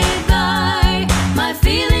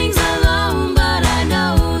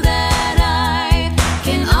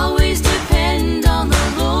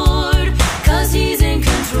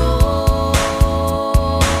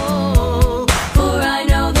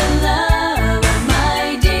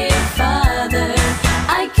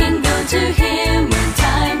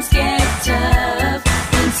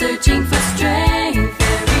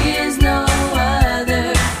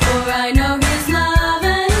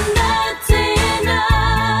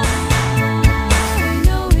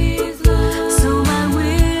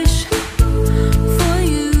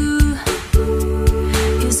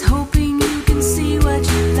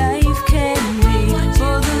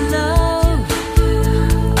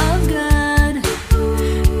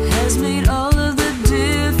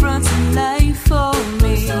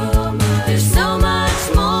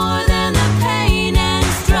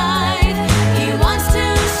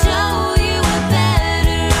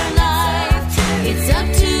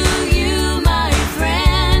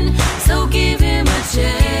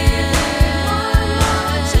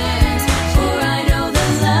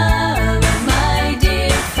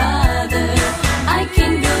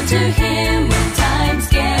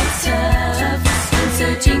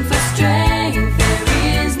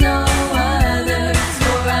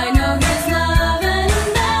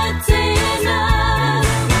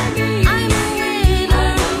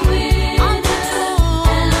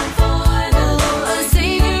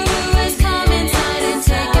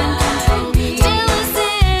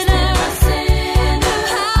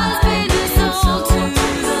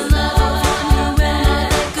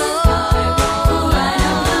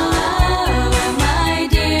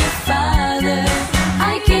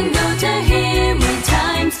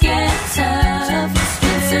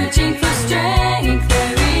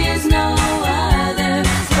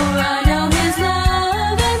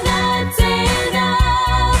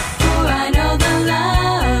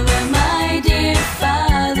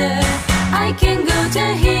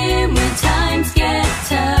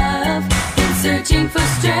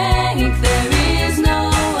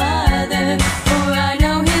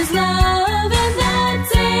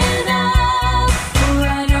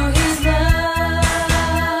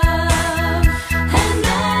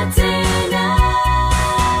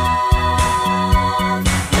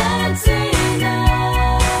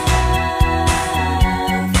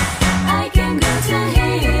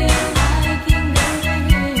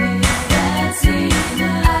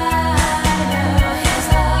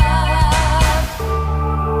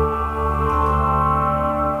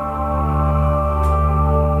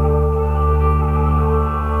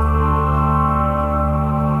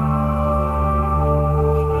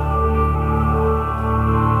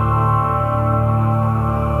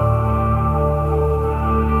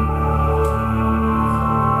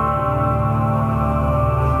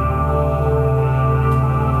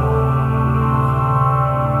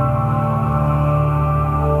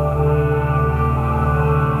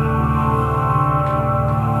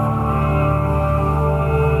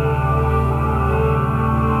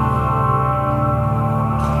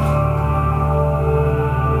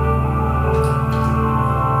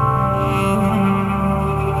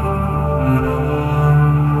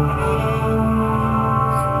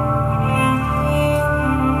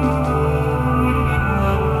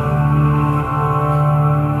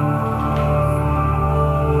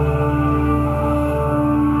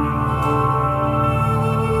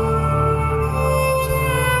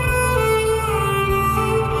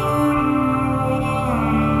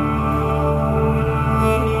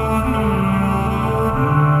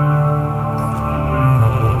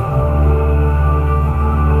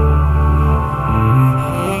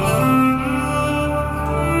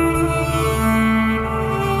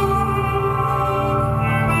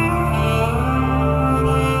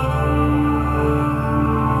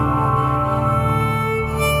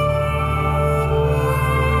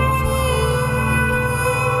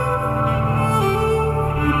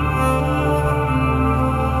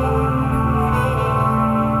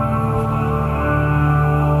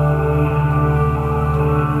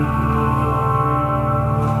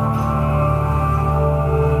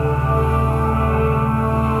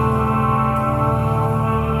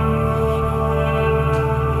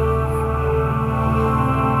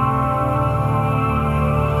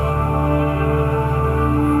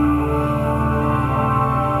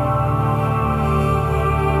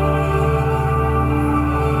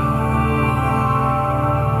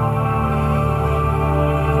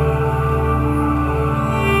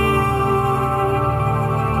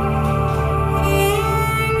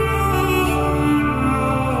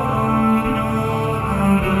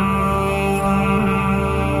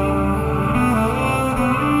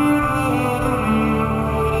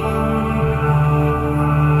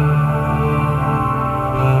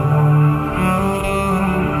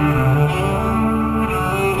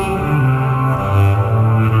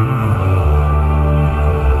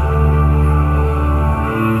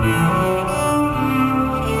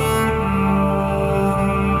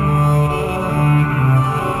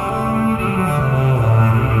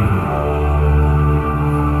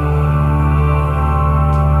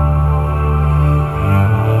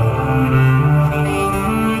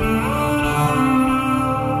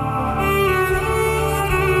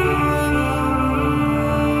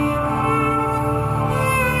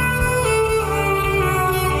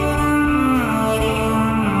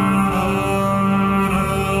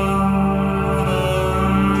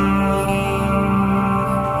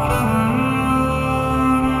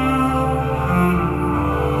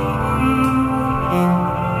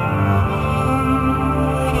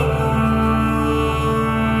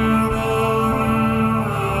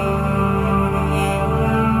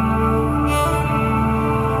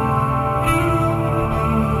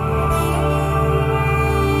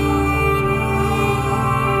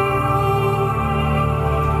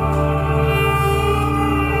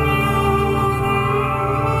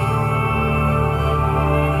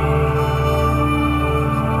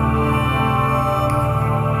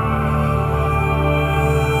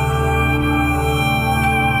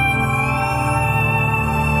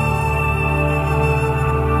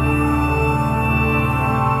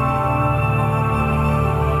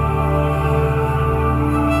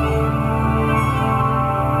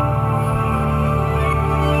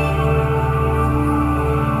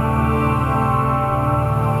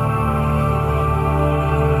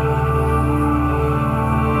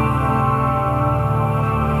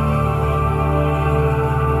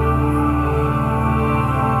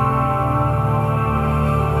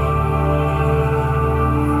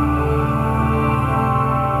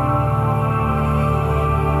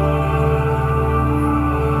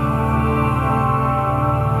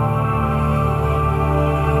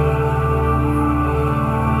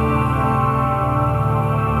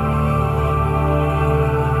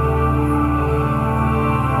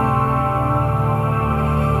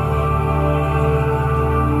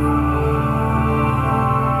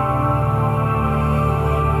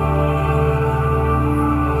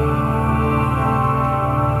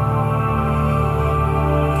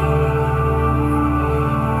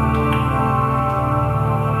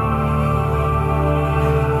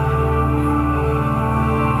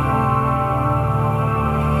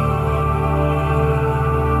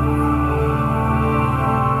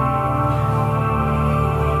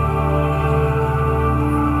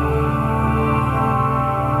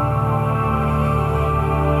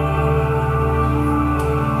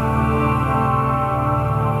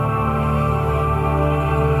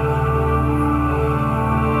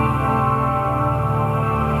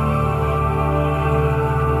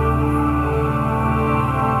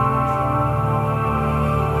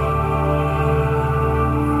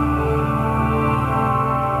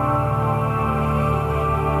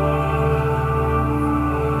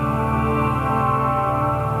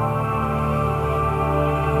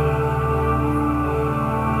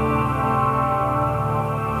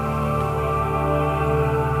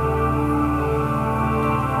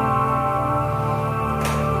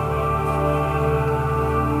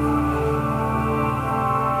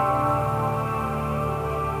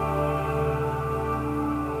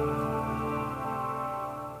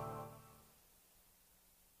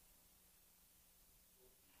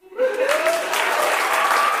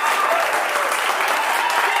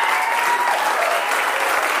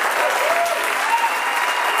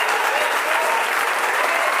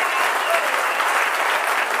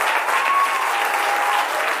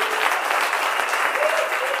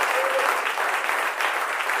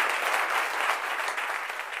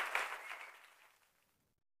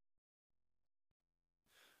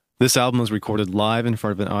This album was recorded live in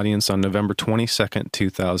front of an audience on November 22nd,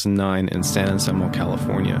 2009 in San Anselmo,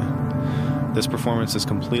 California. This performance is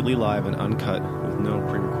completely live and uncut with no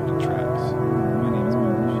pre-recorded tracks. My name is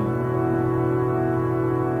Michael Sheen.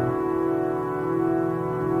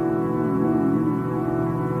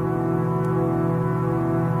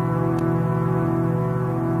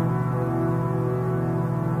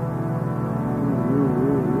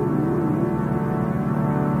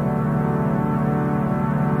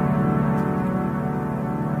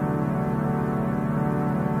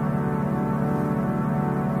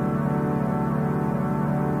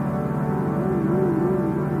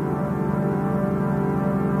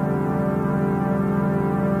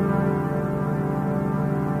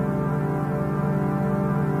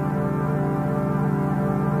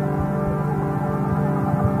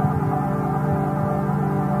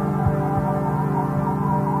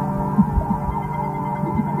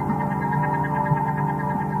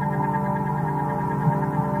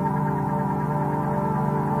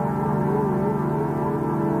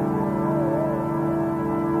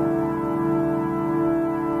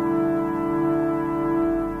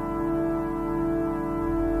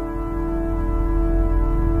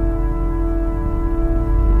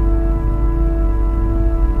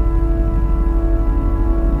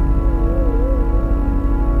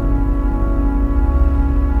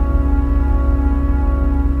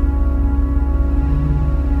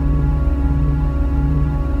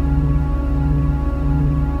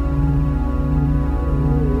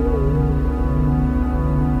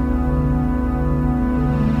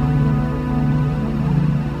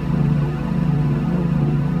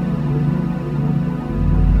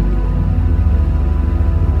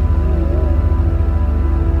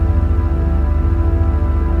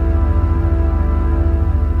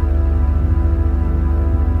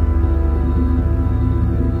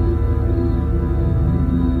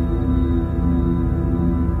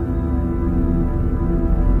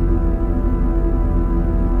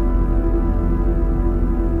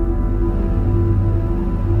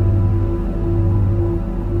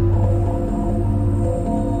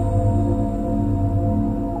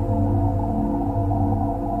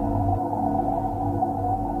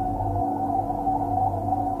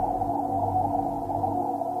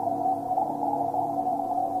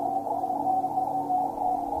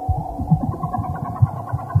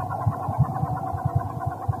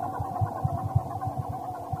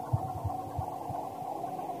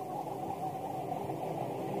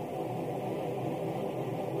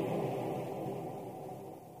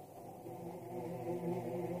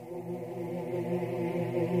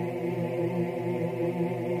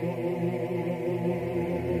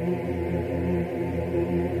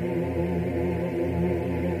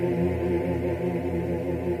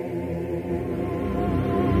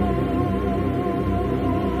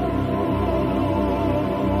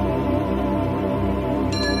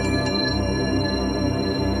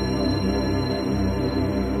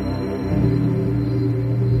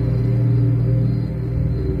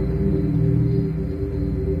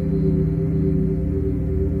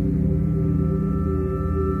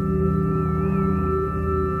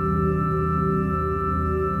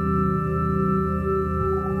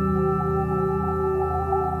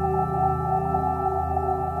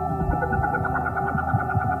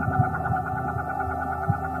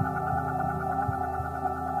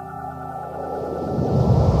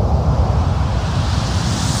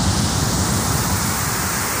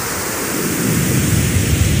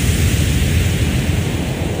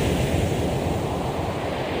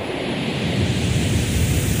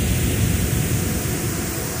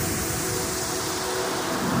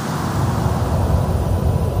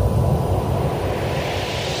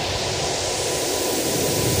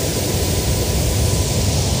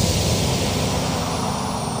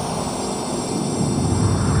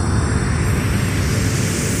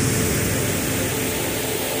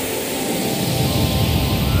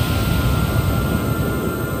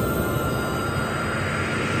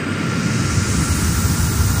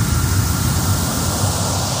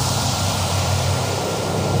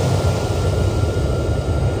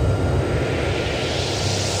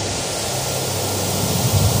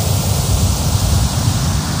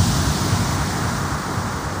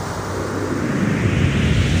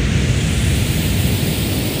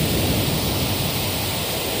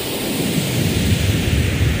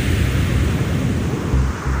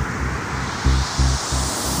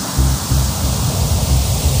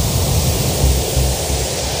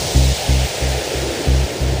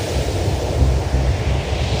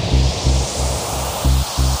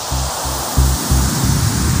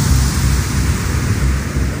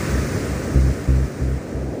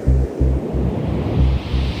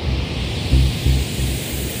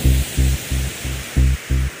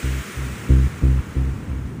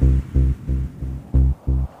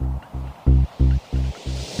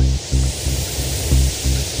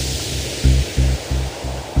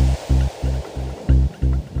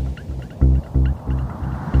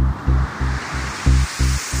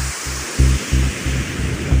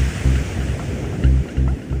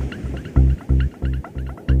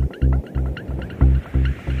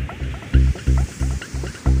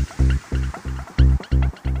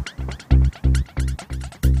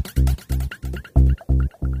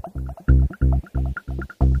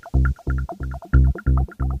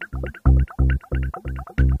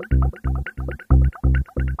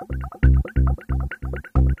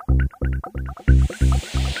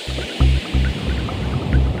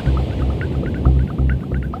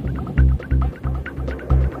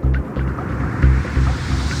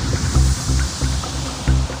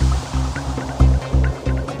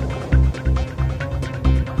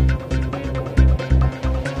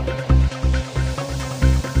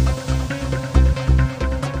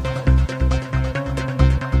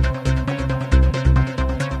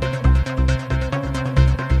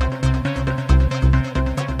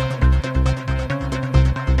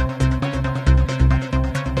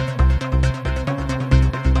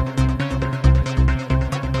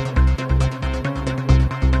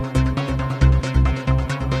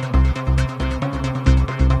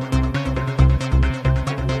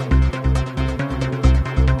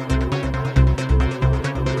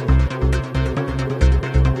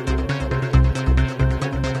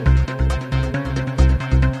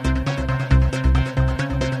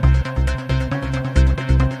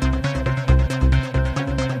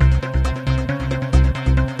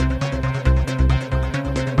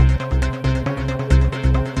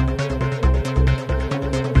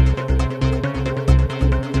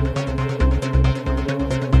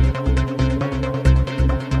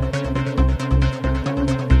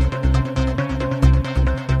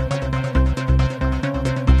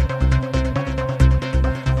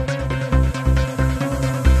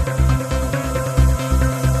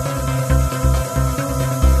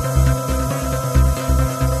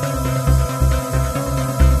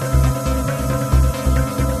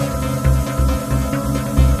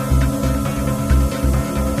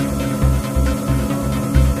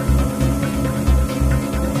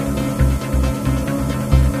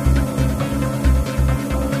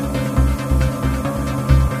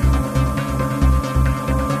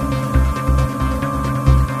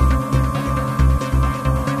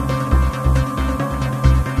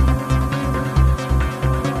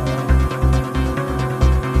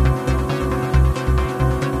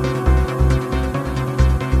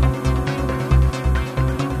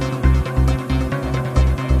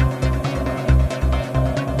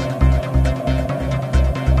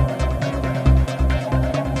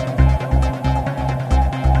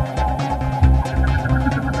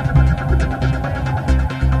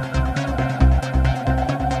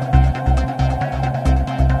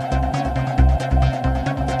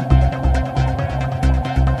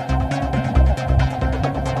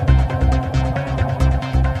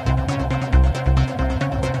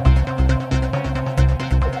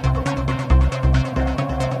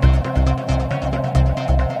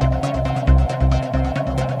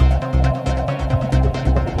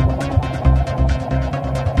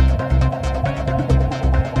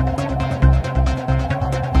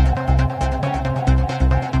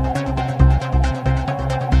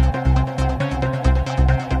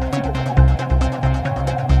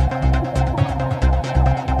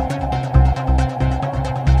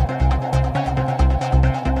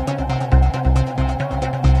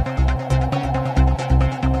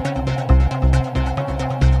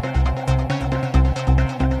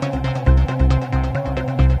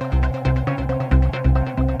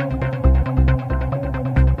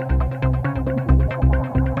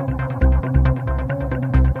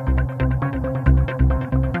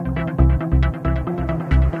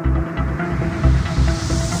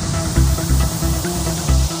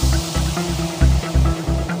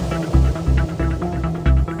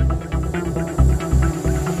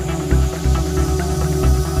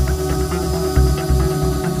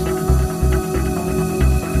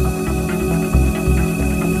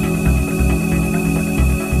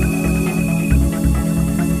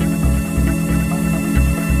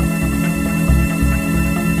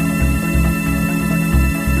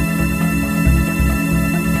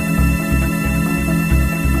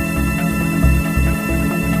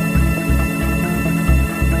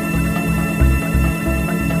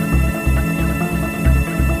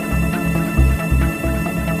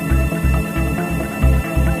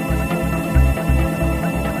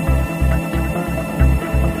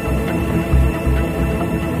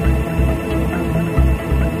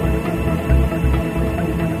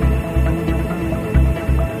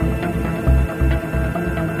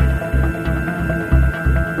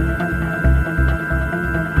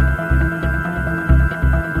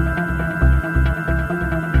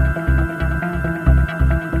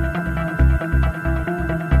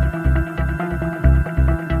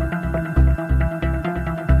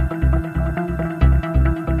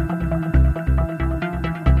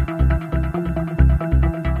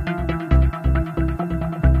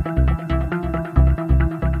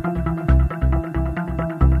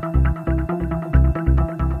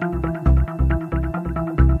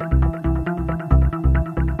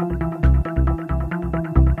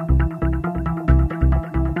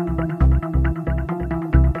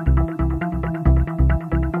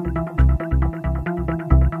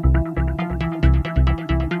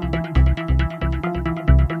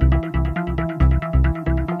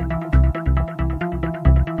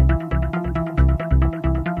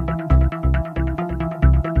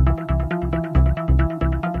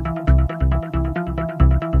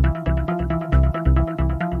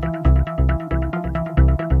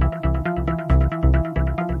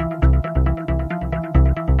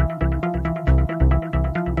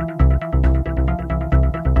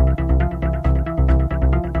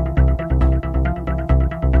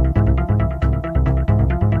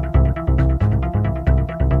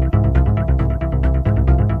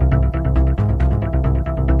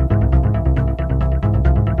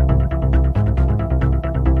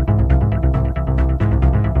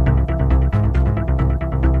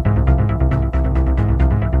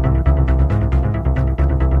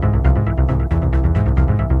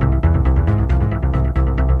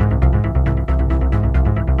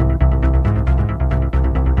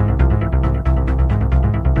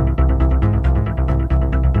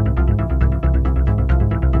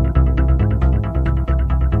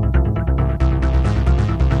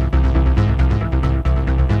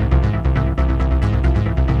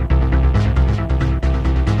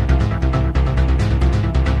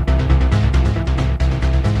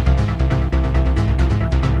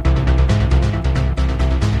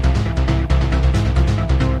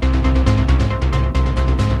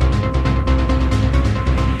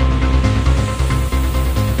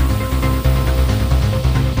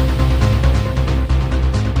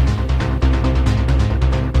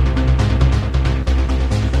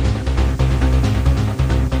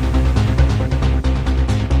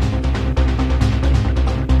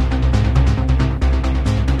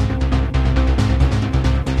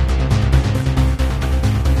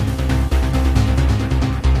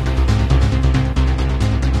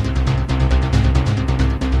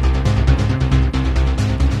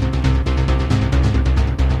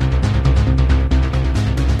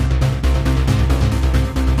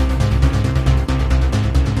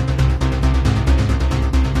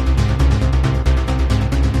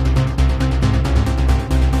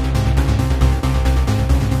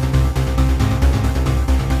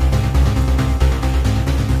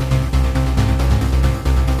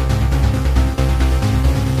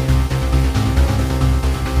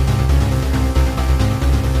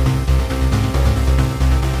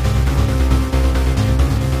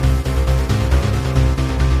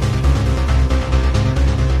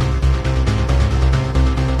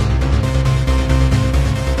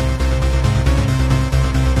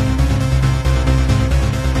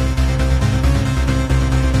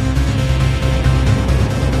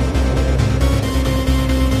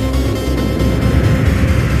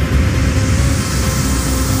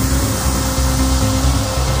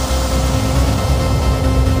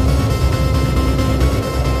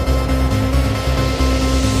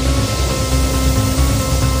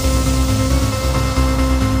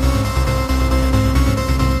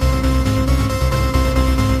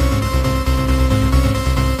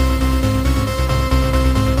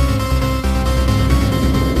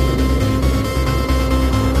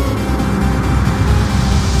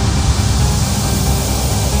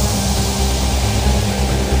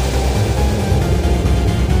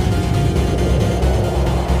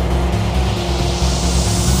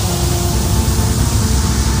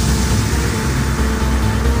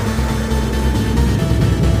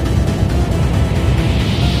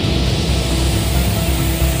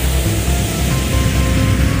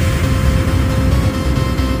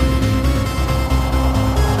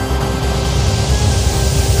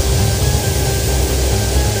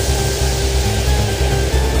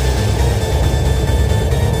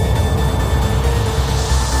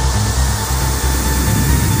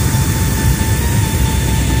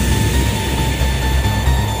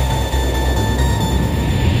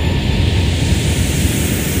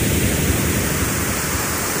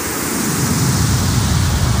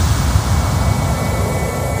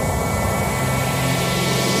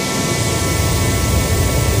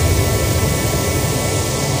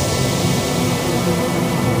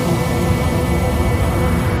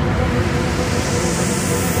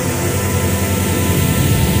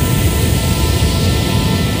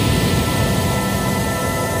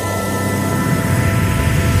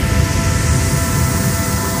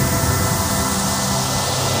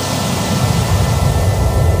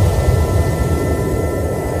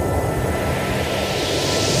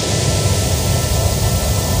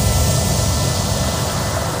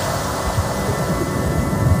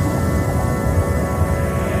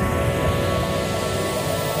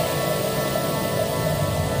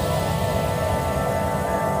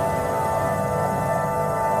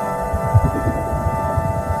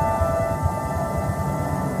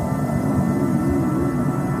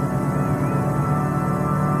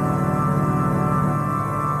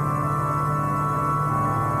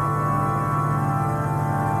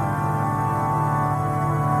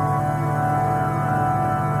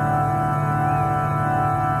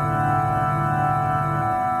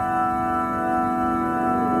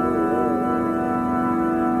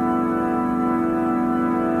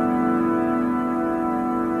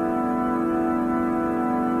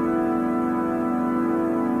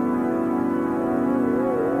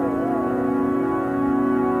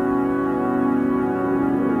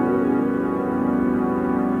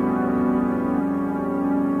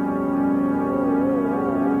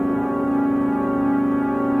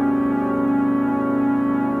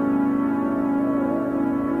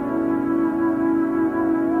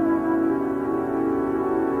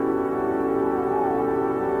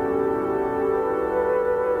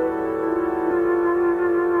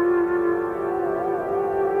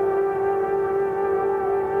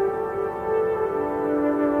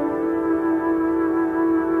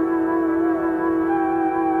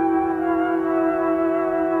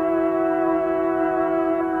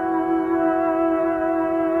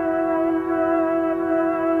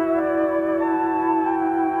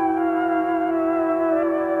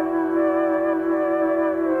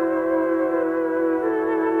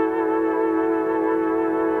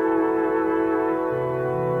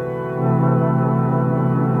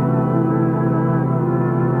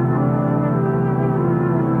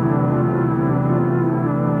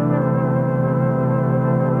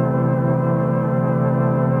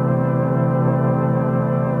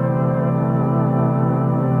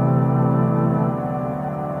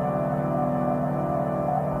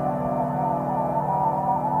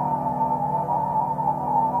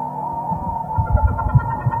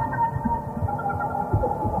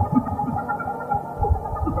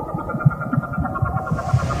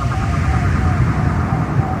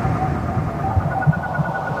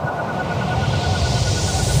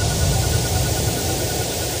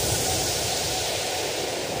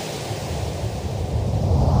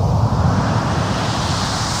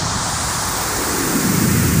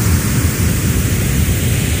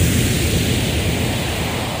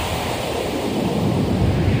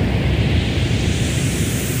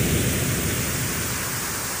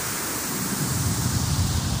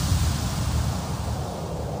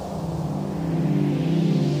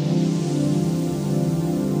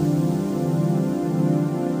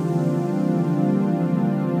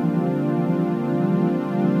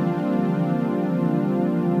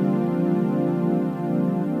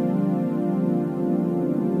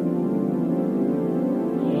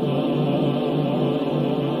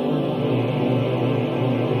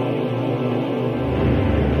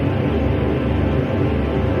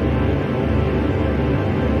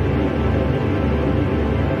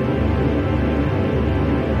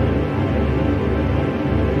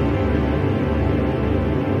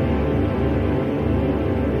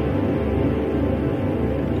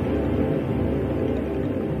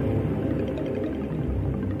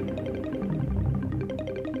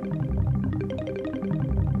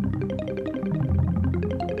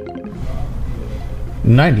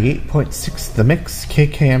 98.6 The Mix,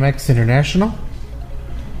 KKMX International.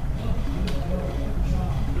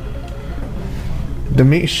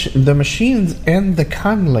 The Machines and the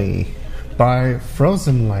Conley by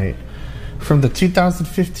Phrozenlight from the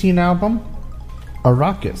 2015 album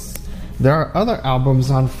Arrakis. There are other albums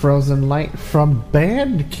on Phrozenlight from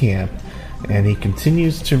Bandcamp, and he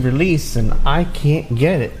continues to release, and I can't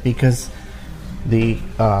get it because the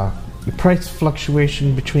price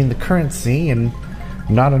fluctuation between the currency and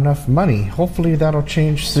not enough money. Hopefully that'll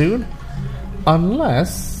change soon,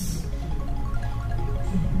 unless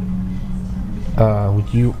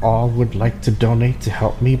you all would like to donate to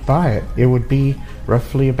help me buy it. It would be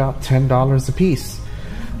roughly about $10 a piece.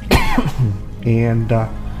 And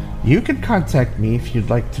you can contact me if you'd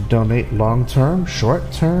like to donate long-term,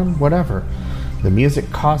 short-term, whatever. The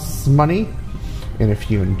music costs money, and if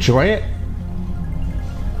you enjoy it,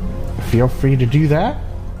 feel free to do that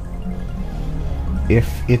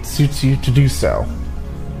if it suits you to do so.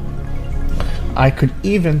 I could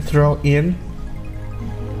even throw in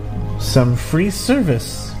some free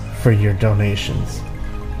service for your donations.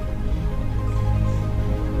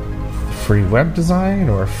 Free web design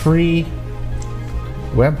or free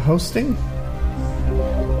web hosting.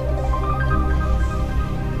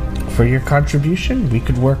 For your contribution, we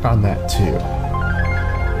could work on that too.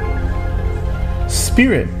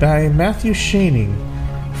 Spirit by Matthew Schoening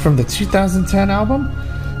from the 2010 album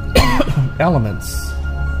Elements.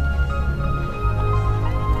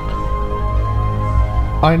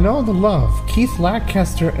 I Know the Love, Keith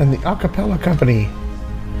Lancaster and the Acappella Company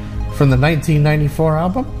from the 1994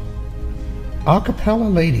 album Acappella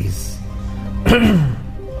Ladies.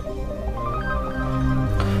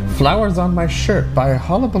 Flowers on My Shirt by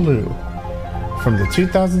Hullabaloo from the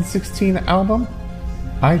 2016 album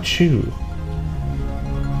I Chew.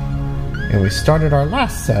 And we started our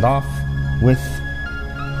last set off with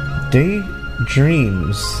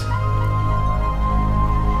Daydreams.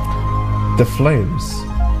 The Flames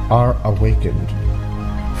Are Awakened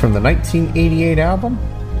from the 1988 album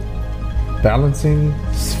Balancing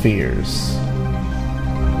Spheres.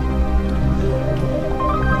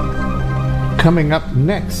 Coming up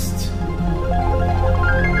next,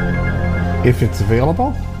 if it's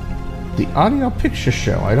available, the Audio Picture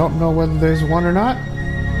Show. I don't know whether there's one or not.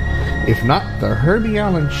 If not, the Herbie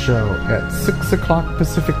Allen Show at 6 o'clock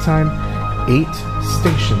Pacific Time, 8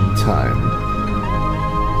 Station Time.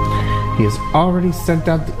 He has already sent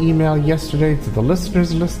out the email yesterday to the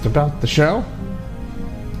listeners list about the show,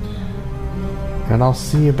 and I'll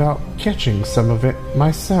see about catching some of it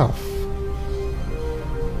myself.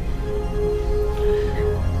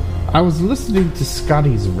 I was listening to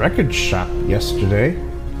Scotty's Record Shop yesterday.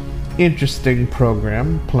 Interesting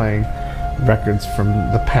program, playing records from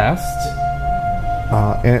the past.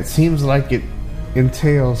 And it seems like it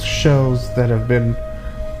entails shows that have been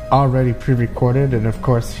already pre-recorded, and of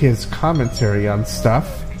course his commentary on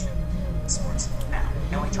stuff.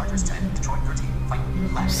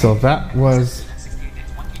 So that was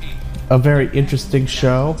a very interesting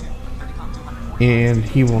show, and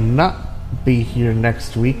he will not be here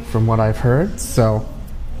next week from what I've heard, so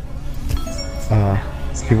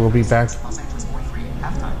he will be back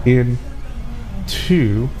in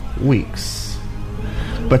 2 weeks.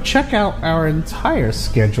 But check out our entire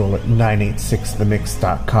schedule at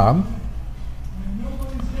 986themix.com,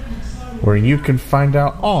 where you can find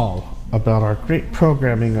out all about our great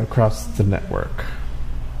programming across the network.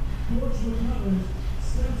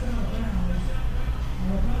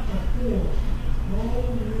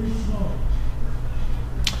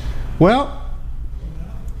 Well,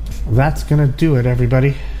 that's gonna do it,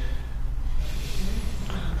 everybody.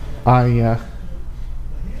 I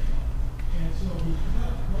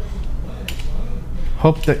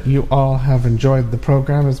hope that you all have enjoyed the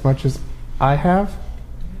program as much as I have,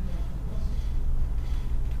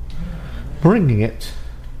 bringing it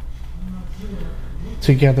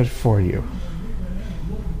together for you.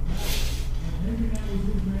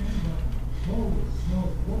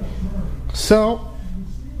 So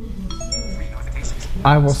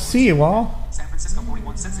I will see you all San Francisco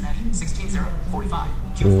 41, Cincinnati 16-0, 45.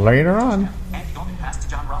 later on. Andy Goldman passed to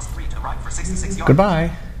John Ross 3 to the right for 66 yards.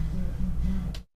 Goodbye.